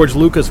seems like George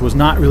Lucas was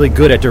not really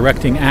good at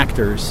directing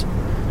actors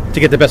to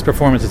get the best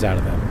performances out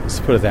of them. Let's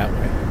put it that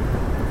way.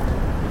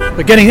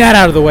 But getting that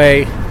out of the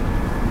way,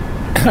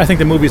 I think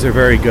the movies are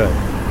very good.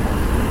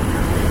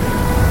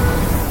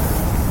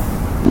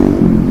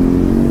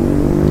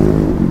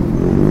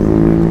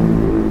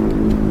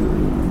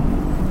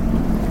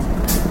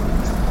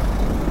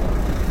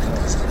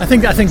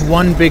 I think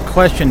one big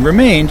question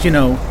remains, if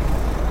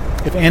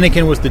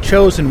Anakin was the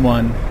chosen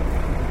one,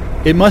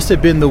 it must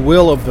have been the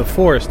will of the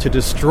Force to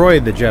destroy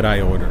the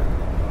Jedi Order.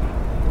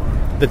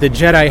 That the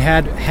Jedi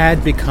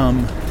had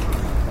become,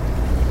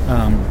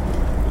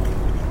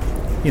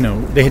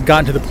 they had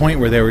gotten to the point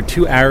where they were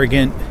too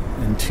arrogant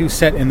and too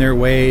set in their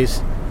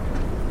ways.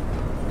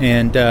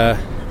 And,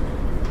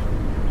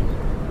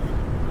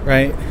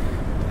 right?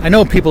 I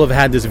know people have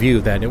had this view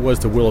that it was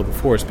the will of the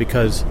Force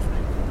because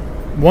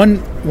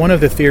one of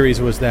the theories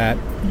was that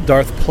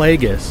Darth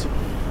Plagueis,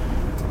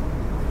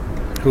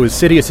 who was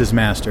Sidious's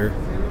master,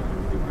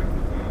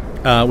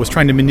 was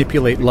trying to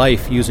manipulate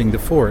life using the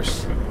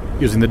Force,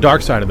 using the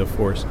dark side of the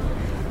Force.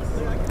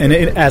 And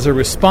as a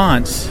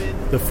response,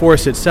 the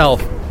Force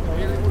itself,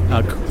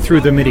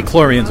 through the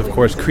midichlorians, of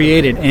course,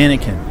 created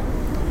Anakin,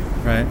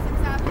 right?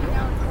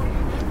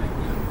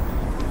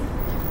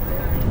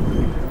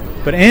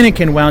 But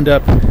Anakin wound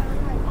up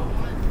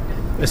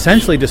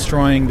essentially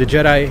destroying the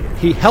Jedi.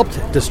 He helped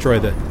destroy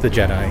the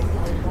Jedi,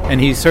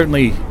 and he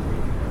certainly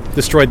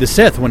destroyed the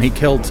Sith when he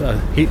killed.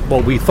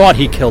 We thought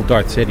he killed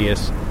Darth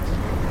Sidious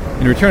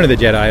in Return of the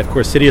Jedi. Of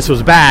course, Sidious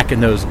was back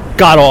in those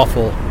god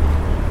awful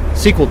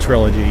sequel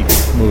trilogy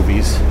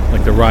movies,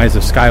 like The Rise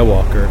of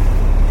Skywalker,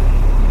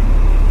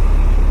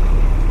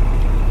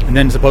 and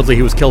then supposedly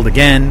he was killed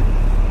again.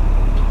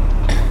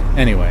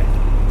 Anyway,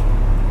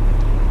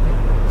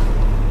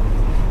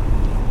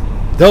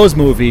 those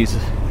movies,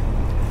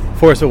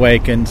 Force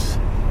Awakens,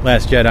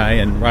 Last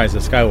Jedi, and Rise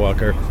of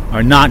Skywalker,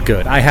 are not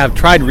good. I have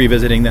tried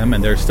revisiting them,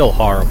 and they're still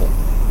horrible.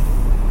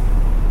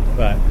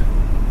 But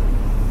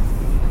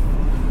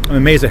I'm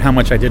amazed at how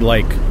much I did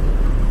like.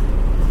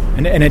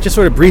 And it just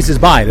sort of breezes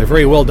by. They're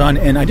very well done.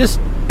 And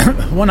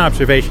one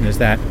observation is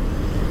that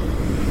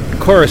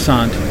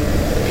Coruscant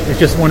is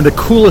just one of the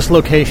coolest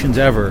locations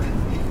ever.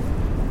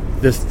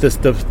 The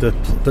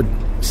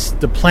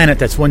planet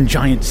that's one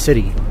giant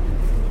city.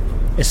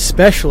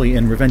 Especially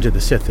in Revenge of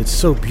the Sith. It's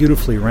so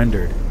beautifully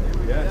rendered.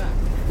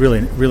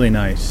 Really, really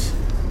nice.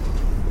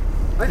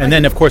 And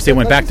then, of course, they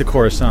went back to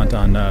Coruscant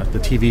on the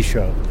TV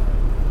show.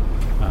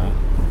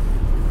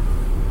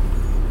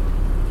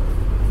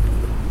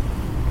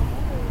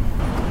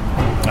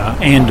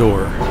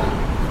 Andor.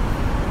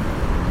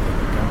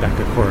 Got back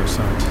to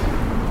Coruscant.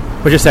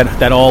 But just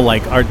that all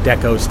like Art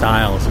Deco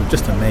style is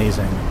just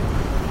amazing.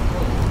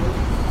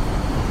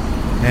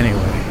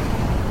 Anyway.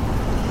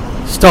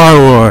 Star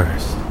Wars.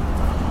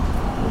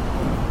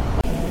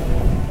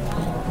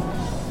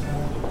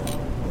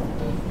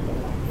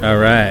 All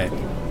right,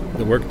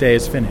 the workday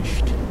is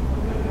finished,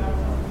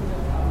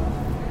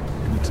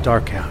 and it's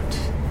dark out.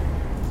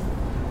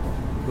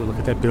 Go look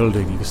at that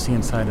building. You can see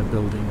inside a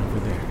building over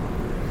there.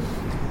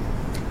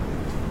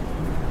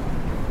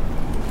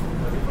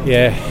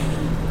 Yeah.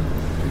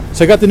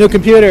 So I got the new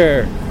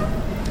computer.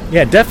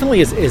 Yeah, it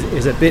definitely is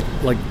a bit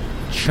like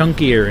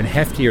chunkier and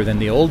heftier than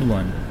the old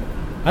one.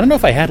 I don't know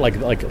if I had like a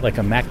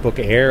MacBook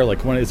Air,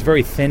 like one. It's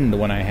very thin. The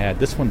one I had.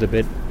 This one's a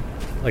bit,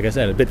 like I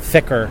said, a bit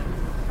thicker.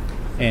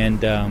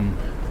 And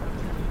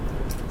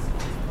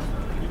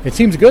it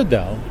seems good,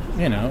 though.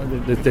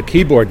 The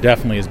keyboard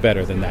definitely is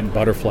better than that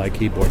butterfly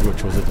keyboard,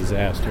 which was a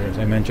disaster, as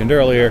I mentioned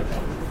earlier.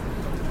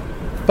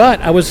 But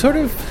I was sort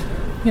of,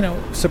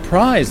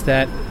 surprised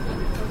that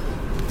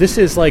this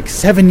is like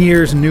 7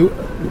 years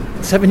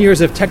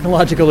of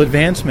technological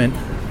advancement,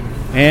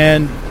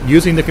 and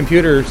using the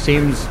computer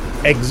seems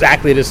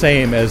exactly the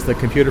same as the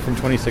computer from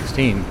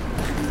 2016.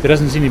 There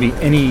doesn't seem to be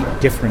any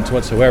difference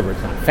whatsoever.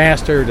 It's not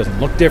faster. It doesn't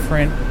look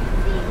different.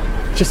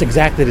 It's just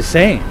exactly the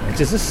same. It's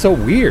just so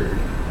weird.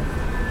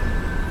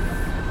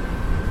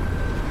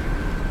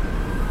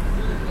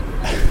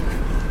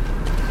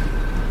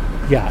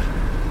 Yeah.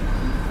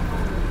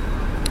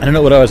 I don't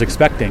know what I was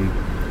expecting.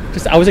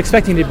 I was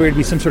expecting there to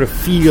be some sort of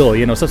feel,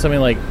 something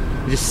like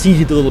you just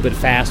seized a little bit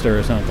faster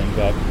or something,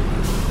 but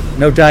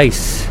no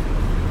dice.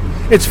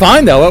 It's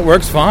fine though. It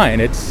works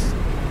fine. I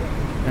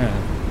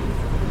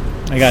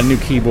got a new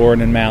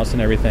keyboard and mouse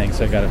and everything,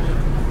 so I got to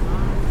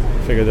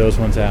figure those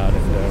ones out.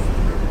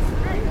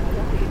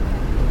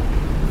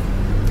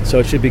 So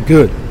it should be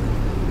good.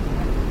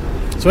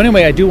 So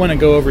anyway, I do want to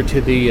go over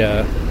to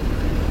the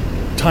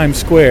Times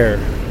Square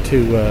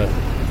to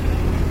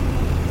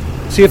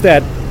see if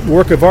that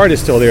work of art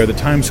is still there, the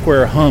Times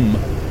Square hum.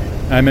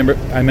 I remember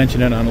I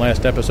mentioned it on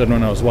last episode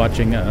when I was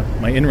watching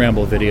my In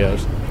Ramble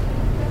videos.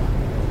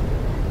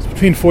 It's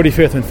between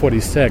 45th and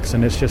 46th,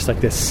 and it's just like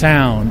this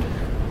sound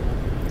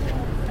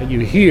that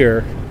you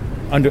hear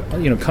under,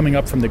 coming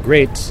up from the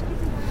grates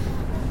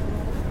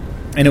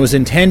And it was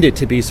intended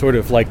to be sort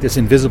of like this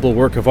invisible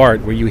work of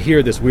art where you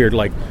hear this weird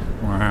like,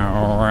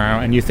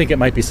 and you think it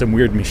might be some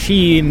weird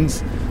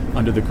machines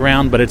under the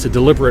ground, but it's a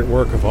deliberate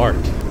work of art.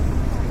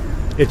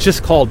 It's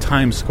just called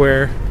Times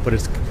Square, but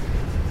it's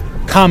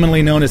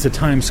commonly known as the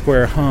Times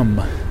Square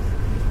hum.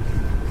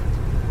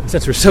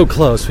 Since we're so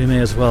close, we may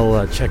as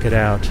well check it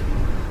out.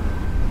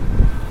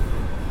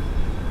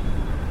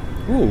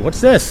 Ooh,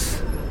 what's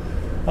this?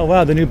 Oh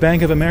wow, the new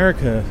Bank of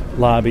America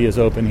lobby is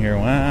open here.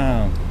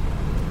 Wow.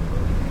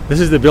 This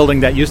is the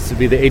building that used to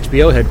be the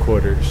HBO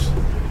headquarters.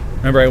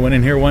 Remember I went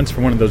in here once for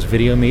one of those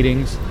video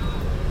meetings?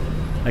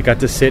 I got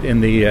to sit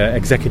in the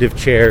executive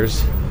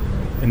chairs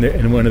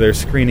in one of their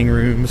screening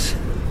rooms.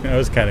 That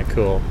was kind of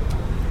cool.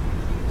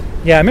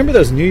 Yeah, I remember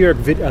those New York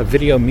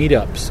video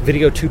meetups,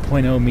 Video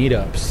 2.0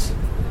 meetups.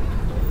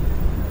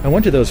 I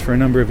went to those for a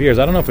number of years.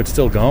 I don't know if it's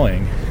still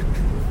going.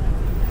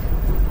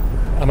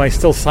 Am I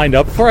still signed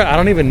up for it? I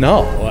don't even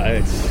know.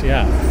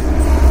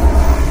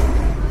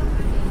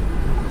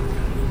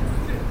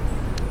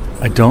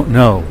 I don't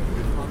know.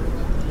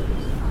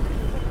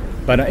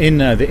 But in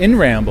the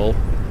InRamble,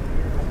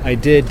 I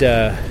did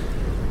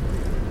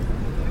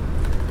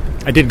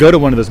go to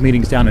one of those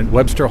meetings down at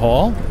Webster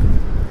Hall.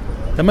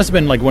 That must have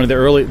been like one of the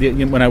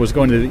early, when I was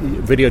going to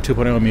the Video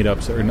 2.0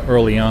 meetups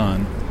early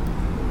on.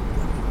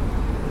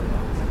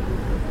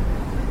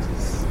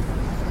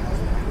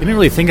 You didn't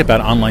really think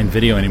about online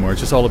video anymore. It's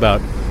just all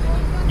about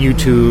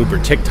YouTube or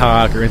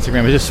TikTok or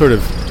Instagram. It's just sort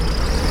of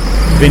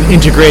been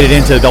integrated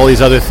into all these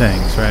other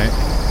things, right?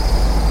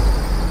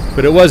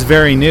 But it was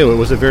very new. It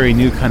was a very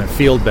new kind of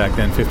field back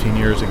then, 15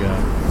 years ago.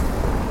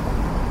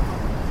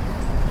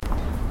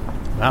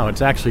 Wow,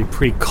 it's actually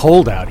pretty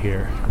cold out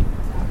here.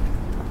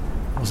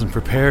 I wasn't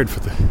prepared for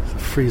the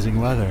freezing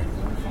weather.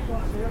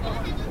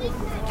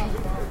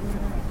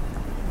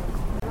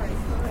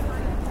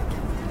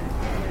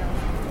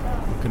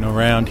 Looking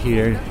around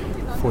here,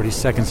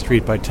 42nd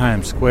Street by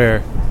Times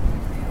Square.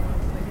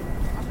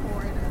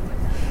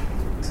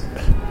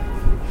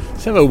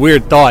 I have a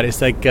weird thought. It's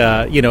like,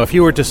 if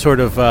you were to sort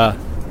of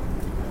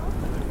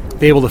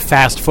be able to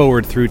fast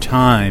forward through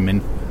time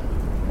and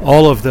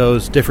all of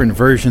those different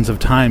versions of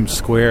Times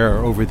Square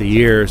over the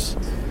years,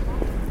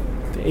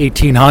 the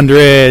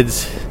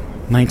 1800s,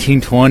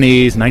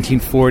 1920s,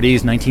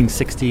 1940s,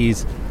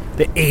 1960s,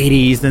 the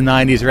 80s, the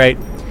 90s, right?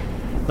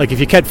 Like if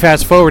you kept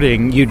fast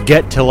forwarding, you'd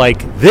get to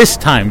like this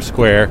Times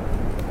Square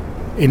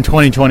in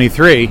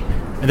 2023,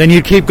 and then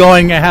you'd keep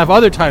going and have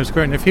other Times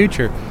Square in the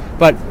future.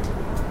 But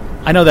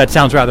I know that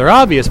sounds rather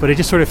obvious, but it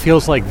just sort of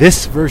feels like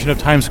this version of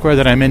Times Square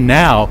that I'm in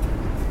now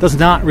does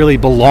not really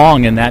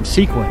belong in that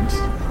sequence.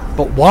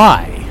 But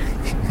why?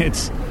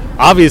 It's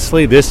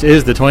obviously this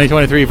is the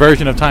 2023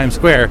 version of Times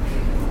Square.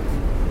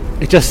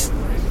 It just,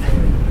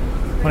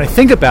 when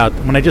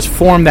I just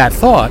form that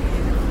thought,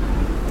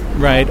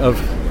 right, of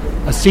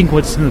a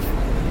sequence of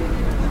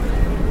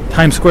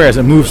Times Square as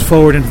it moves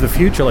forward into the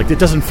future, like it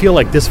doesn't feel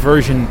like this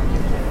version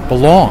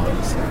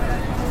belongs.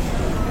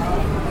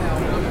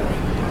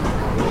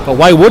 But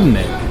why wouldn't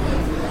it?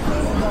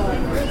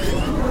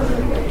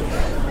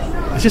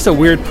 It's just a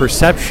weird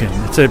perception.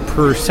 It's a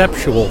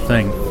perceptual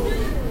thing.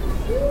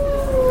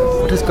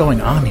 What is going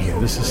on here?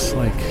 This is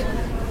like,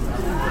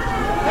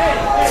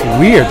 it's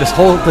weird. This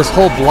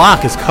whole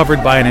block is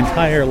covered by an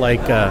entire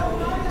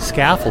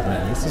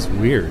scaffolding. This is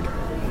weird.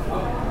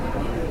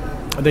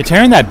 Are they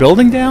tearing that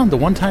building down? The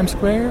one Times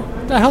Square?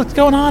 What the hell is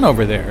going on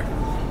over there?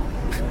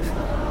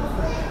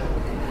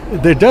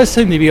 There does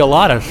seem to be a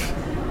lot of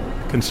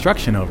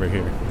construction over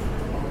here.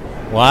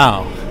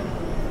 Wow.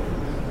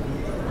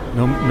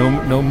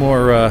 No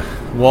more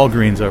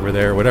Walgreens over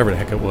there, whatever the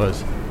heck it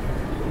was.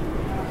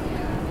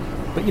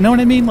 But you know what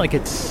I mean? Like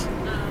it's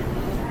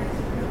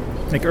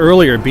like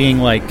earlier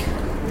being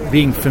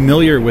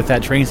familiar with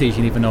that train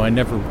station, even though I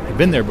never had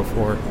been there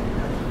before,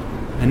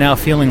 and now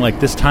feeling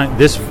like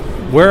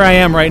where I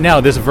am right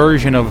now, this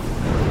version of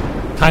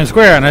Times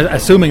Square, and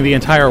assuming the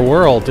entire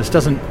world just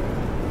doesn't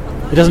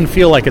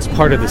feel like it's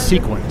part of the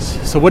sequence.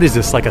 So what is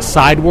this, like a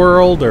side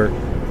world or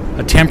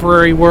a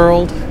temporary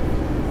world?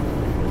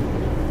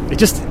 It's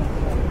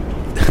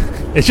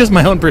just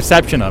my own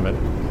perception of it.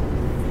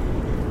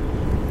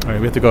 All right,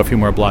 we have to go a few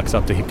more blocks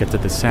up to get to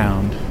the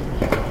sound.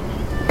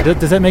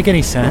 Does that make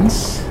any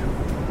sense?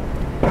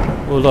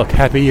 Oh, look,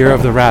 Happy Year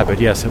of the Rabbit.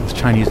 Yes, it was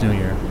Chinese New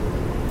Year.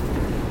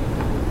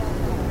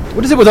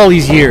 What is it with all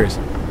these years?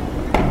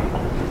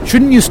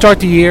 Shouldn't you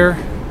start the year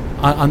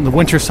on the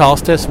winter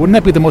solstice? Wouldn't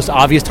that be the most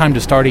obvious time to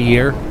start a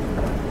year?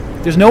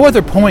 There's no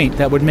other point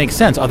that would make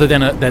sense other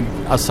than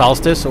a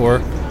solstice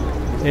or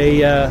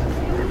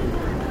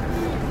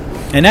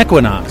an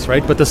equinox,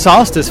 right? But the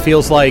solstice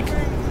feels like,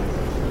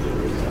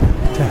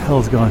 what the hell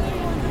is going on?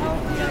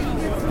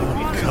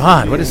 Oh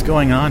God, what is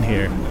going on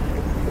here?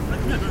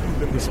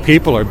 These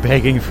people are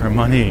begging for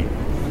money.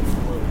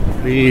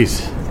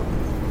 Please.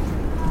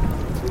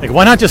 Like,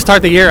 why not just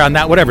start the year on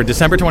that, whatever,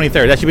 December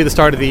 23rd? That should be the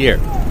start of the year.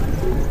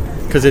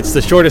 Because it's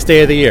the shortest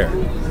day of the year.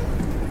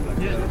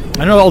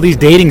 I know all these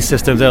dating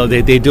systems,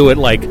 they do it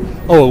like,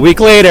 a week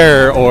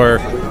later, or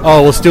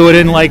oh, let's do it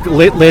in like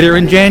later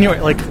in January.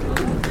 Like,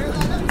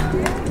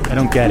 I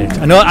don't get it.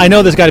 I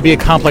know there's got to be a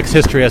complex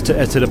history as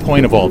to the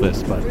point of all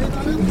this, but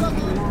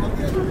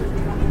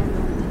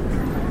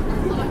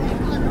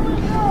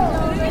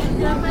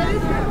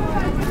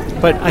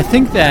I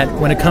think that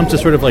when it comes to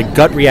sort of like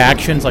gut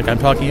reactions, like I'm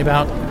talking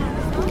about,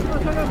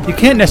 you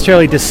can't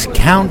necessarily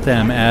discount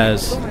them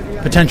as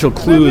potential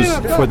clues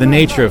for the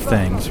nature of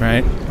things,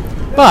 right?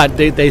 But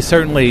they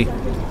certainly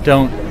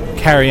don't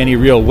carry any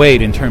real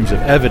weight in terms of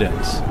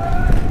evidence.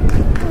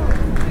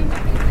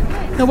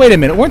 Now, wait a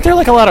minute. Weren't there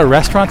like a lot of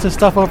restaurants and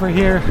stuff over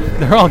here?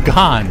 They're all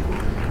gone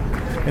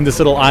in this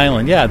little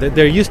island. Yeah,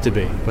 there used to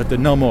be, but there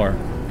no more.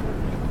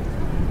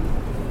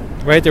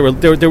 Right? There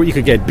you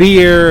could get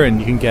beer and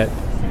you can get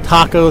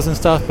tacos and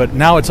stuff, but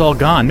now it's all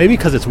gone. Maybe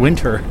because it's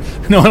winter.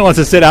 No one wants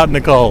to sit out in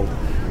the cold.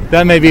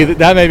 That may be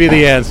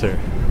the answer.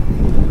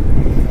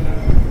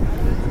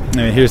 I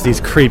mean, here's these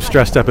creeps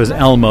dressed up as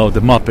Elmo the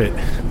Muppet.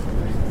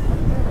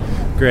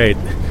 Great.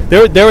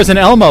 There was an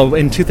Elmo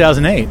in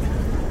 2008.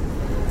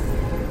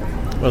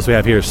 What else do we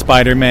have here?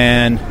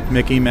 Spider-Man,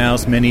 Mickey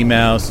Mouse, Minnie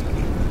Mouse,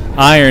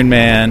 Iron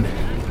Man,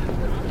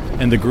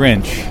 and the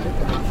Grinch.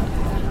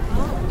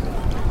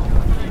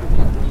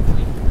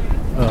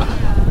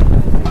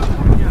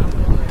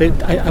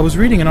 I was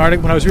reading an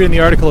article. When I was reading the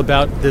article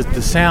about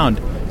the sound,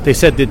 they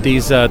said that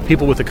these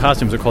people with the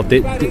costumes are called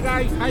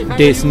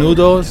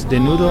desnudos.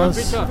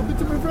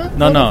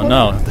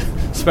 No.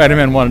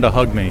 Spider-Man wanted to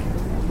hug me.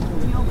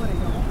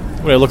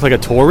 Wait, I look like a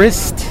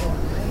tourist?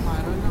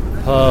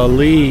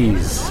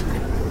 Please.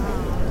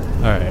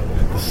 All right,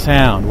 the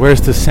sound.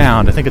 Where's the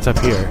sound? I think it's up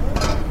here.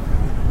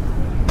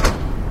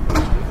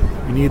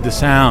 We need the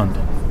sound.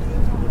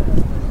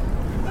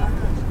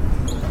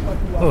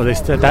 Oh, they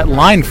said that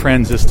Line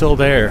Friends is still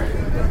there.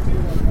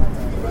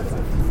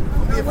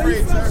 Don't be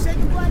afraid, sir.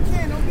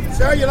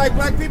 Sir, you like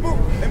black people?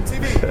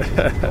 MTV.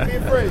 Don't be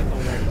afraid.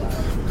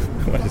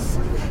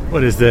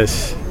 What is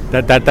this?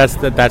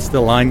 That's the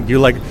line. You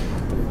like?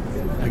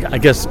 I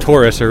guess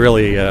tourists are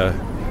really.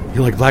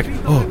 You like black?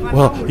 Oh,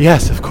 well,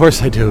 yes, of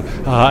course I do.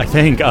 I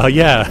think.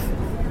 Yeah.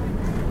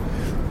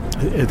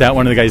 Is that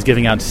one of the guys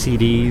giving out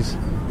CDs?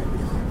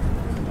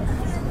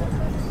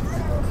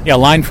 Yeah,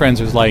 Line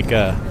Friends was like.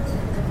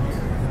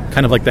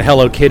 Kind of like the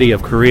Hello Kitty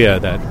of Korea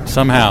that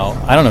somehow,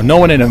 I don't know, no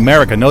one in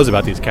America knows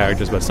about these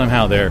characters, but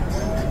somehow they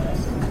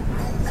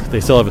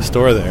still have a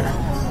store there.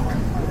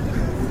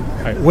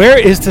 All right, where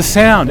is the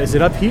sound? Is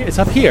it up here? It's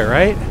up here,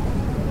 right?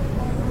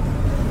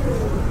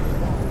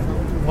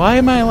 Why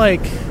am I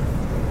like...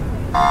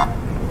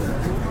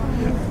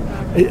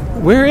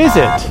 Where is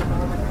it?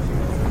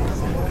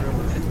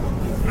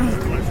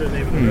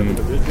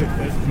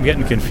 I'm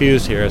getting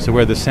confused here as to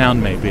where the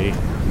sound may be.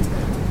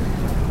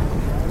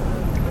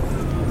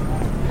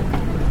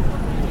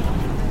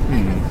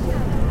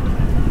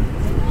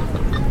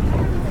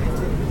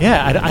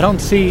 Yeah, I don't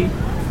see...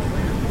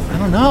 I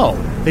don't know.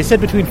 They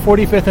said between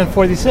 45th and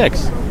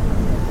 46th.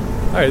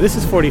 All right, this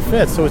is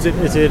 45th, so is it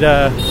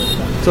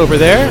it's over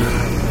there?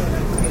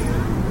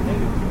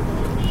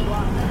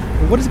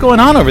 What is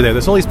going on over there?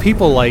 There's all these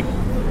people like...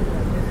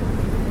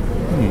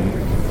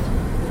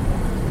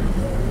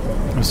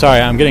 I'm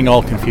sorry, I'm getting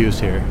all confused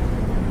here.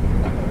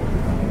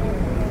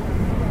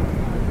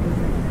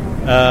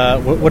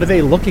 What are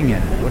they looking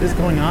at? What is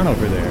going on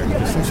over there?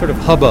 There's some sort of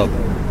hubbub.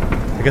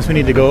 I guess we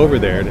need to go over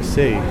there to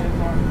see.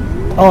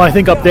 Oh, I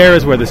think up there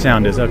is where the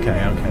sound is.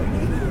 Okay.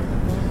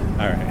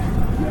 All right.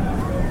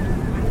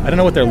 I don't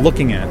know what they're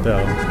looking at,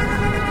 though.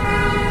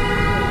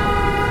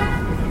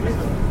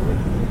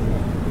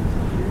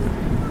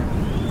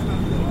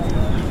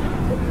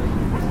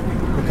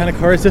 What kind of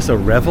car is this? A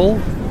Revel?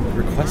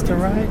 Request a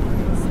ride?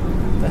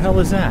 What the hell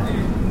is that?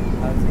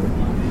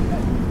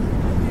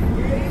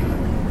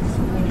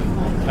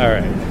 All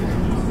right.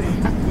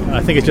 I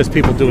think it's just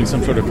people doing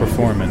some sort of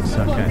performance.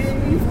 Okay.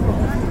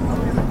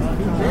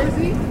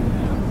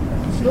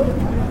 All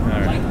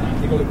right.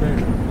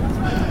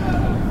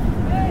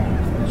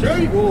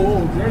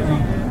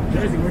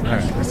 All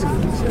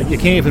right. You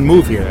can't even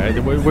move here.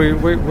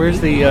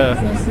 Where's the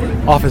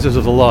officers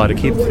of the law to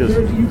keep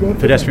the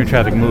pedestrian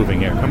traffic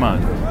moving here? Come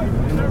on.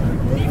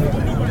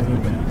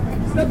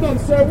 Step up,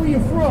 sir. Where you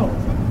from?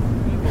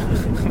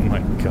 Oh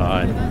my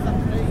God.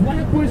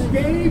 Flatbush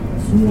game,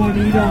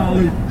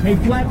 $20. Hey,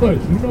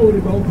 Flatbush, you know where to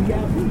go.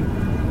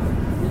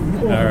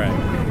 All right.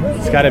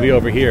 It's got to be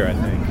over here, I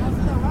think.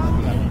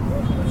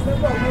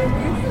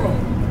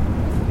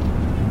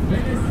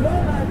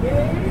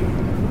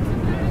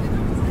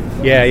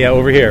 Yeah,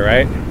 over here,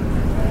 right?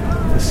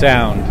 The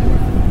sound.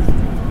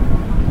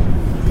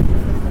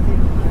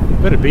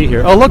 Better be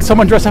here. Oh, look,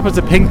 someone dressed up as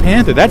a Pink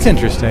Panther. That's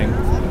interesting.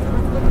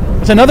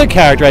 It's another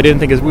character I didn't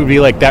think would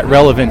be like that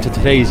relevant to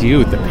today's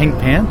youth, the Pink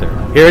Panther.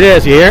 Here it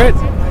is. You hear it?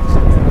 You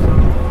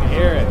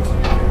hear it.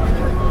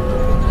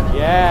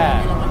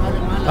 Yeah.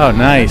 Oh,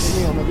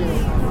 nice.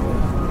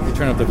 Let me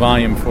turn up the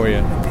volume for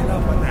you.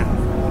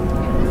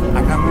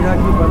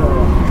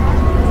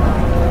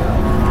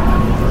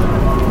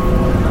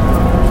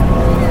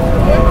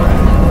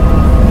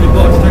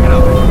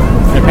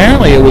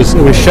 Apparently it was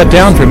was shut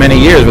down for many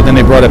years, but then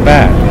they brought it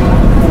back.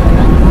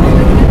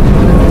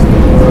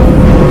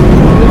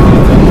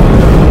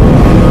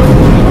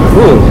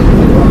 Ooh.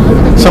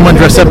 Someone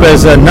dressed up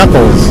as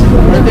Knuckles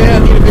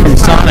from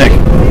Sonic.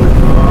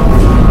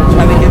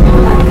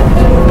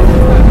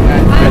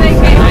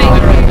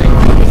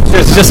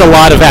 There's just a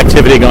lot of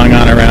activity going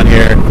on around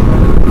here.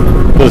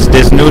 Those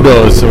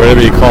desnudos, or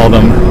whatever you call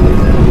them.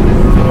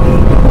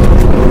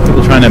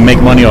 People trying to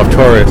make money off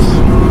tourists.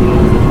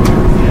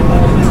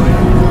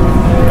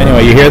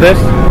 Anyway, you hear this?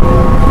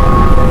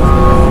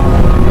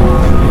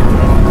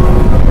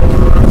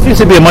 It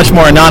used to be a much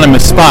more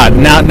anonymous spot.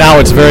 Now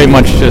it's very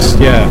much just,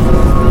 yeah.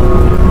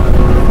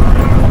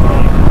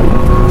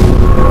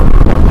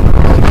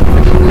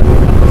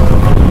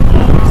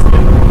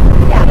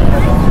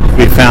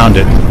 We found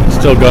it.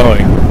 Still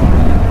going.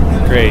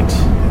 Great.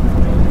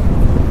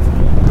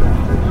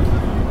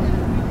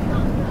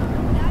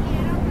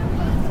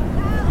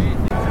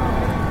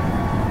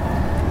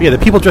 Yeah, the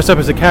people dressed up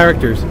as the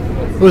characters.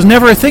 It was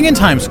never a thing in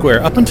Times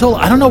Square up until,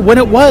 I don't know when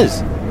it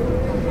was.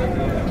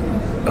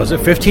 Was it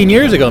 15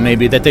 years ago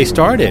maybe that they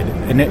started?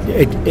 And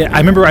I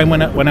remember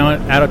when I went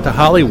out to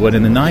Hollywood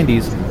in the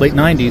 90s, late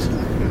 90s.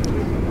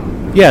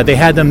 Yeah, they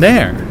had them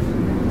there,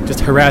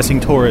 just harassing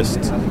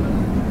tourists.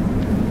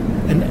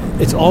 And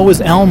it's always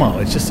Elmo.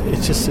 It's just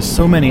there's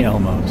so many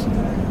Elmos.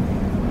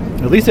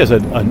 At least there's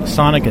a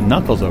Sonic and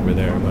Knuckles over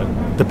there.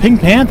 But the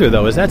Pink Panther,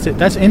 though,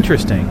 that's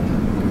interesting.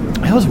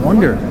 I always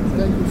wonder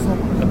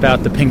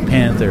about the Pink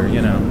Panther.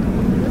 You know,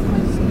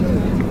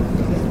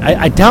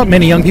 I doubt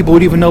many young people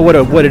would even know what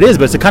it is,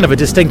 but it's a kind of a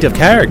distinctive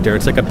character.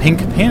 It's like a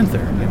Pink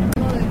Panther.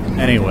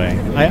 Anyway,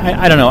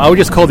 I don't know. I would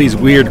just call these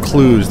weird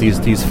clues,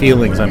 these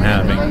feelings I'm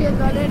having.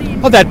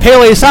 Oh, that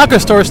Pele soccer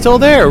store is still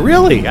there.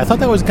 Really? I thought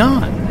that was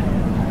gone.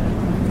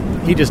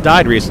 He just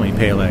died recently,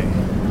 Pele.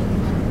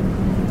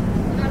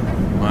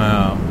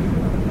 Wow.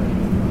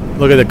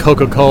 Look at the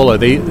Coca-Cola.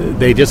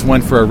 They just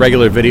went for a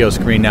regular video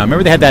screen now.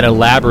 Remember they had that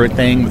elaborate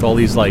thing with all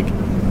these like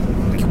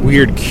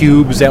weird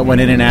cubes that went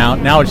in and out?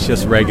 Now it's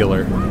just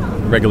regular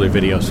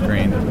video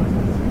screen.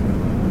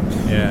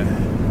 Yeah.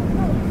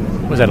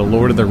 Was that a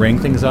Lord of the Ring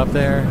thing's up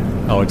there?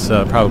 Oh, it's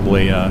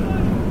probably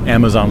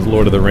Amazon's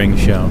Lord of the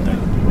Rings show thing.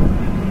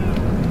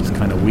 It's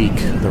kind of weak.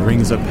 The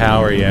Rings of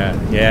Power, yeah.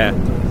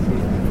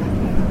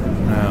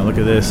 Look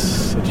at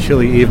this. A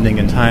chilly evening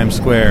in Times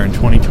Square in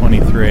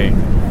 2023.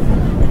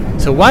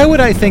 So why would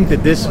I think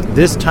that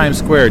this Times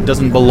Square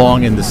doesn't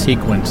belong in the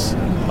sequence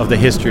of the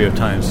history of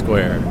Times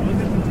Square?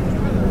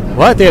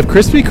 What? They have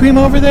Krispy Kreme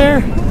over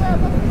there?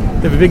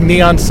 They have a big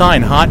neon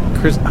sign. Hot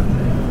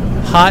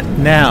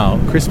now.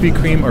 Krispy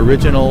Kreme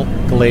original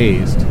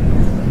glazed.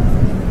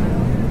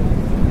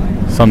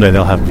 Someday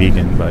they'll have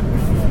vegan, but...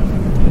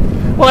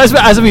 Well,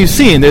 as we've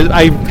seen,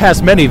 I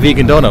passed many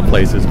vegan donut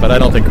places, but I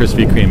don't think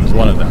Krispy Kreme is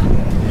one of them.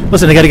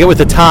 Listen, I got to get with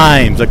the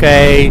times,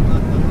 okay?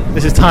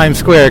 This is Times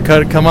Square.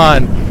 Come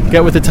on,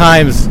 get with the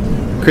times,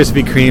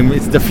 Krispy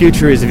Kreme. The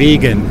future is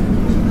vegan.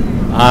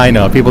 I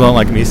know people don't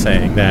like me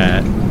saying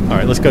that. All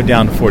right, let's go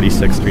down to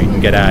 46th Street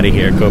and get out of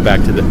here. Go back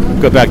to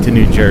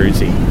New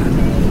Jersey.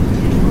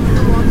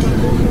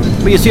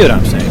 But you see what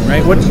I'm saying,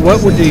 right?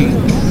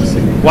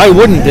 Why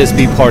wouldn't this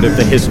be part of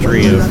the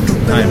history of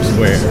Times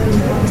Square?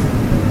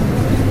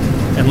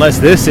 Unless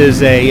this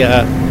is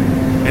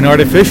an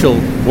artificial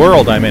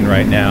world I'm in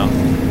right now.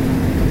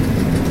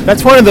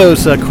 That's one of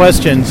those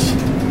questions.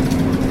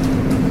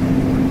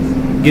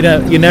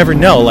 You never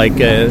know. Like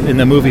in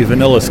the movie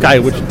Vanilla Sky,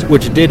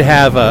 which did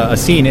have a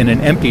scene in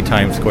an empty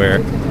Times Square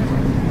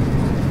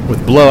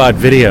with blowout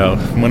video,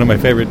 one of my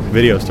favorite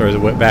video stores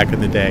back in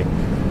the day.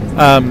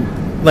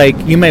 Like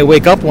you may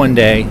wake up one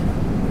day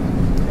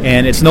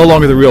and it's no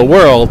longer the real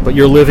world, but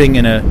you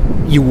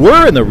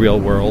were in the real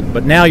world,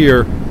 but now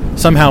you're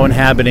somehow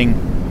inhabiting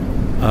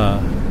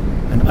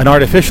an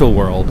artificial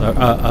world,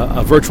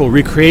 a virtual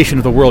recreation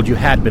of the world you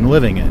had been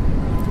living in,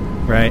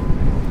 right?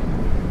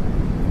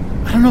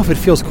 I don't know if it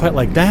feels quite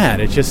like that.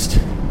 It's just...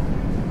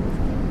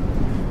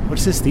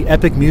 What's this? The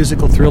epic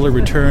musical thriller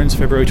returns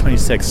February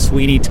 26th.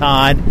 Sweeney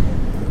Todd,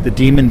 the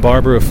demon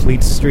barber of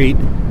Fleet Street.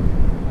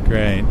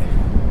 Great.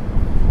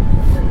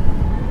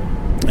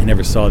 I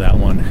never saw that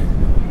one.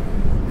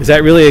 Is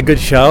that really a good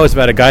show? It's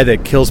about a guy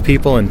that kills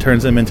people and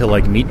turns them into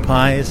like meat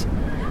pies.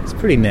 It's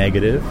pretty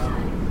negative.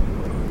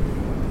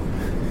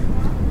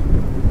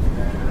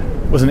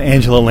 Wasn't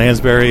Angela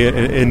Lansbury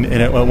in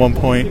it at one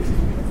point?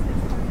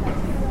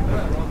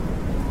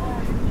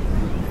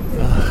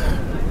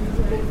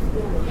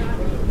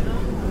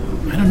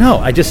 I don't know.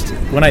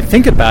 When I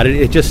think about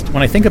it,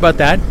 when I think about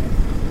that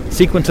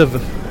sequence of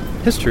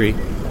history,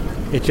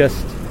 it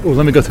just... Oh,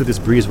 let me go through this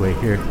breezeway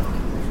here.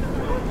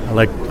 I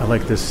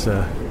like this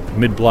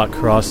mid-block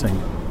crossing.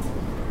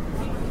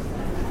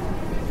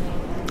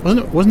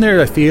 Wasn't there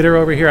a theater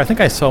over here? I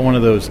think I saw one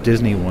of those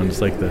Disney ones,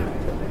 like the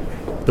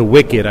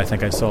Wicked. I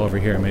think I saw over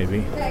here,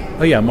 maybe.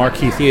 Oh yeah,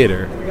 Marquee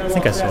Theater. I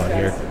think I saw it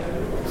here,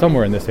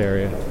 somewhere in this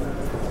area.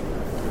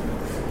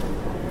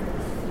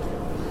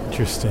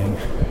 Interesting.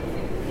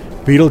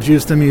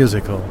 Beetlejuice the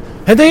musical.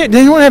 Does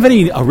anyone have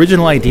any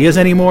original ideas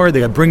anymore? They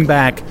gotta bring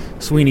back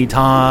Sweeney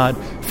Todd,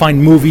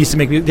 find movies to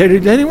make.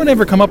 Did anyone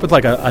ever come up with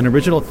like an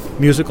original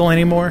musical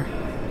anymore?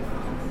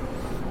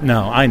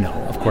 No, I know.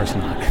 Of course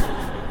not.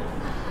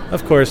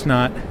 Of course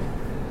not.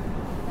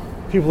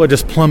 People are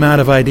just plumb out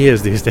of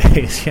ideas these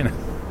days, you know.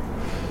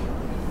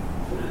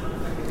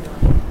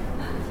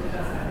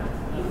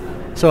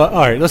 So,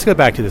 all right, let's go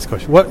back to this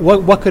question.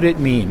 What could it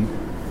mean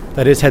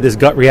that it's had this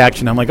gut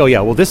reaction? I'm like, oh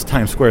yeah, well this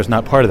Times Square is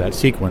not part of that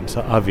sequence,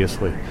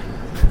 obviously.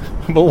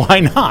 But why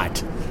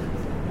not?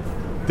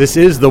 This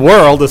is the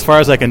world, as far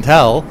as I can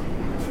tell,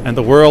 and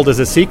the world is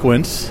a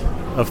sequence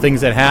of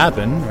things that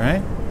happen,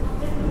 right?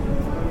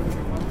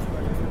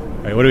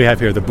 All right, what do we have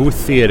here? The Booth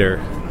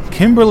Theater.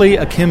 Kimberly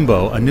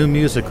Akimbo, a new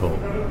musical.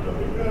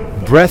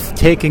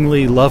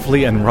 Breathtakingly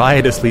lovely and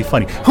riotously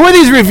funny. Who are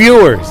these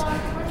reviewers?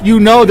 You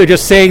know they're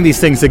just saying these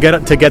things to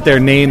get their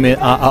name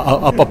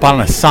up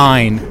on a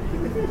sign.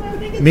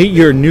 Meet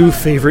your new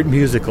favorite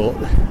musical.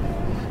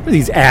 What are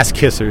these ass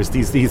kissers?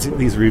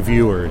 These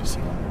reviewers.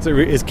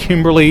 Is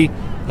Kimberly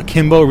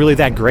Akimbo really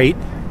that great?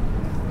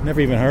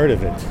 Never even heard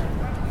of it.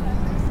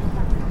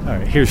 All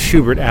right, here's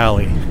Schubert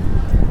Alley,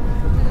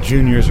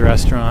 Junior's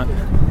Restaurant.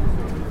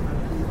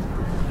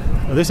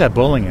 Oh, there's that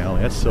bowling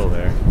alley. That's still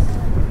there.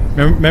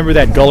 Remember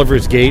that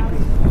Gulliver's Gate,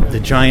 the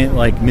giant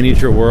like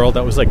miniature world?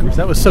 That was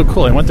so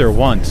cool. I went there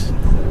once,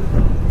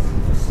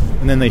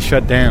 and then they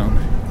shut down.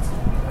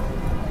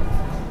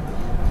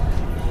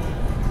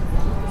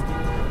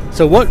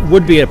 So what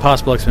would be a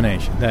possible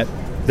explanation? That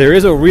there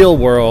is a real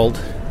world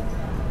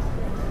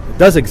that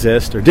does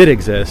exist or did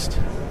exist,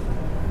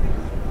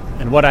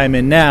 and what I'm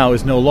in now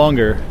is no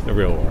longer the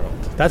real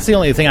world. That's the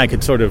only thing I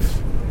could sort of...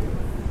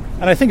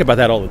 And I think about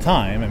that all the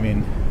time. I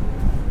mean...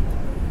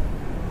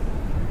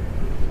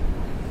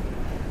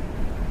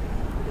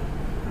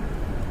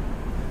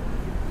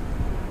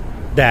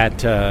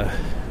 that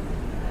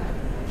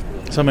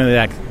something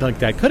like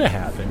that could have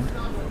happened.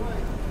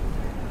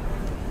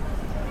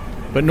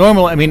 But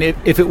normally, I mean,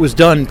 if it was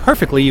done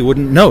perfectly, you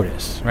wouldn't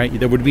notice, right?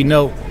 If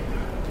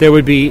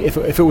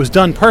it was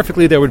done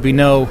perfectly, there would be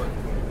no...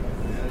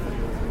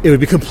 It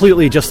would be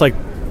completely just like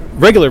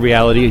regular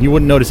reality, and you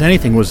wouldn't notice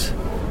anything was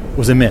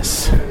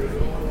amiss.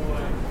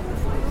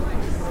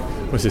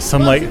 What's this?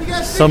 Some Like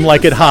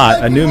It Hot,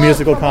 a new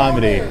musical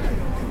comedy.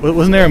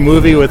 Wasn't there a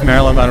movie with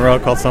Marilyn Monroe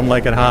called Some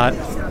Like It Hot?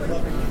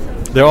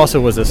 There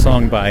also was a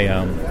song by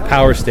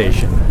Power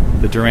Station,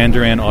 the Duran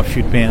Duran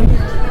offshoot band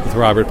with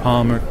Robert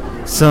Palmer.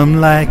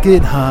 Some like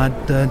it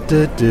hot. Da,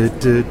 da, da,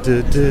 da,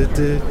 da, da,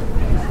 da.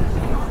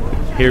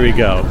 Here we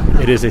go.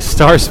 It is a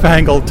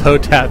star-spangled,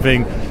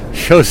 toe-tapping,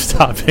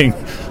 show-stopping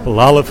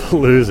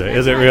Lollapalooza.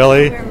 Is it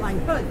really?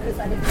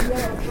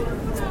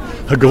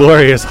 A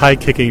glorious,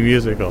 high-kicking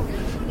musical.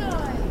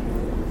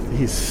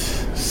 These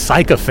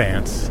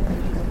sycophants.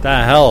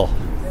 The hell?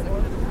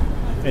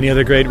 Any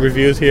other great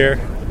reviews here?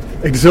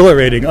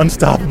 Exhilarating,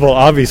 unstoppable,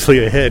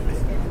 obviously a hit.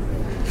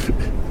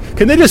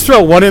 Can they just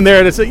throw one in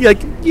there and say,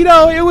 like, you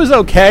know, it was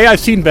okay, I've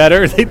seen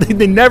better?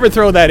 They never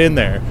throw that in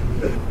there.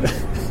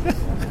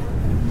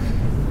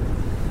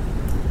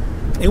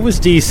 It was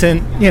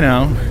decent, you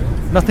know,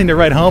 nothing to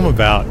write home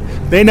about.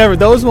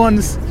 Those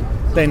ones,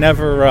 they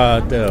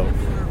never do.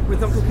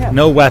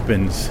 No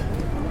weapons.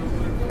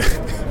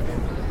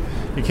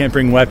 You can't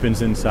bring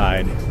weapons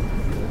inside.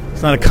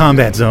 It's not a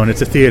combat zone,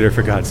 it's a theater,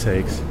 for God's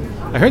sakes.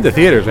 I heard the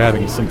theaters are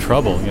having some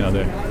trouble, you know,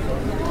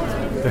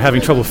 they're having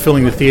trouble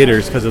filling the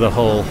theaters because of the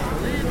whole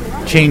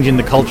change in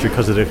the culture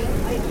because of the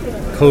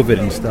COVID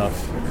and stuff.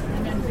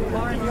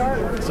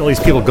 So all these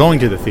people going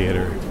to the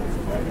theater.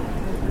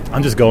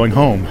 I'm just going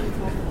home.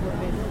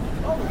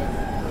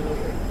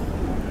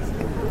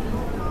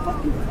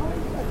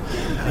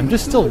 I'm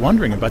just still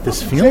wondering about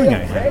this feeling I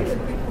have.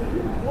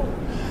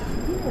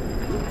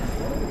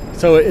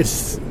 So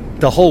it's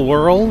the whole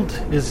world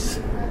is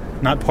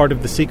not part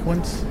of the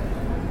sequence?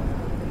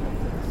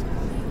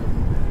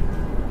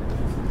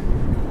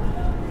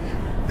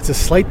 It's a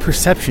slight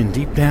perception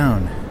deep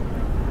down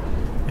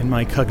in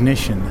my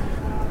cognition.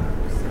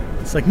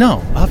 It's like,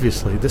 no,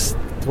 obviously, this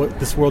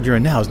world you're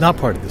in now is not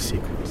part of the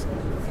sequence.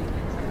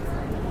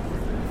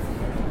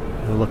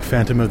 Oh, look,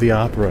 Phantom of the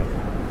Opera.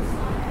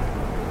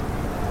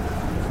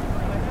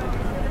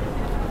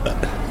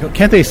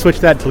 Can't they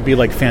switch that to be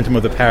like Phantom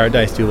of the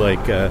Paradise, do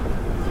like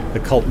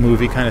the cult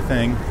movie kind of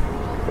thing?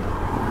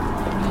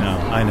 No,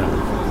 I know.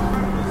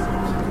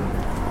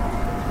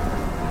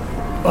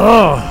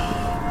 Oh!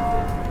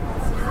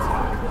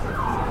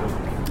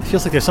 It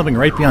feels like there's something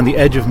right beyond the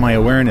edge of my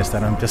awareness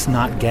that I'm just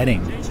not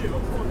getting.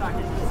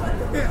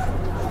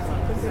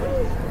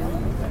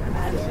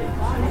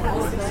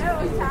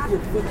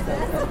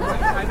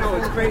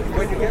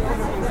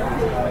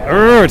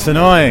 It's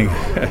annoying.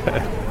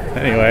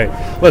 Anyway,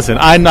 listen,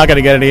 I'm not going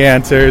to get any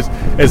answers.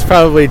 It's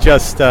probably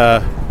just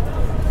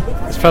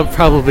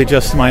probably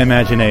just my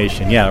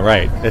imagination. Yeah,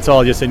 right. It's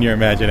all just in your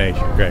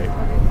imagination. Great.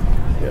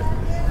 Yeah.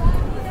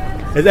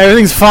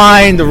 Everything's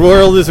fine. The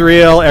world is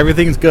real.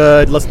 Everything's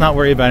good. Let's not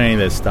worry about any of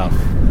this stuff.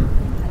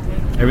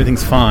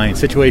 Everything's fine.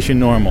 Situation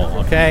normal.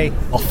 Okay?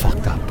 All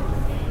fucked up.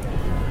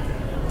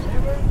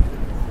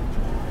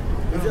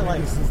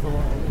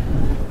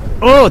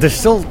 Oh, they're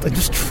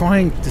just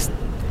trying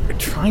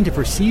to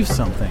perceive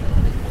something.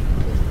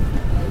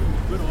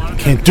 I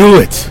can't do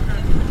it.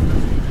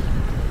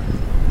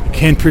 I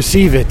can't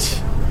perceive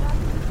it.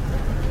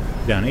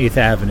 Down 8th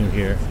Avenue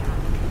here.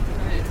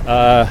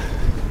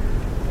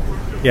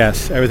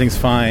 Yes, everything's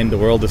fine. The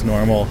world is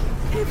normal.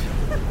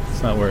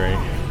 Let's not worry.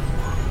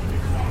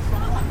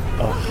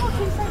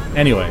 Oh.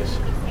 Anyways,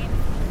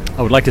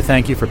 I would like to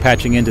thank you for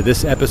patching into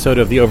this episode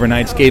of the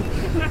Overnightscape.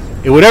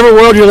 In whatever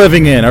world you're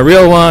living in, a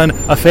real one,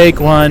 a fake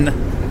one,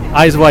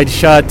 eyes wide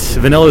shut,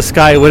 vanilla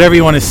sky, whatever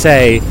you want to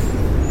say.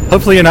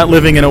 Hopefully you're not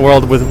living in a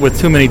world with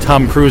too many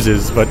Tom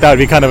Cruises, but that would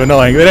be kind of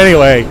annoying. But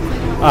anyway,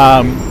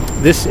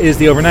 this is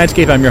the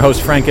Overnightscape. I'm your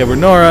host, Frank Edward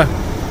Nora,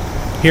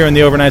 here in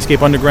the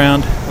Overnightscape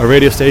Underground, a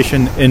radio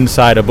station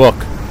inside a book.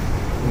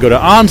 Go to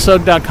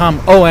onsug.com,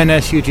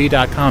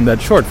 onsug.com.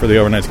 That's short for the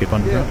Overnightscape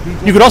Underground.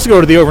 You could also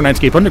go to the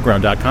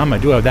overnightscapeunderground.com. I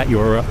do have that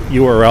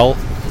URL,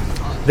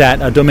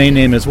 that domain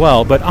name as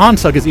well. But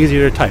onsug is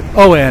easier to type,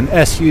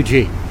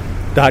 onsug.com.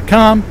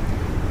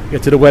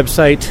 Get to the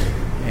website,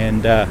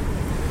 and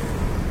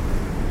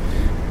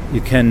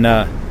you can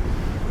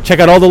check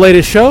out all the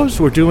latest shows.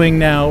 We're doing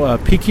now,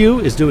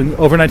 PQ is doing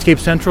Overnightscape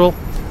Central.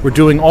 We're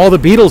doing all the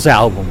Beatles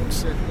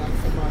albums.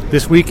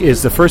 This week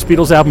is the first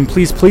Beatles album,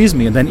 Please Please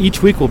Me, and then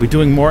each week we'll be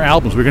doing more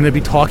albums. We're going to be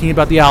talking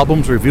about the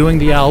albums, reviewing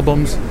the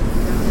albums.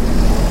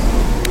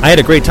 I had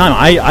a great time.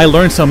 I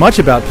learned so much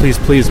about Please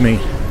Please Me,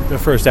 the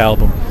first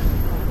album,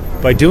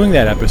 by doing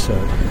that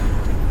episode.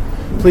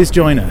 Please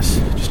join us.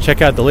 Just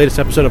check out the latest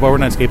episode of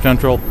Overnightscape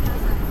Central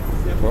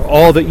for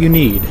all that you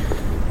need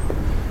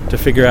to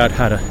figure out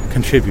how to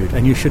contribute,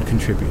 and you should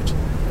contribute.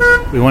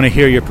 We want to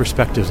hear your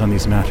perspectives on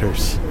these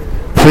matters.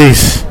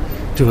 Please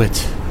do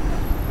it.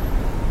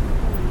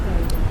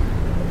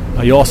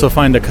 You also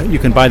find you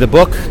can buy the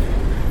book.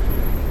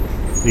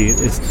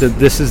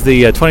 This is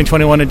the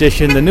 2021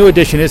 edition. The new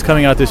edition is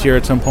coming out this year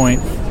at some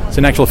point. It's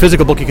an actual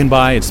physical book you can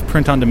buy. It's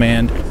print on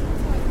demand.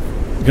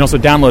 You can also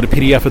download a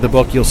PDF of the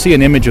book. You'll see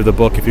an image of the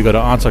book if you go to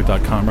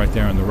onsug.com right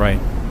there on the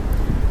right.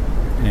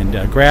 And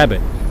grab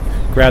it.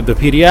 Grab the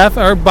PDF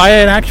or buy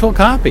an actual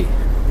copy.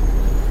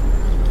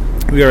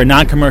 We are a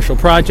non-commercial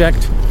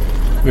project.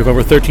 We have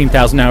over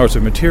 13,000 hours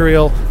of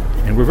material,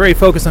 and we're very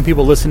focused on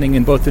people listening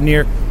in both the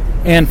near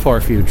and far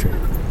future.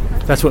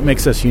 That's what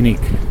makes us unique.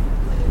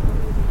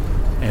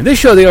 And this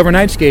show, The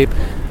Overnightscape,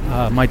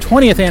 my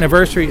 20th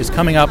anniversary is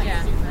coming up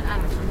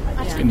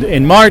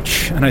in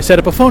March, and I set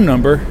up a phone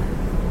number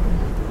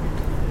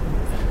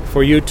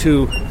for you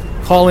to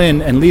call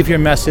in and leave your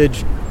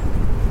message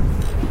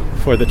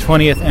for the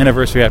 20th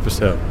anniversary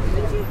episode.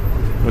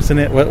 What's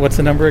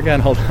the number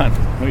again? Hold on.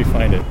 Let me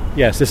find it.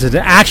 Yes, this is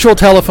an actual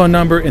telephone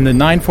number in the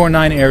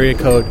 949 area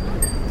code.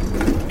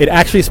 It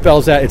actually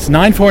spells out, it's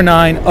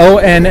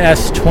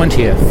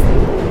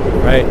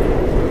 949-ONS-20th, right?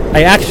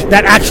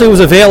 That actually was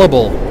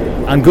available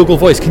on Google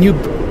Voice. Can you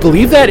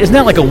believe that? Isn't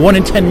that like a 1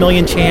 in 10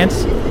 million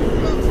chance?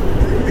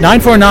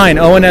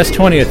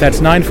 949-ONS-20th, that's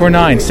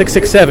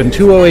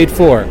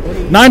 949-667-2084.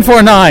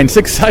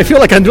 949-6, I feel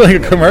like I'm doing a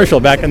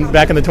commercial back in the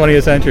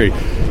 20th century.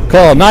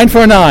 Call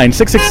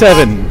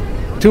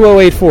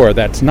 949-667-2084,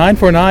 that's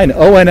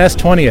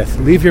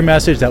 949-ONS-20th. Leave your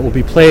message, that will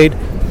be played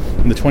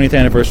in the 20th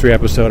anniversary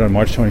episode on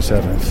March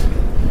 27th,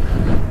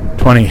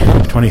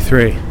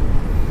 2023.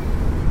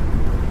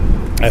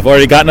 I've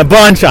already gotten a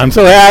bunch. I'm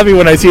so happy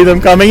when I see them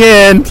coming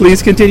in.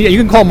 Please continue. You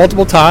can call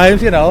multiple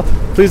times,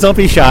 Please don't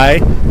be shy.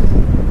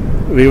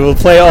 We will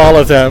play all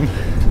of them.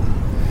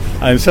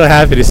 I'm so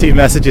happy to see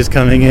messages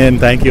coming in.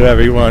 Thank you,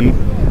 everyone.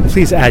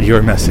 Please add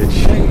your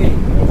message.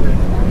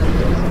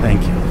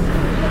 Thank you.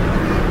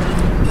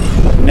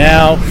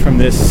 Now, from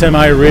this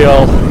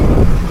semi-real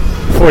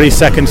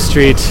 42nd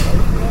Street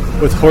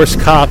with horse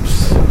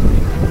cops.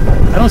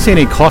 I don't see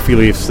any coffee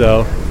leaves,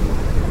 though.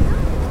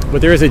 But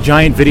there is a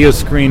giant video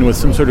screen with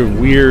some sort of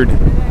weird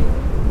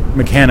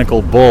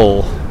mechanical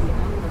bull.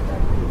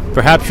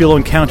 Perhaps you'll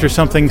encounter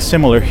something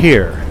similar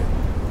here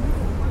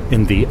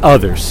in the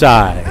other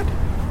side.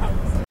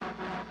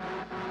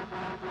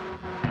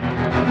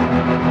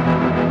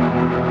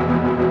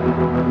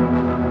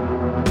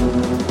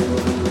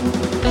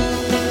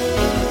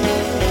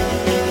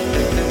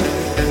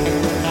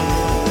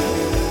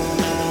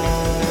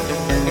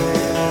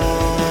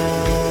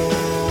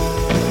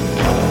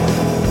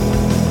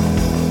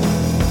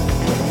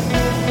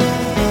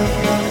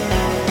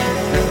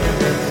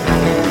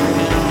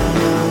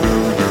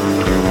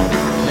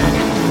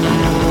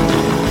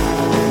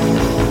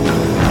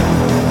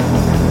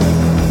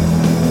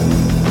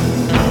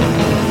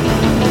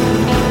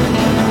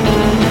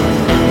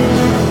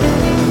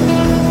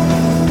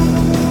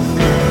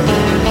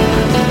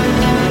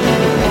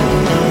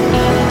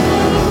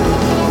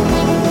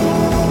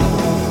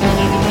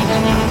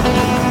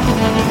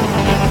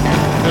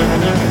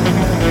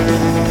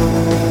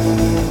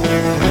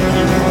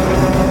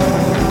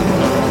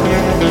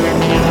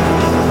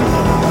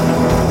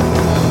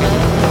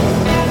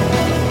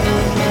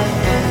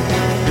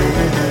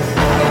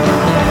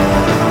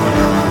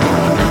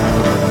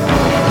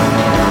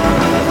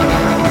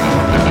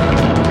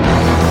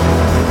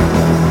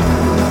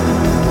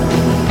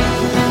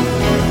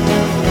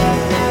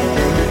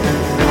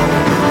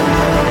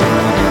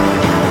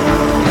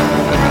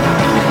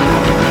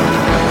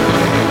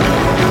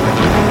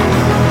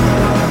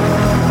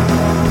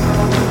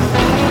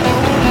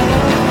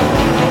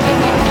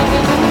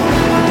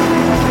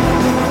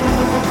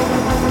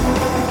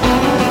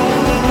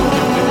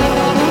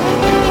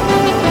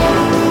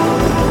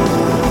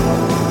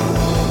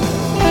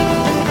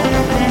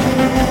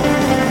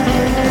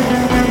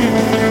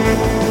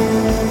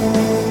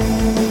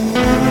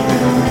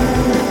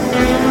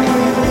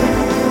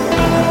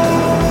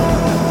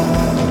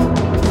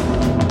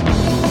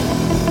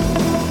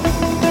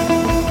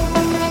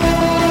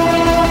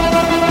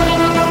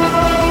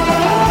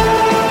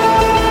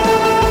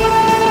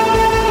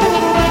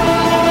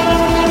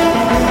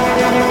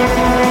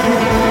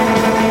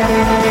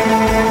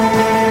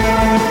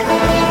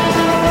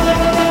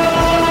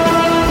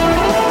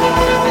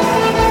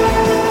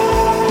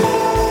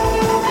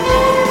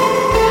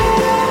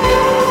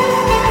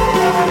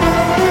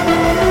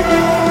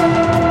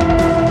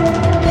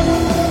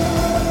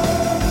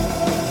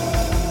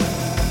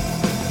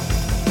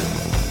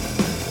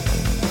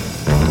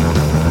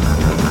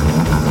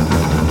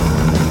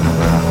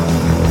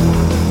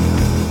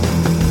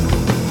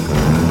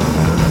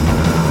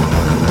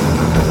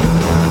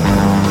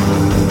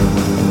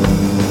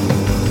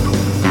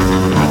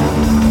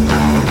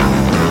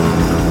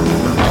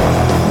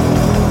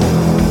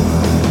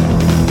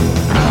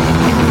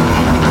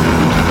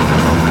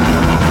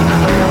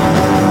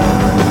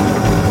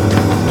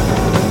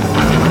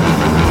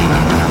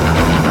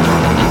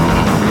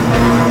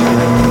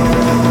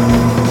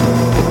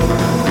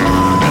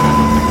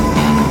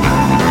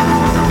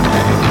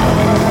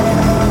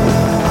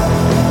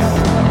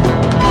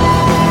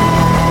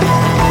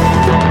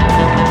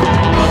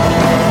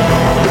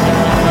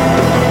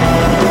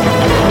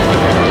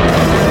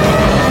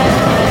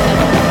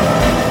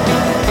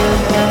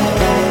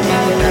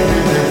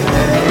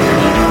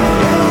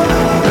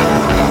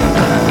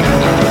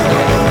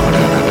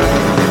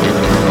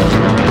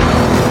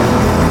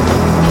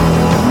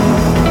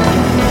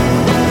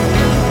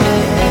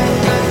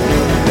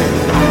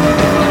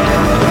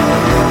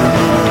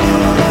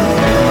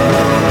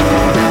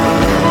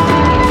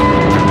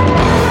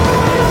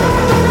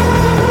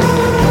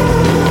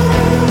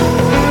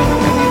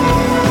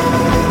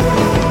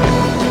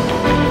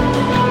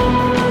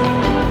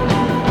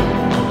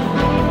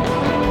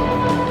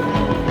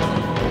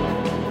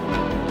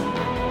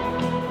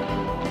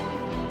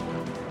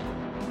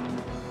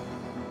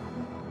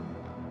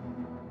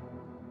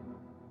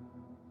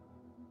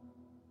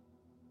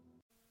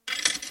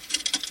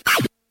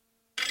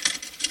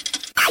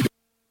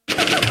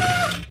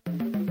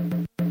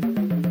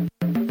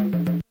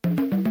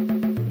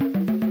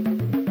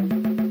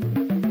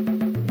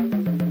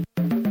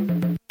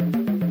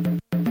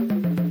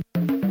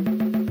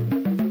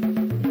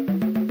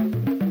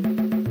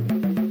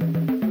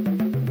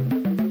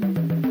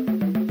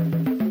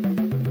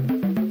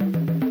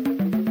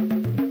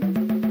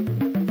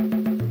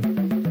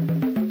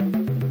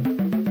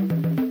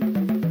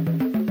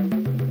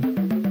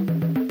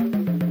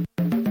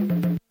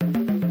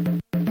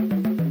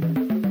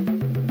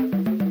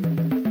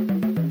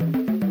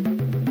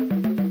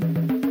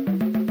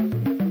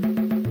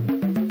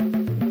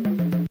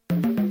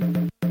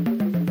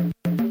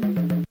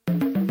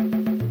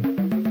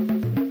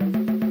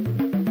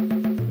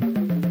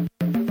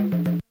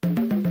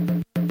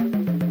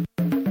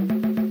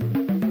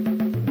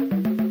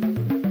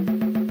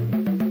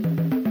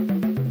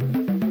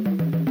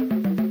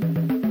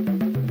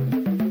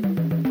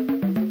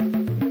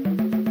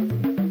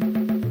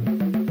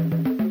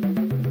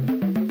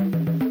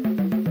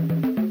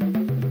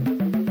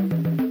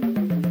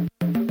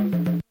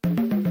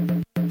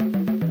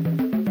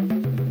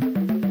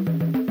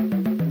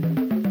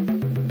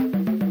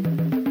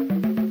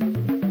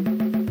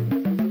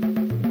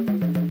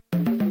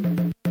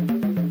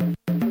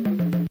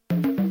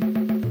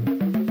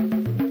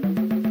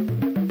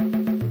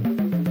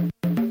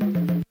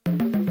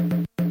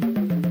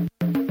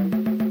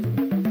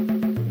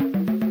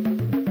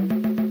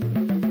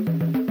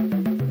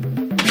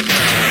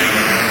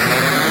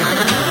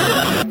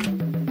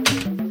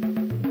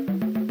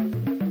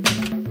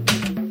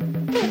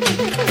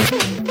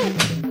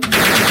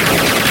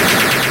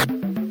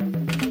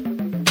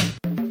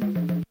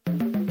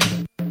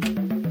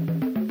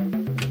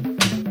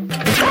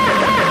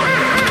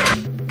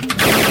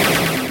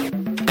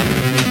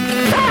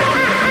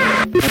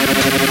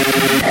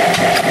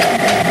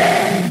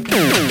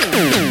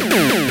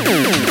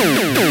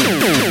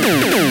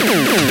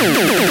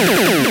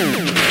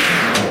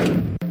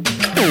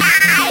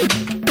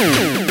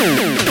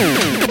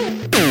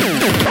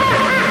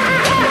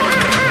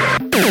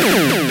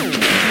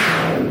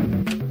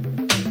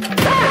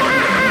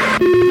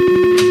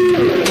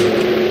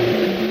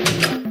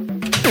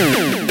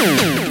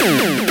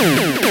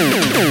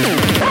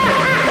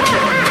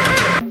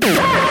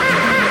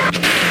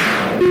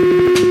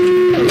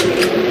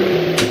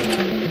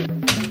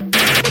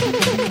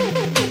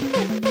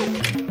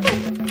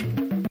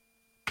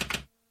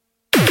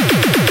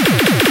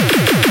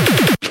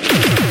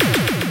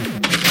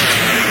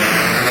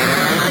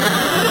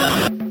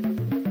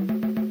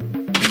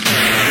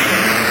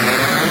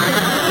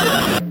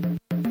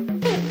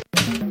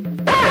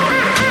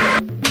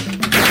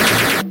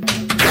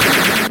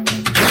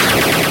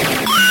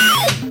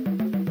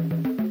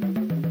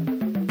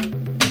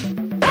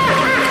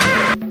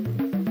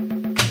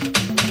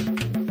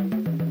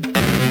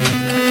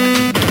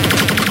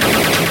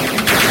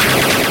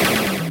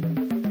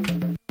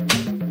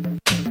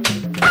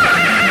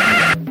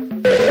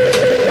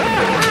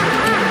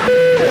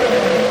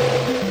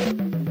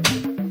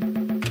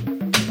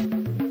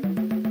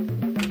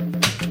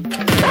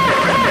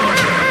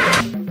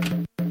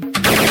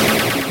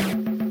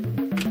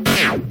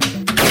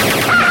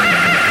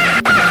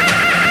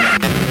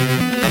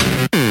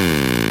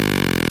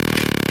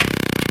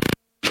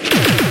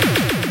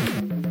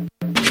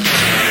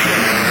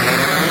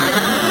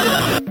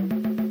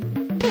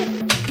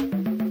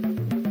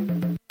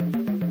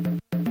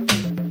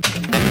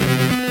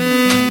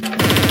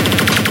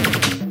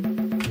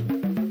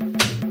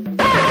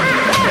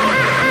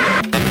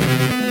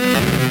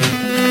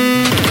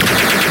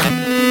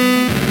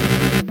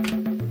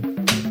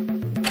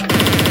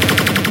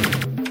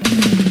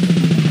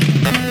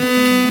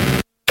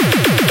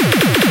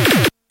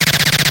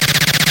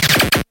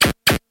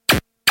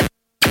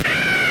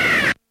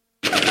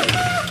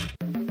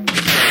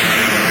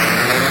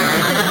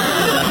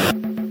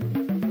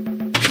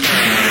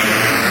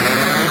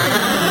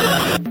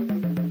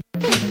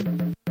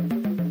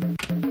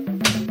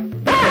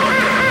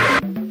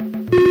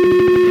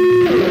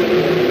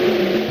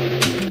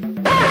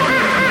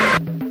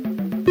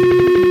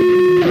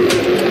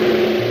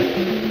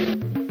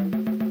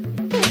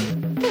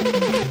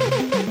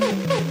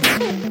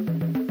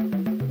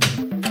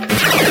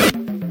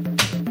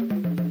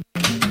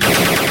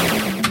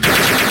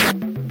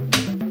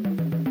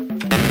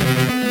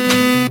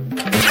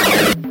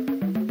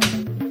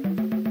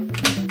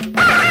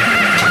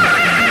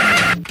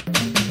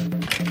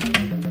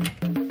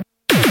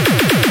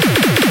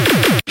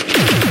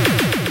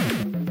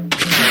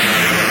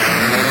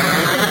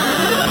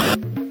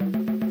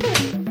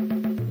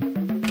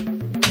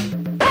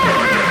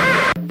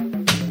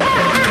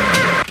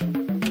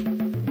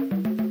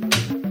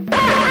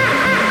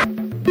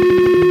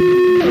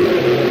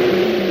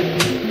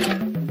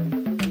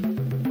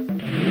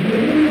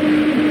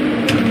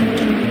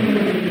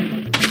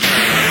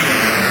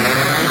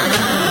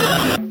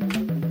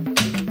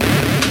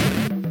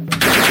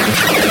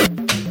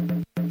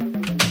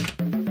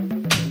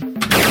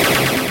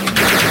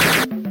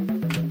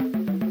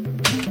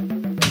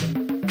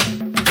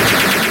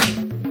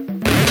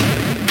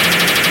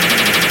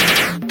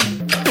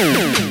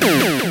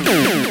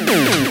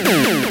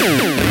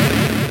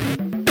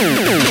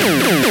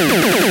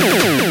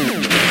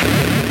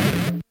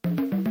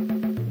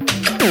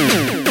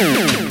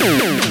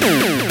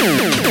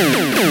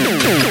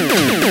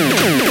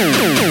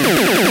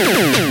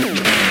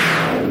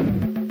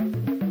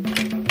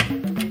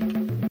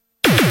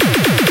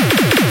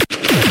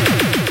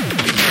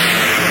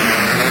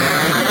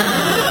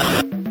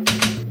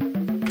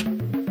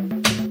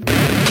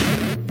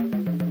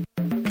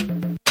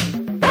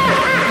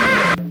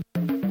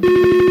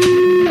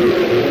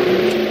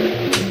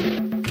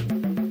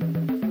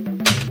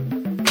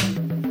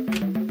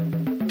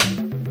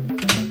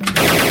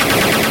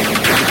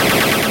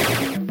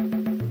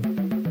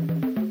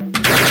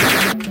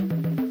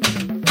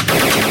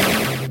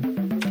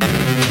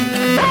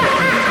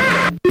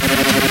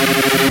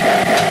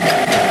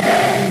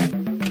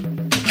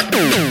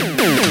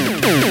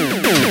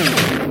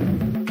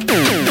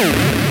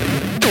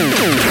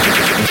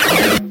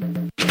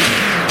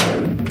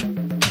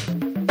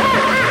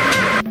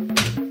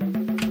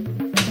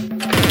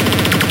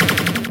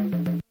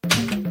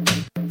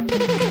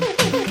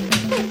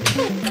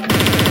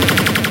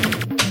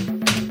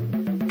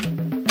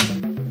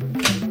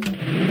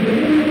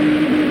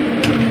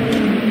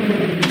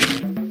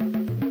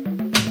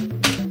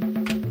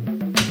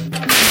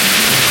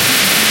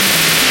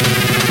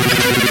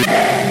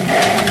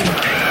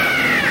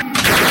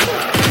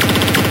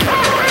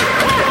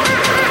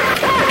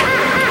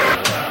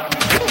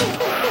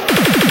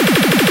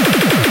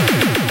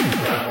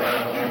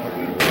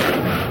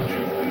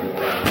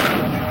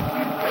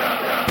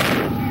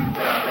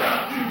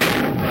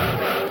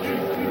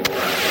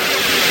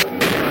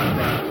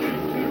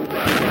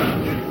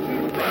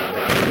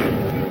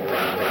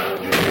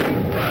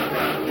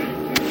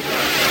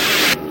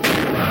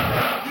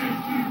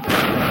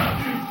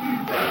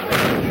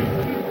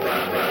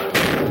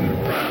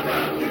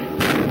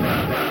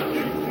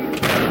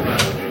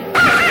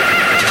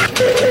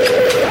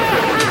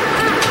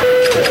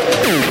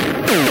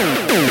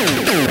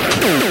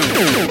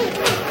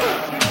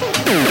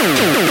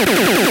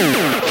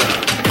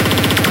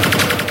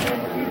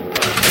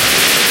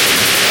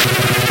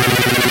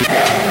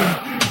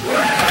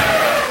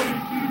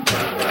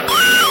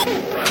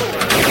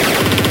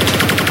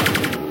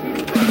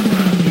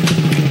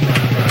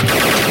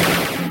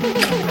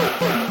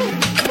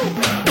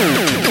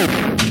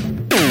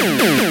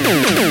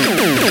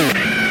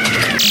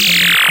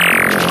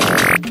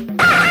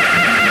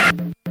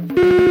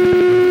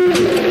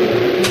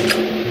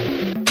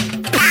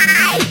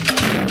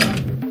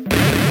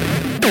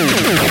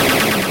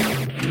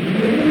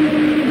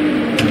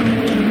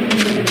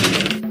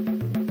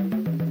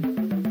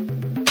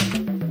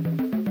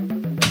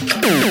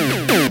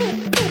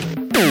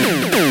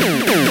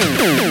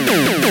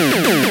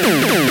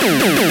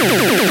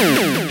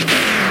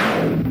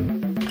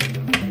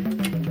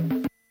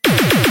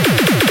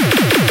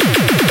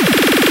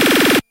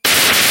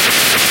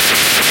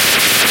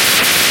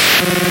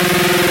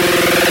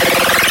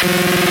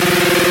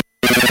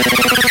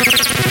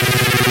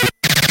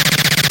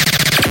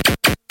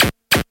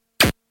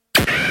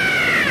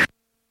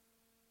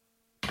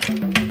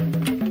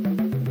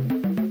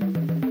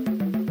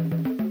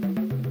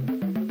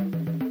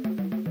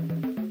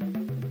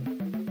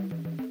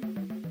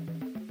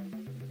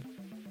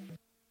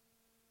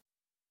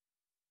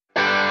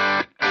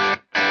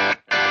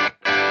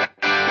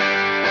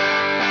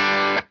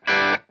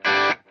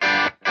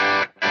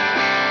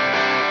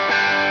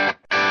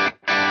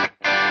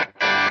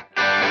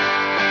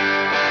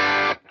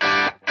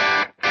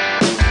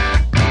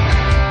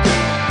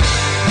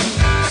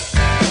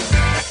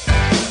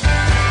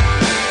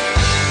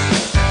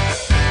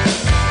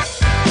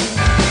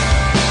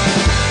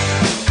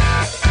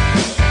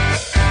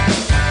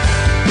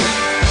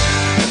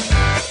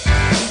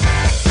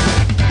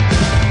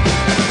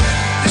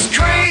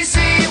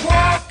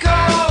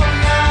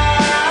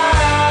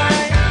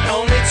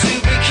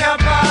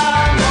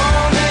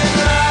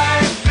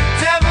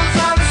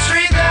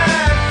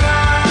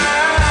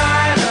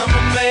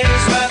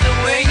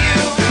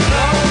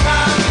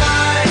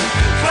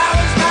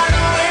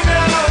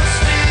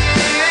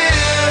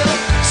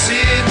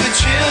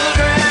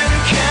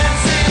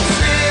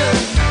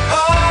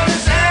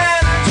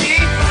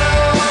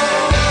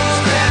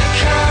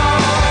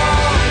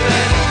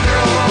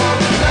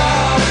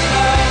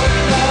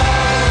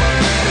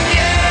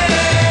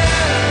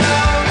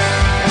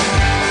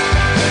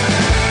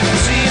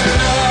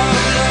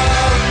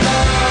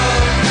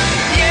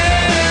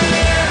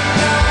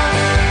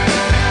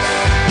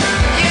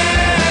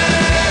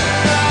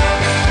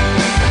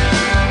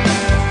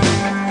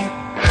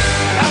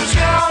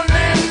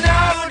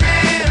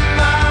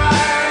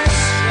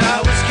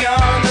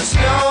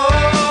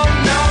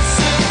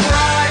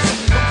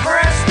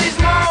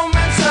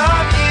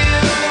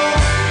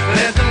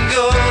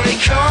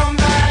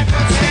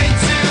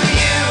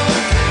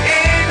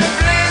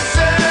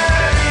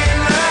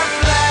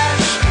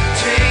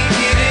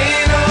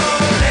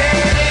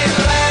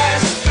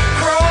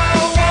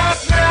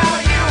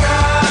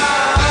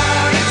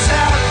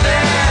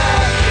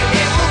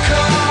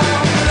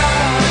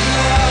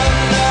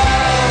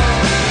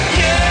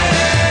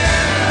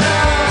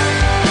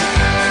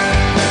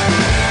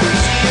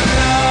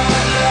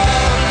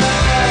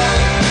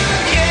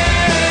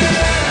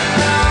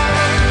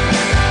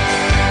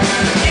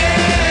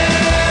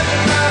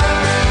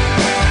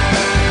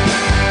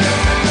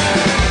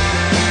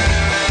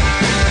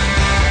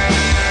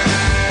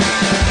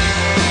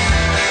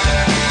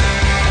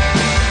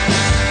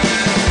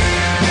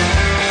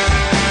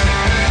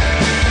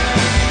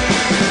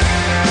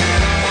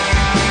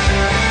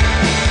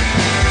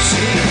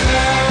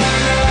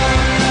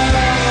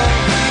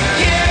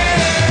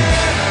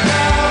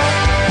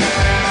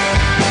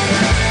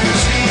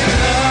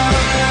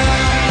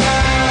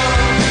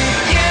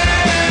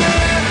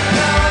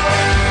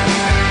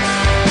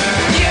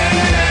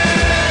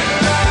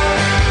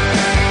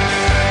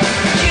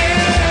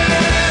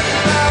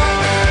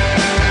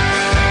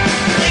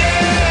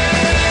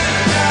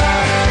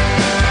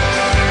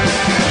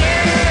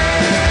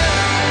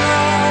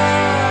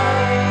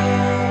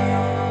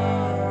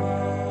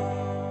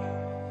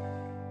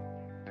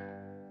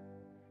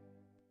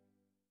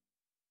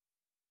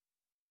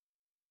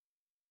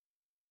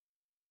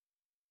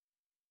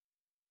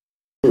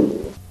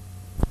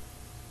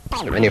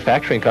 The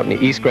manufacturing company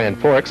East Grand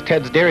Forks,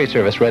 Ted's Dairy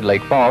Service, Red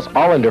Lake Falls,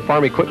 all under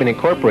Farm Equipment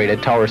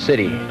Incorporated, Tower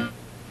City.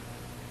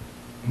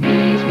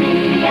 Meet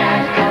me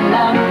at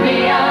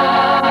Columbia.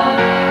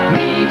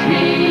 Meet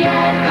me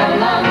at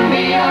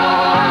Columbia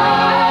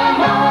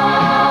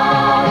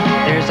Mall.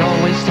 There's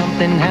always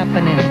something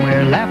happening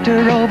where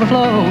laughter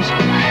overflows.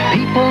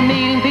 People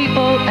meeting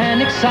people,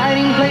 an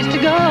exciting place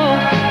to go.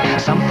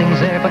 Something's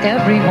there for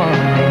everyone,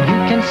 and you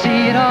can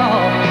see it all.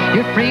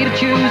 You're free to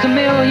choose a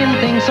million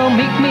things, so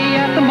meet me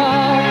at the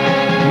mall.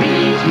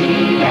 Meet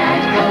me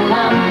at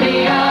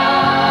Columbia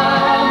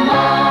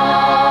Mall.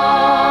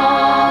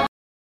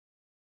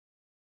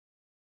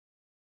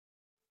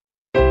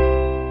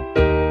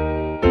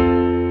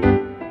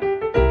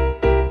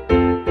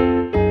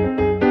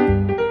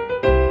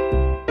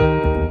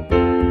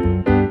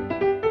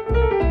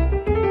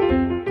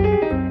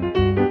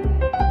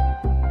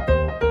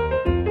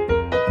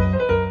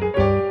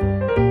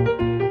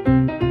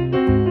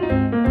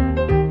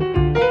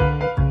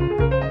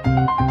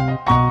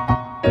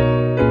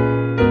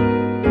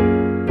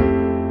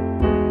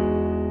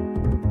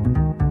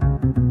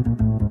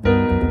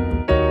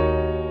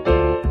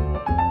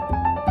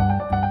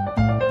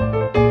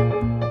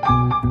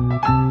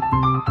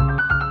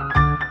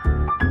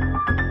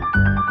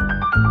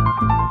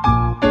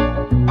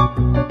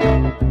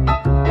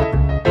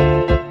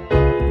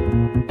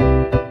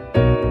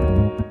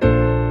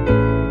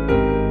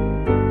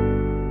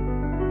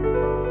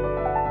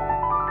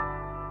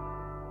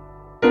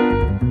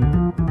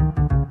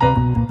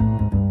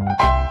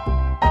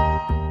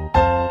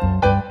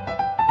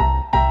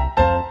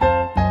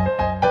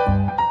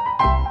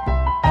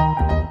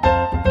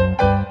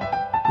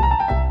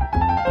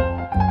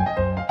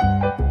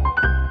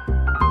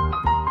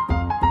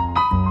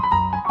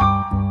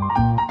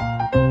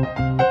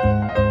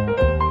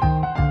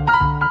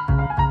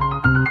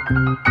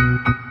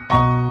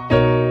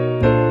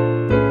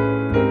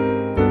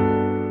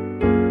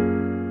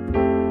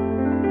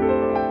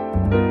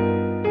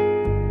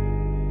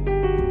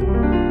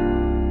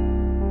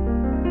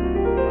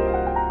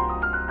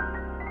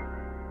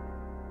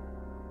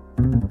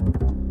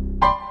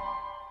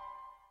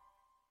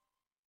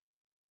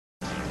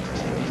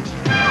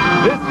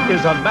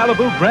 Is a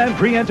Malibu Grand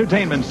Prix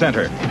Entertainment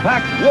Center,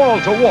 packed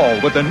wall to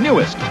wall with the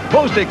newest,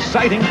 most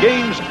exciting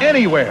games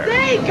anywhere.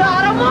 They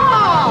got them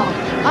all!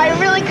 I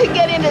really could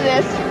get into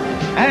this.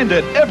 And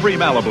at every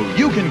Malibu,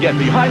 you can get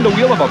behind the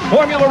wheel of a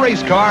Formula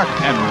race car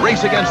and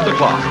race against the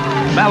clock.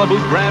 Malibu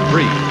Grand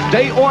Prix,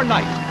 day or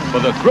night, for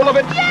the thrill of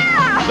it,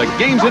 yeah! The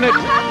games in it,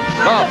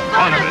 the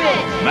fun of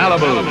it.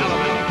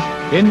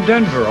 Malibu. In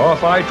Denver,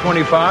 off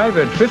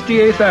I-25 at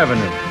 58th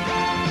Avenue.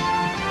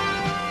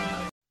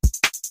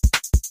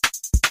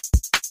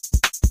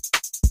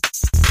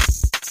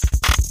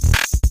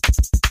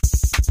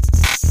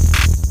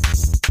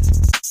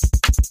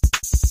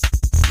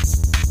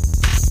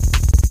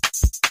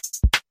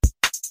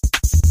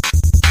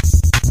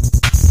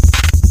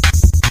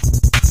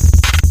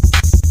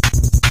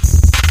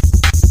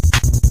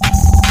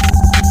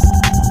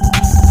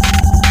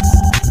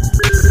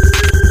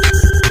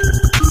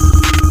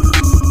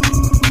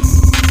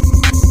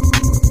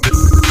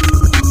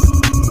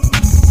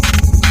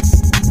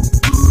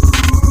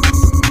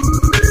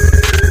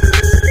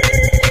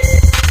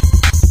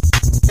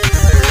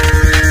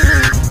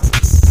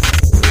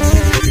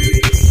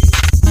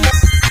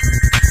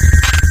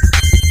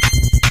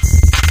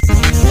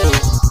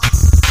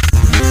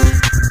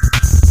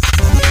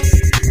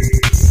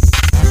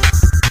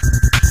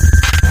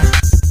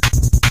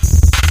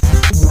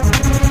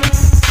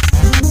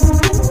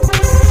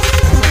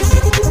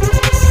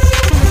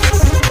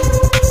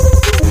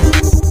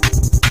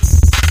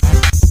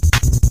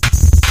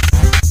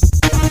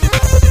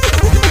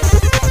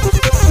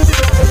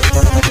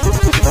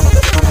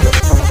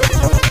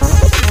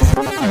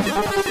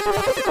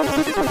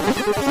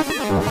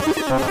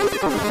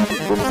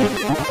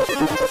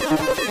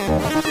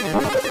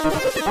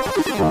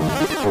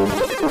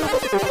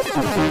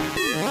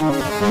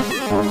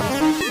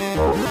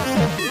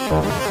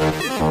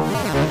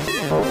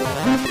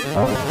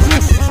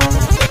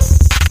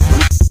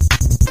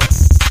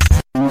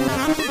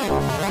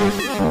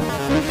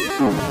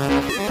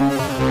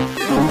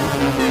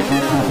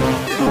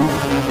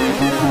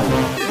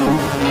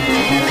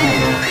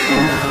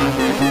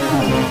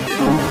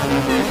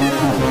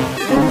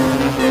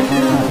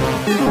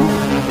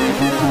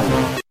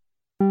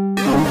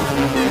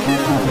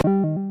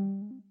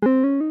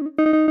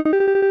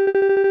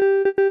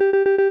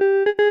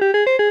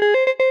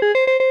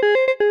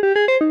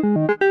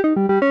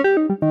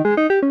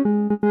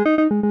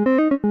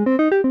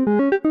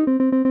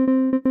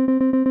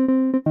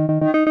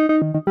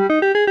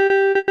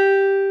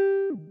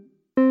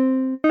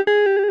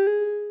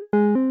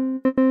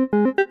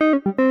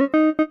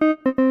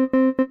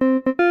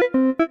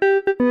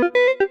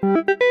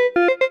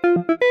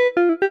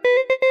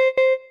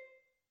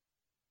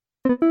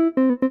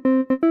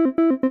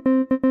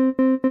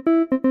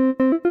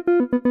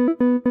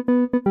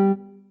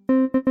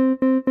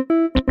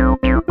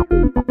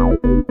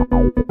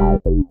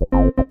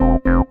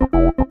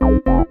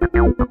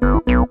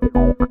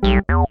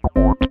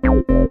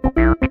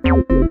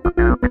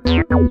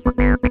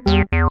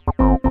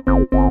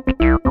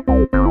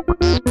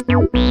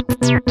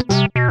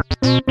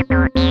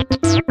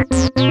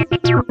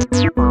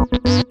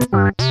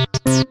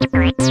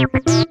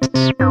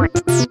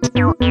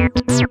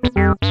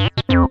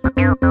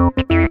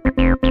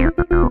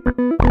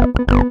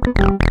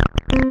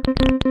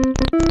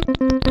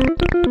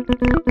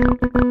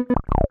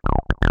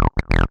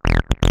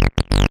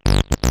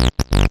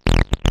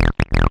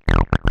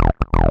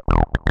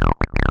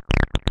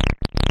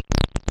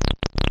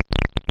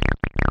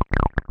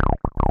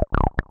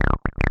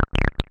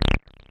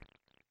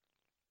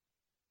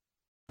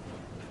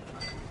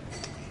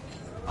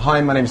 Hi,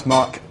 my name's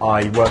Mark.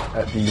 I work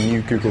at the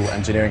new Google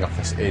engineering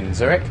office in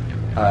Zurich,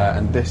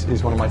 and this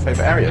is one of my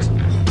favourite areas.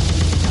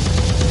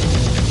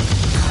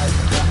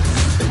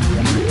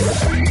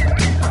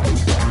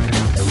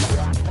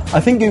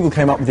 I think Google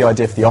came up with the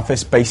idea for the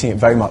office, basing it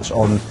very much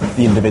on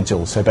the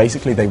individual. So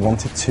basically they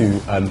wanted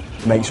to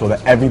make sure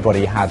that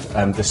everybody had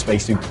the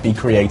space to be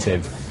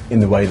creative in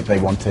the way that they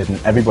wanted,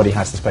 and everybody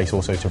has the space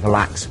also to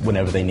relax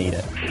whenever they need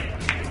it.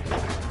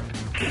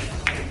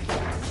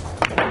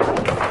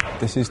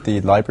 This is the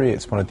library.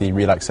 It's one of the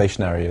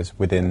relaxation areas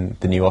within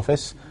the new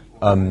office.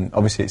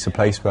 Obviously it's a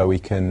place where we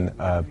can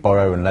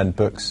borrow and lend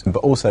books, but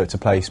also it's a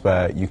place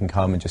where you can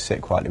come and just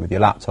sit quietly with your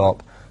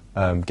laptop,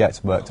 get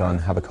some work done,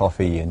 have a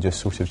coffee, and just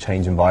sort of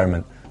change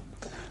environment.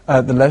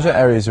 The leisure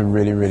areas are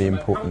really, really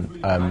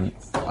important.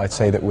 I'd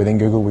say that within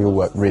Google we all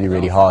work really,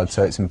 really hard,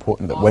 so it's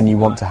important that when you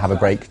want to have a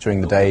break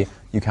during the day,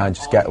 you can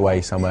just get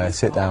away somewhere,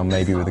 sit down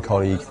maybe with a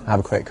colleague,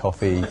 have a quick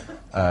coffee,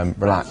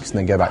 relax, and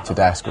then go back to your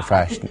desk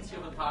refreshed.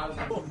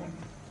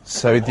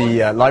 So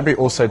the library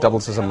also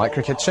doubles as a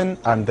micro kitchen,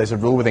 and there's a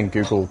rule within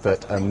Google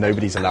that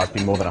nobody's allowed to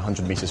be more than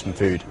 100 metres from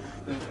food.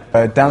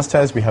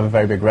 Downstairs we have a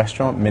very big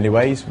restaurant,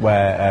 Milliways,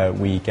 where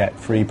we get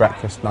free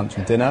breakfast, lunch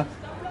and dinner.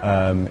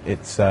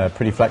 It's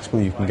pretty flexible,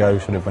 you can go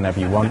sort of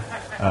whenever you want,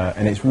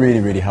 and it's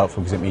really, really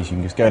helpful because it means you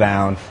can just go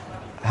down,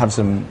 have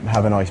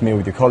a nice meal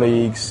with your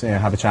colleagues,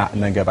 have a chat,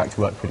 and then go back to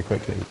work pretty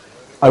quickly.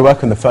 I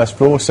work on the first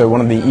floor, so one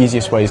of the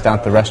easiest ways down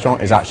to the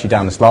restaurant is actually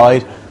down the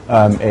slide.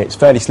 It's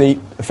fairly steep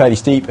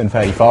and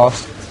fairly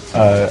fast,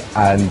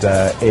 and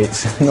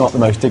it's not the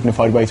most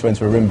dignified way to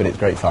enter a room, but it's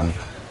great fun.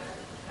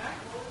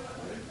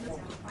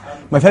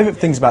 My favourite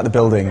things about the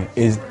building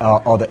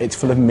are that it's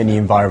full of mini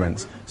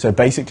environments. So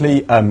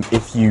basically,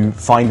 if you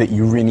find that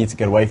you really need to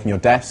get away from your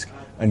desk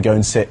and go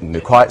and sit and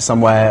be quiet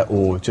somewhere,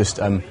 or just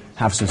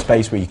have some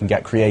space where you can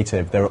get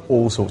creative, there are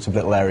all sorts of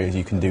little areas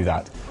you can do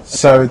that.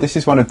 So this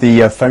is one of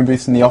the phone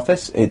booths in the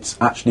office. It's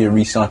actually a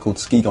recycled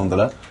ski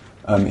gondola.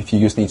 If you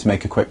just need to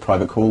make a quick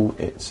private call,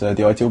 it's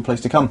the ideal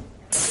place to come.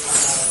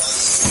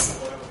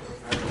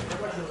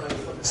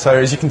 So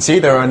as you can see,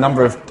 there are a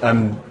number of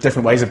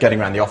different ways of getting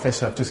around the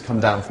office. I've just come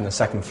down from the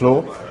second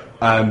floor.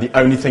 The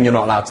only thing you're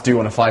not allowed to do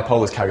on a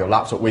flagpole is carry your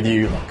laptop with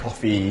you. Like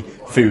coffee,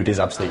 food is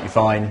absolutely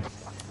fine.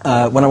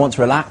 When I want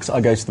to relax, I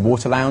go to the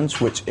water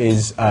lounge, which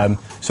is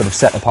sort of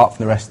set apart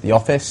from the rest of the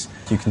office.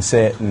 You can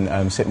sit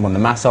and sit in one of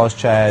the massage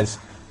chairs,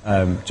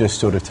 just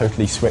sort of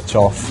totally switch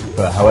off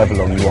for however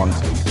long you want.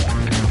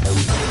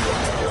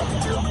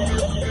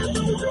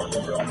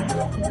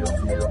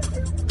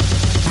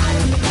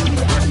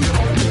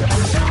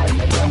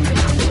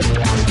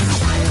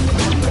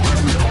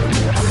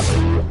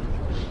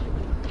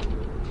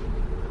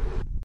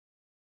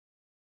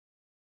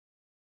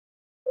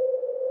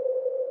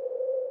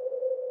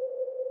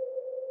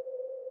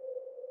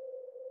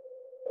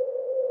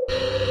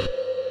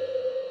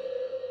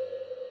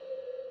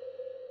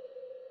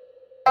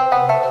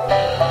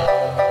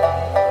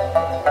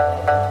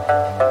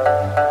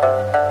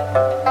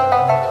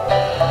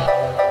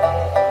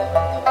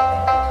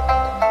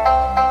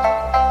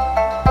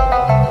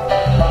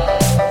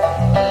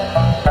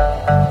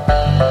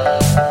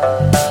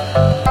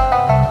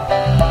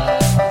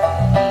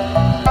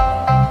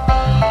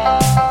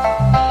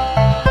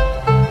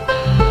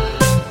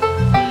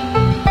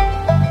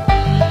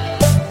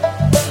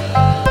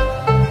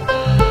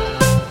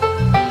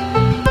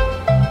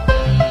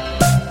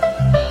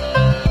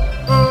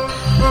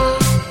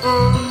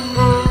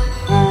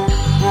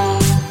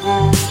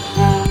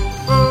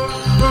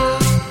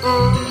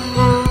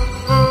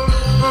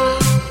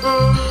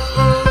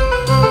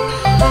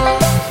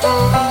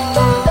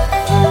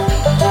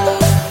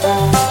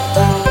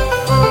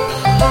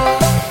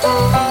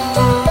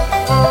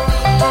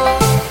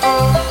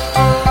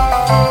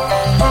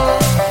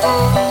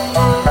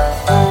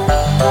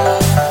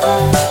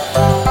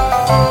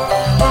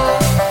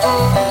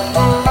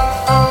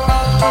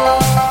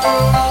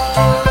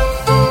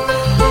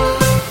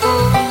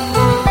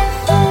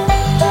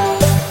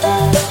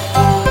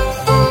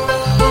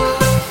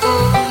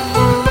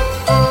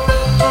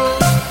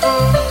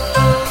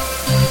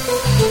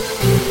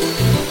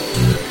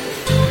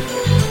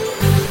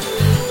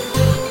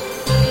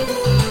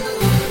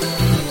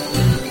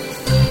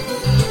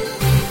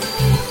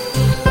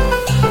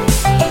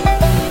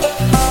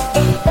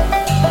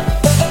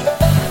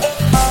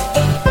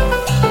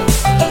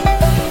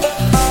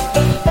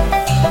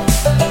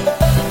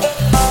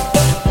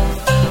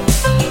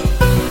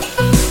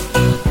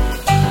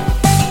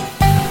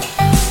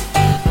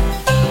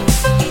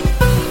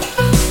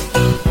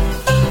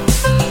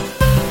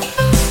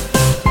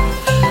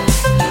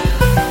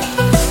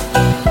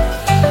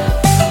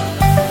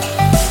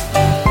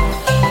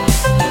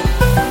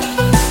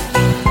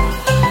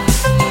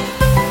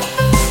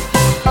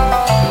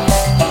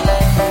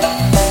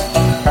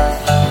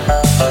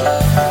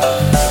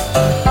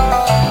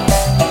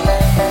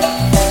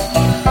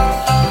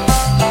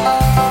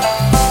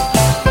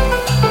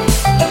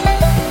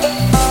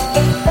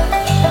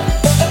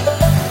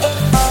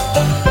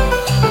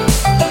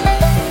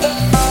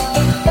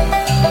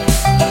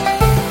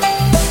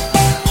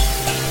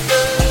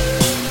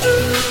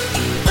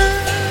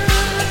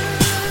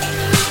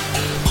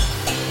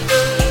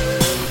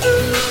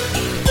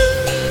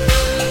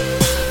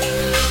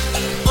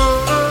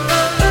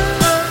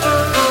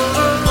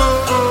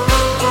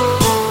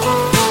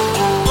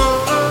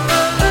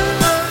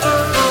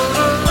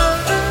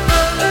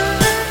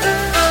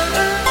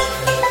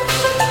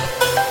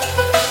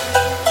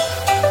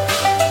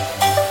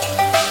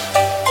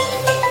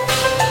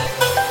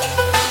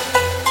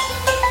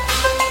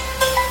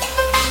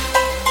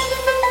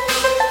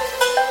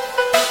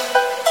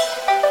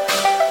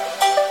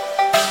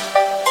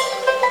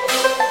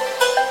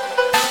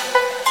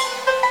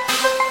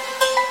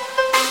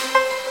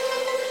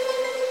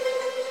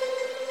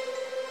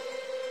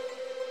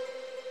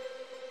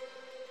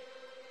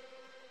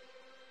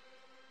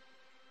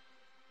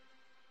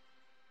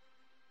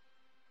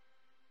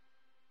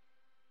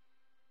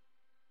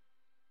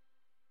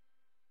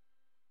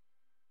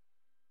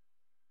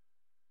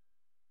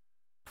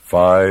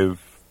 5,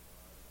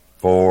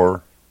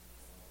 4,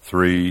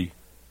 3,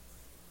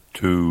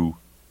 2,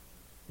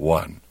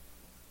 1.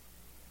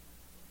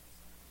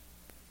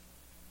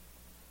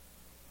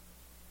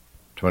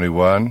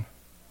 21.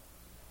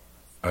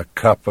 A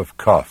cup of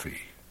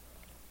coffee.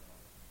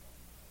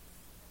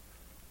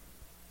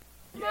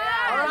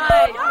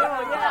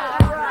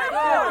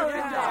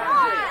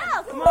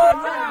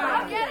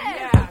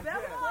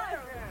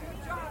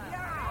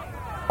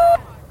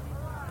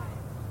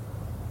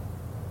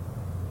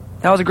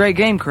 That was a great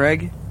game,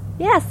 Craig.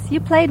 Yes, you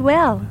played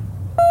well.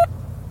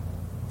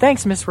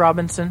 Thanks, Miss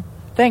Robinson.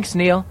 Thanks,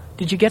 Neil.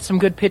 Did you get some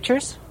good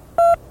pictures?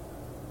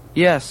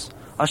 Yes.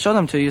 I'll show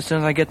them to you as soon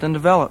as I get them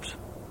developed.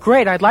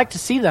 Great, I'd like to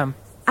see them.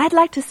 I'd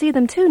like to see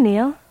them too,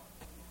 Neil.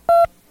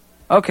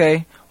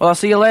 Okay, well, I'll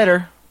see you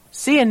later.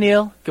 See you,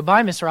 Neil.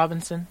 Goodbye, Miss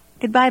Robinson.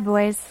 Goodbye,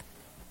 boys.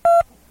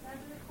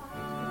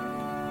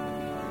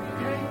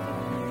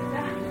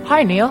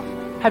 Hi, Neil.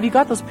 Have you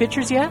got those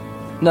pictures yet?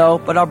 No,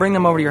 but I'll bring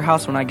them over to your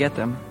house when I get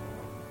them.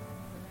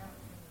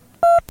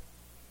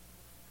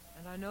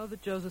 And I know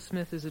that Joseph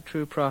Smith is a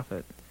true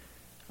prophet.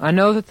 I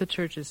know that the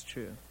church is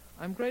true.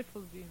 I'm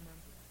grateful to be a member.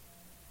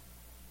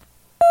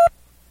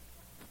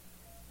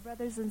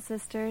 Brothers and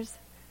sisters,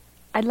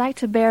 I'd like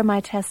to bear my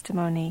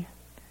testimony.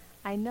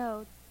 I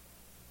know,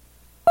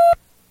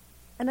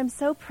 and I'm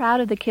so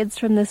proud of the kids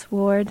from this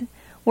ward.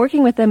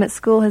 Working with them at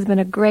school has been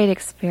a great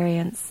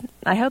experience.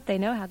 I hope they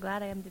know how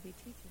glad I am to be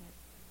teaching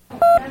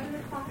it.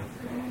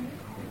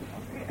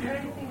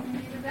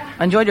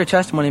 I enjoyed your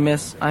testimony,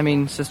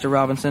 Sister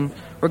Robinson.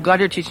 We're glad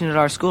you're teaching at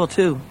our school,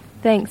 too.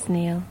 Thanks,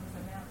 Neil.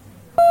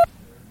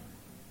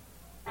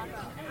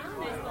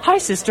 Hi,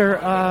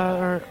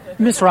 Sister,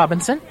 Miss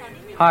Robinson.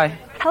 Hi.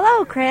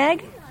 Hello,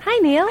 Craig. Hi,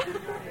 Neil.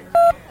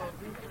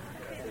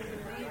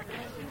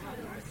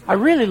 I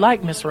really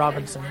like Miss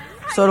Robinson.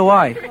 So do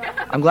I.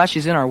 I'm glad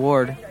she's in our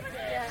ward.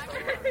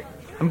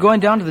 I'm going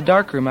down to the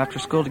darkroom after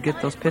school to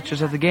get those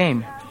pictures of the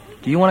game.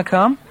 Do you want to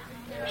come?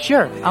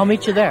 Sure, I'll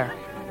meet you there.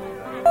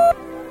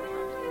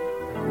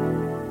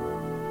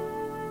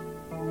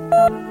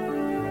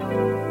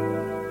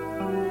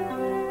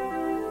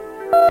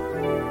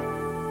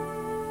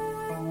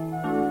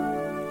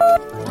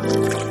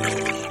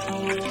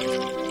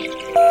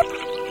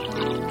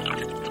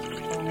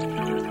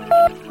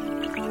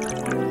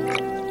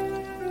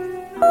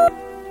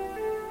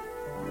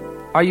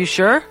 Are you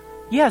sure?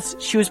 Yes,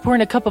 she was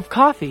pouring a cup of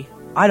coffee.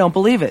 I don't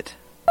believe it.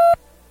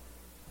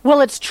 Well,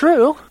 it's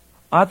true.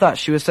 I thought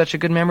she was such a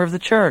good member of the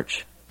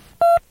church.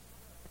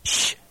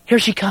 Shh, here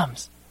she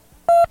comes.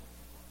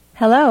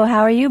 Hello, how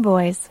are you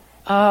boys?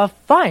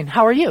 Fine,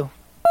 how are you?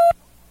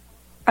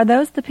 Are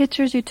those the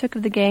pictures you took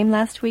of the game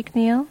last week,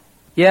 Neil?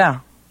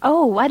 Yeah.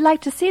 Oh, I'd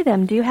like to see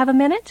them. Do you have a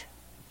minute?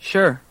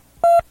 Sure.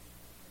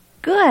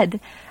 Good.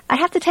 I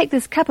have to take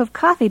this cup of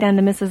coffee down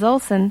to Mrs.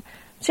 Olson.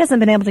 She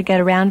hasn't been able to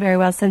get around very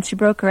well since she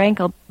broke her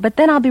ankle, but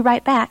then I'll be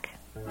right back.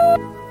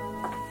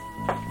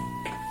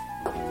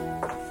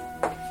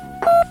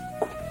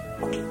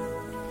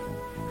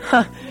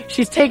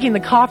 She's taking the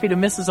coffee to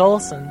Mrs.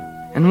 Olson.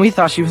 And we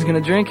thought she was going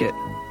to drink it.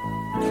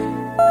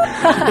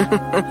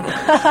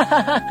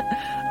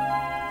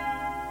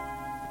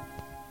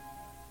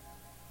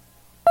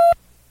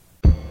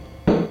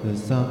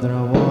 There's something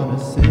I want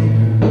to say,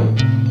 girl.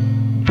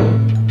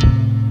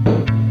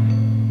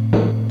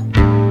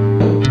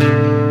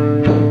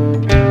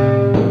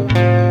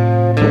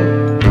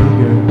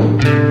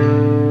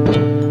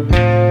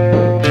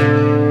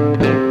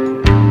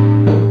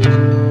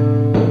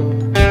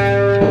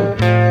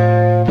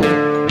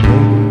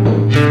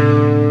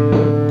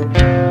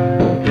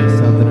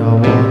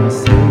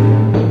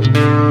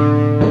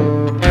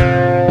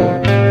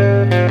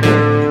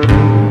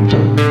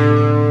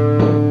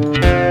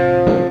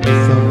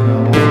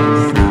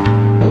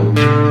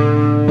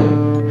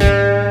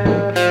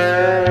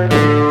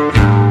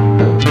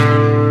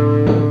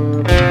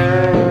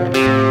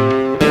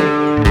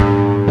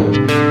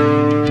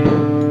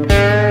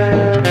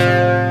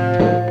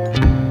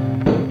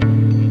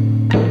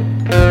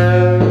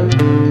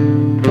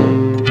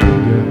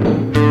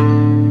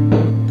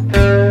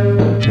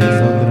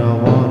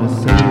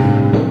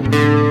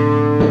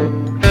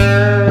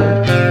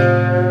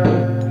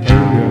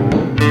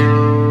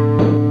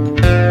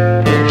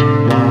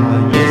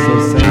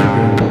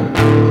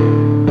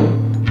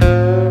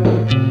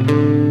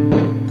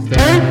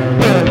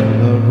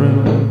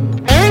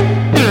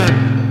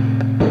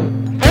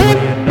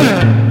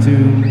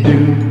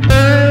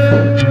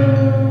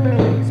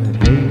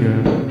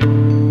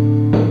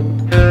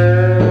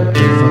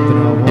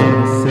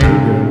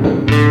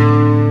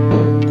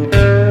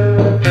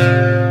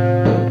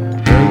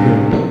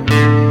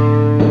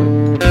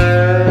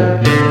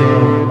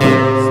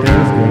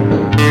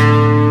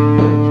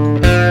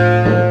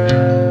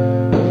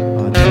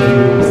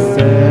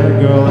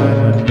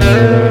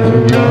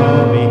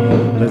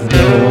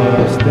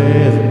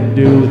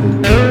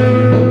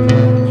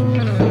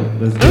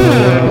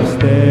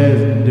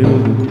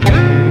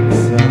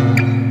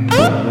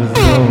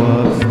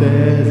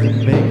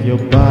 Make your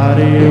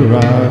body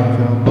rock,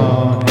 come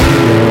on.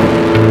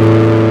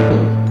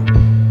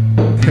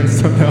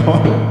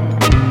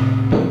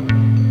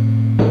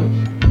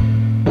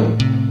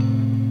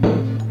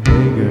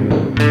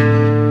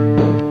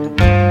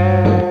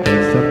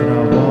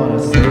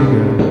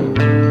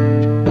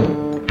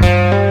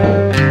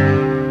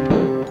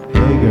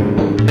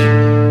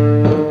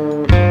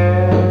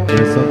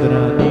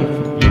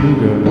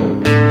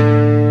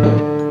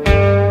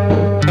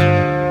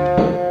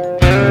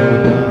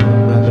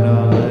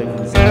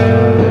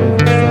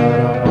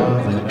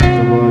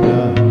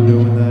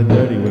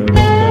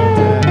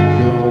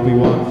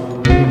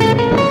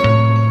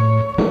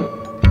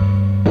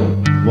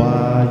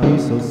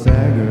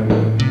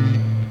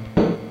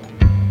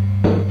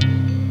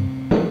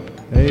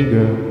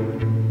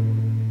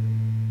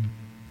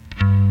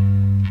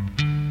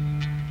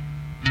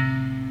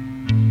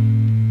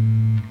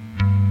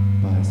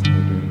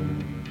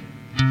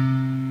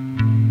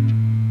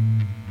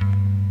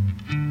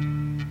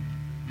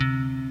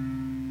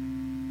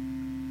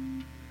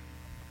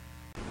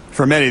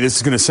 For many, this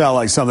is going to sound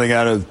like something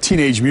out of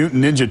Teenage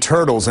Mutant Ninja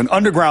Turtles, an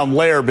underground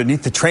lair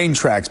beneath the train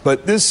tracks.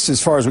 But this,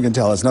 as far as we can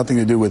tell, has nothing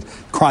to do with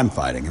crime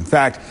fighting. In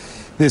fact,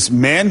 this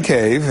man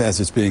cave, as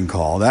it's being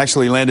called,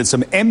 actually landed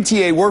some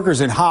MTA workers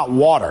in hot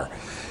water.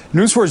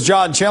 News 4's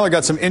John Chandler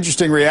got some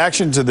interesting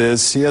reaction to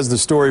this. He has the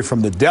story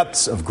from the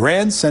depths of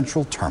Grand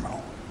Central Terminal.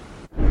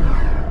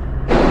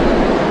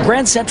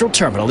 Grand Central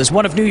Terminal is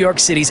one of New York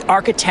City's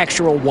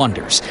architectural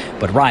wonders,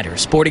 but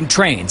riders boarding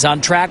trains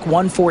on track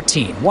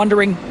 114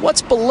 wondering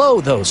what's below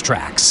those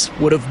tracks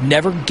would have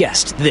never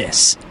guessed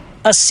this: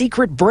 a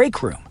secret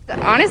break room.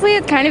 Honestly,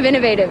 it's kind of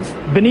innovative.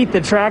 Beneath the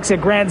tracks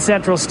at Grand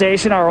Central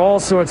Station are all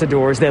sorts of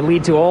doors that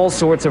lead to all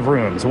sorts of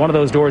rooms. One of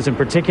those doors in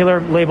particular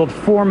labeled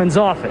Foreman's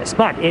Office.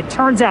 But it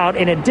turns out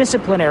in a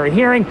disciplinary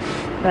hearing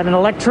that an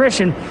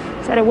electrician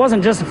said it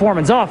wasn't just the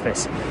foreman's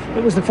office.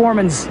 It was the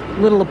foreman's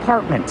little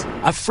apartment.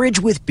 A fridge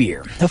with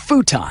beer, a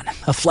futon,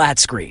 a flat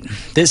screen.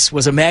 This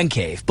was a man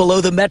cave below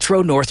the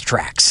Metro North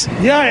tracks.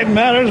 Yeah, it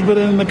matters, but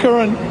in the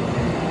current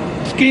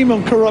scheme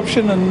of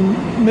corruption and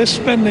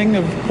misspending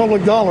of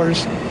public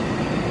dollars,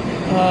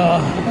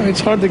 it's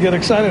hard to get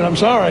excited. I'm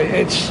sorry.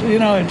 It's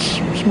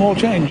small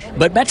change.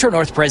 But Metro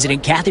North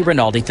President Kathy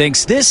Rinaldi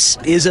thinks this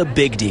is a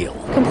big deal.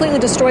 Completely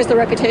destroys the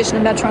reputation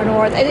of Metro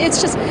North.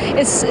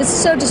 It's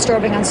so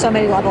disturbing on so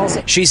many levels.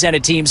 She sent a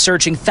team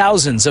searching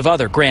thousands of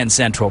other Grand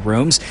Central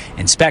rooms.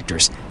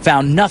 Inspectors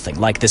found nothing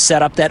like the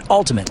setup that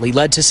ultimately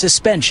led to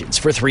suspensions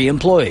for 3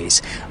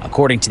 employees.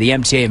 According to the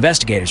MTA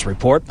investigators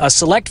report, a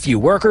select few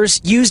workers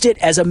used it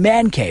as a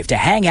man cave to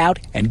hang out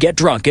and get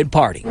drunk and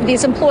party.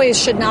 These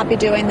employees should not be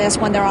doing this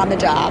when they're on the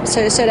job.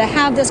 So to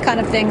have this kind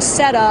of thing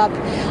set up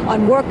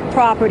on work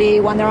property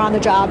when they're on the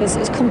job is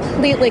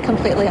completely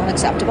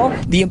unacceptable.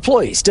 The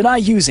employees deny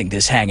using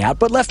this hangout,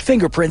 but left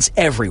fingerprints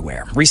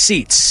everywhere.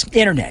 Receipts,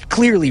 internet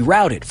clearly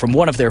routed from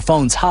one of their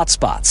phone's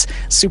hotspots.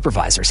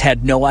 Supervisors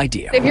had no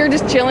idea. If you're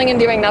just chilling and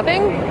doing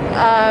nothing,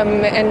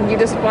 and you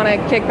just want to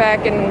kick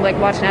back and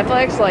watch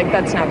Netflix,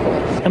 that's not cool.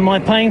 Am I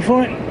paying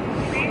for it?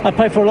 I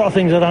pay for a lot of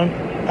things I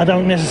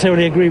don't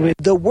necessarily agree with.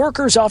 The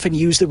workers often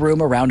use the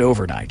room around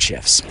overnight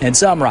shifts, and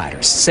some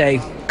riders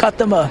say cut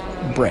them a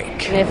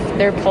break. If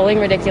they're pulling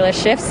ridiculous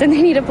shifts and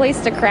they need a place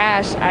to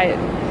crash,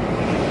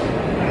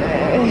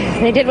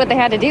 they did what they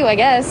had to do, I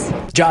guess.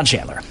 John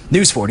Chandler,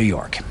 News 4 New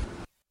York.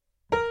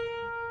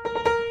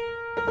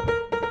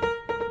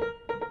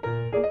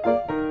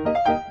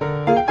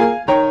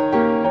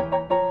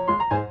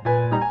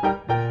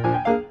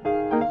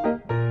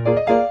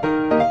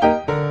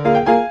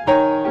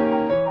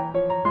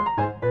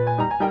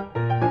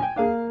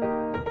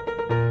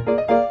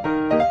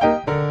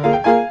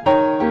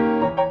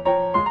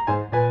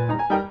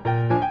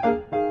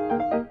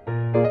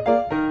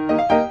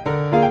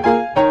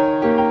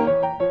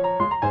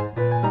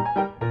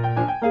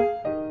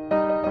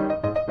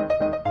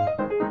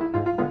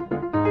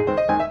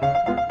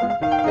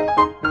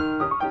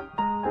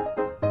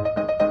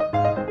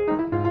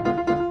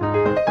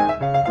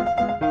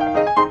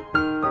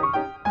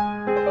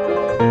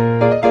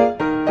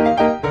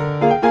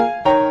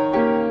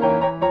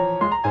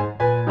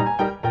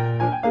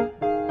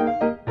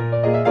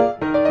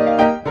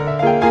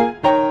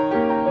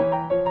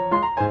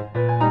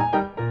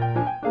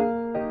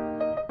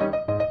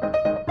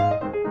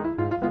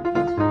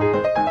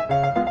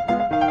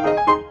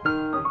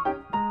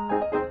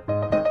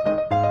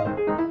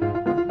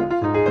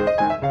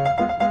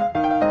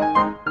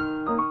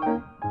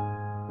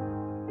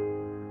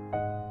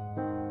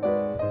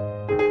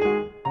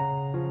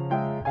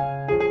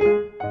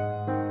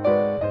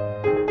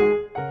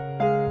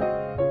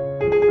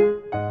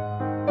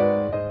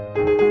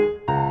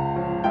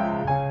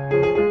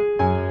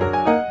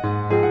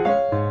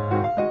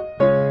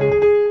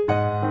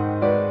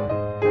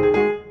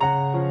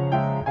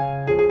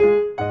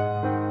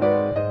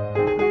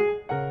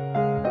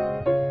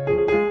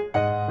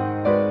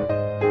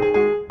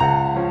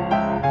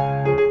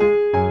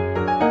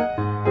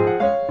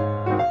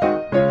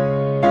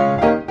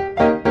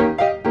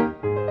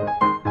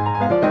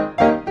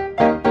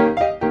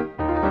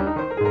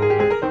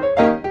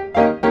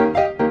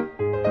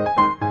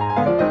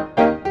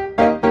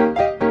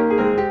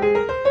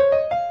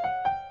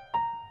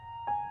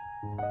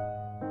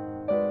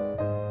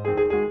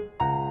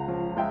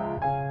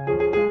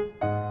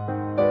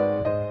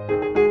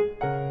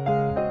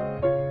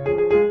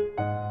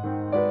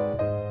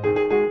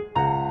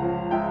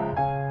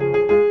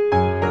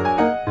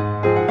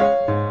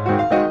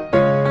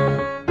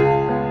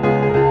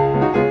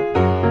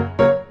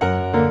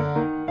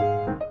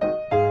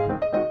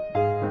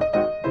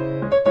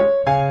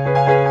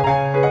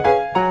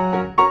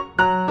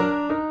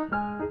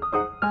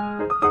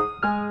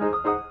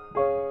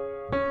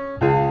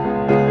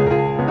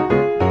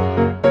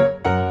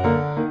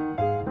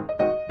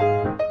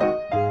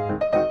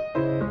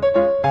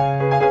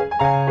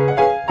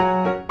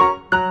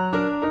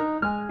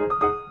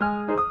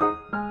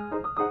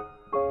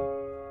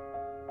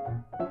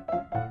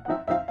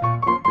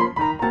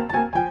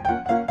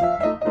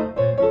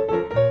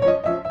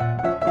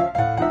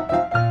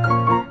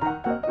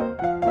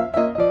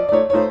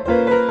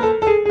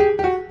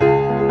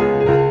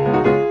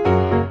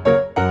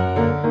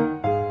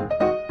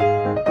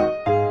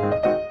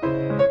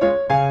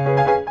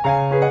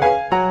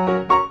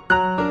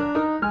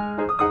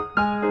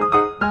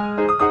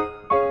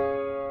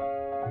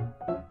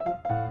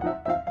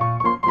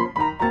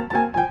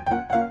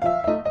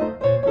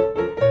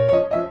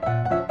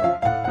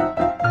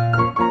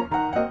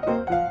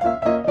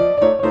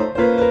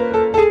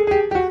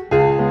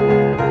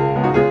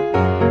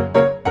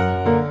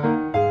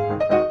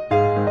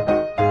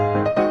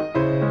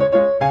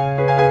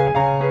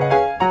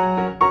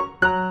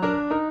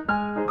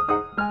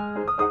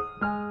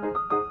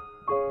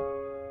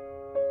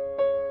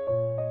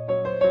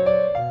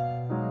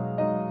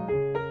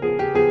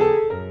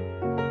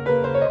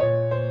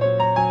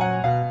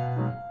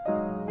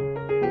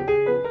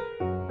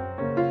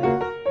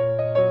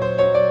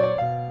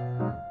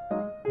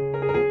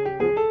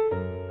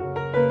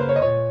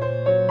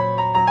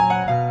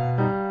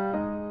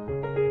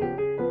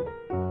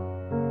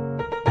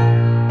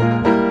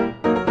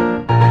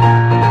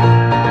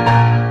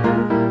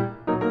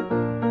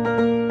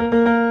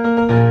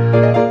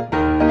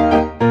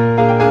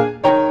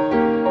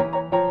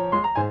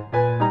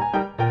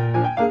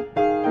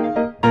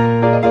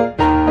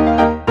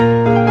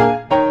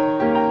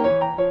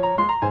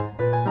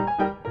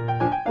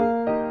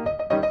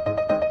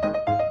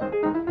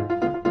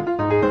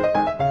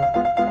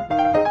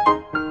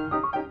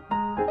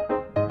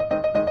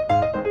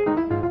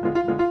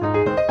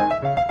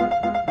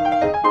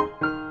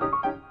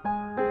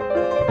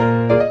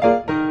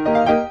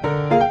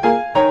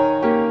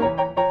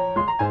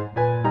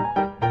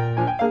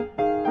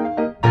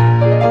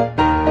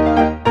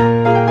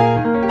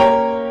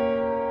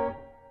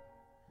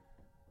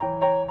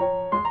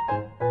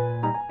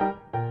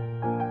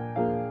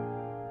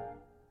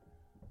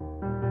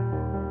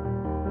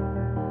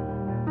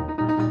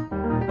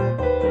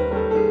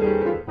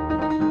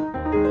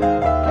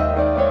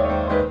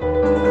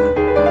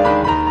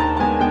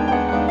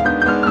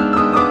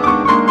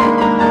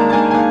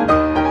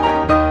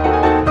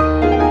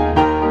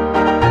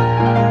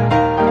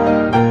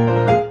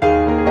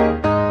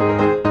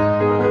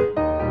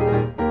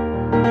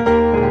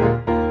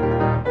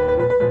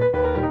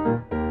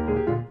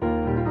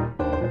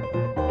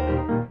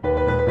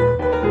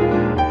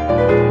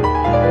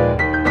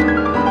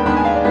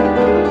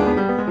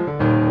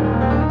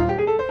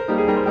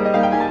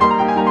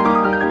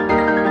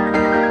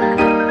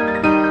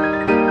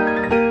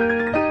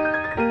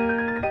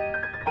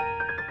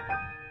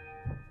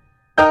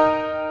 Bye.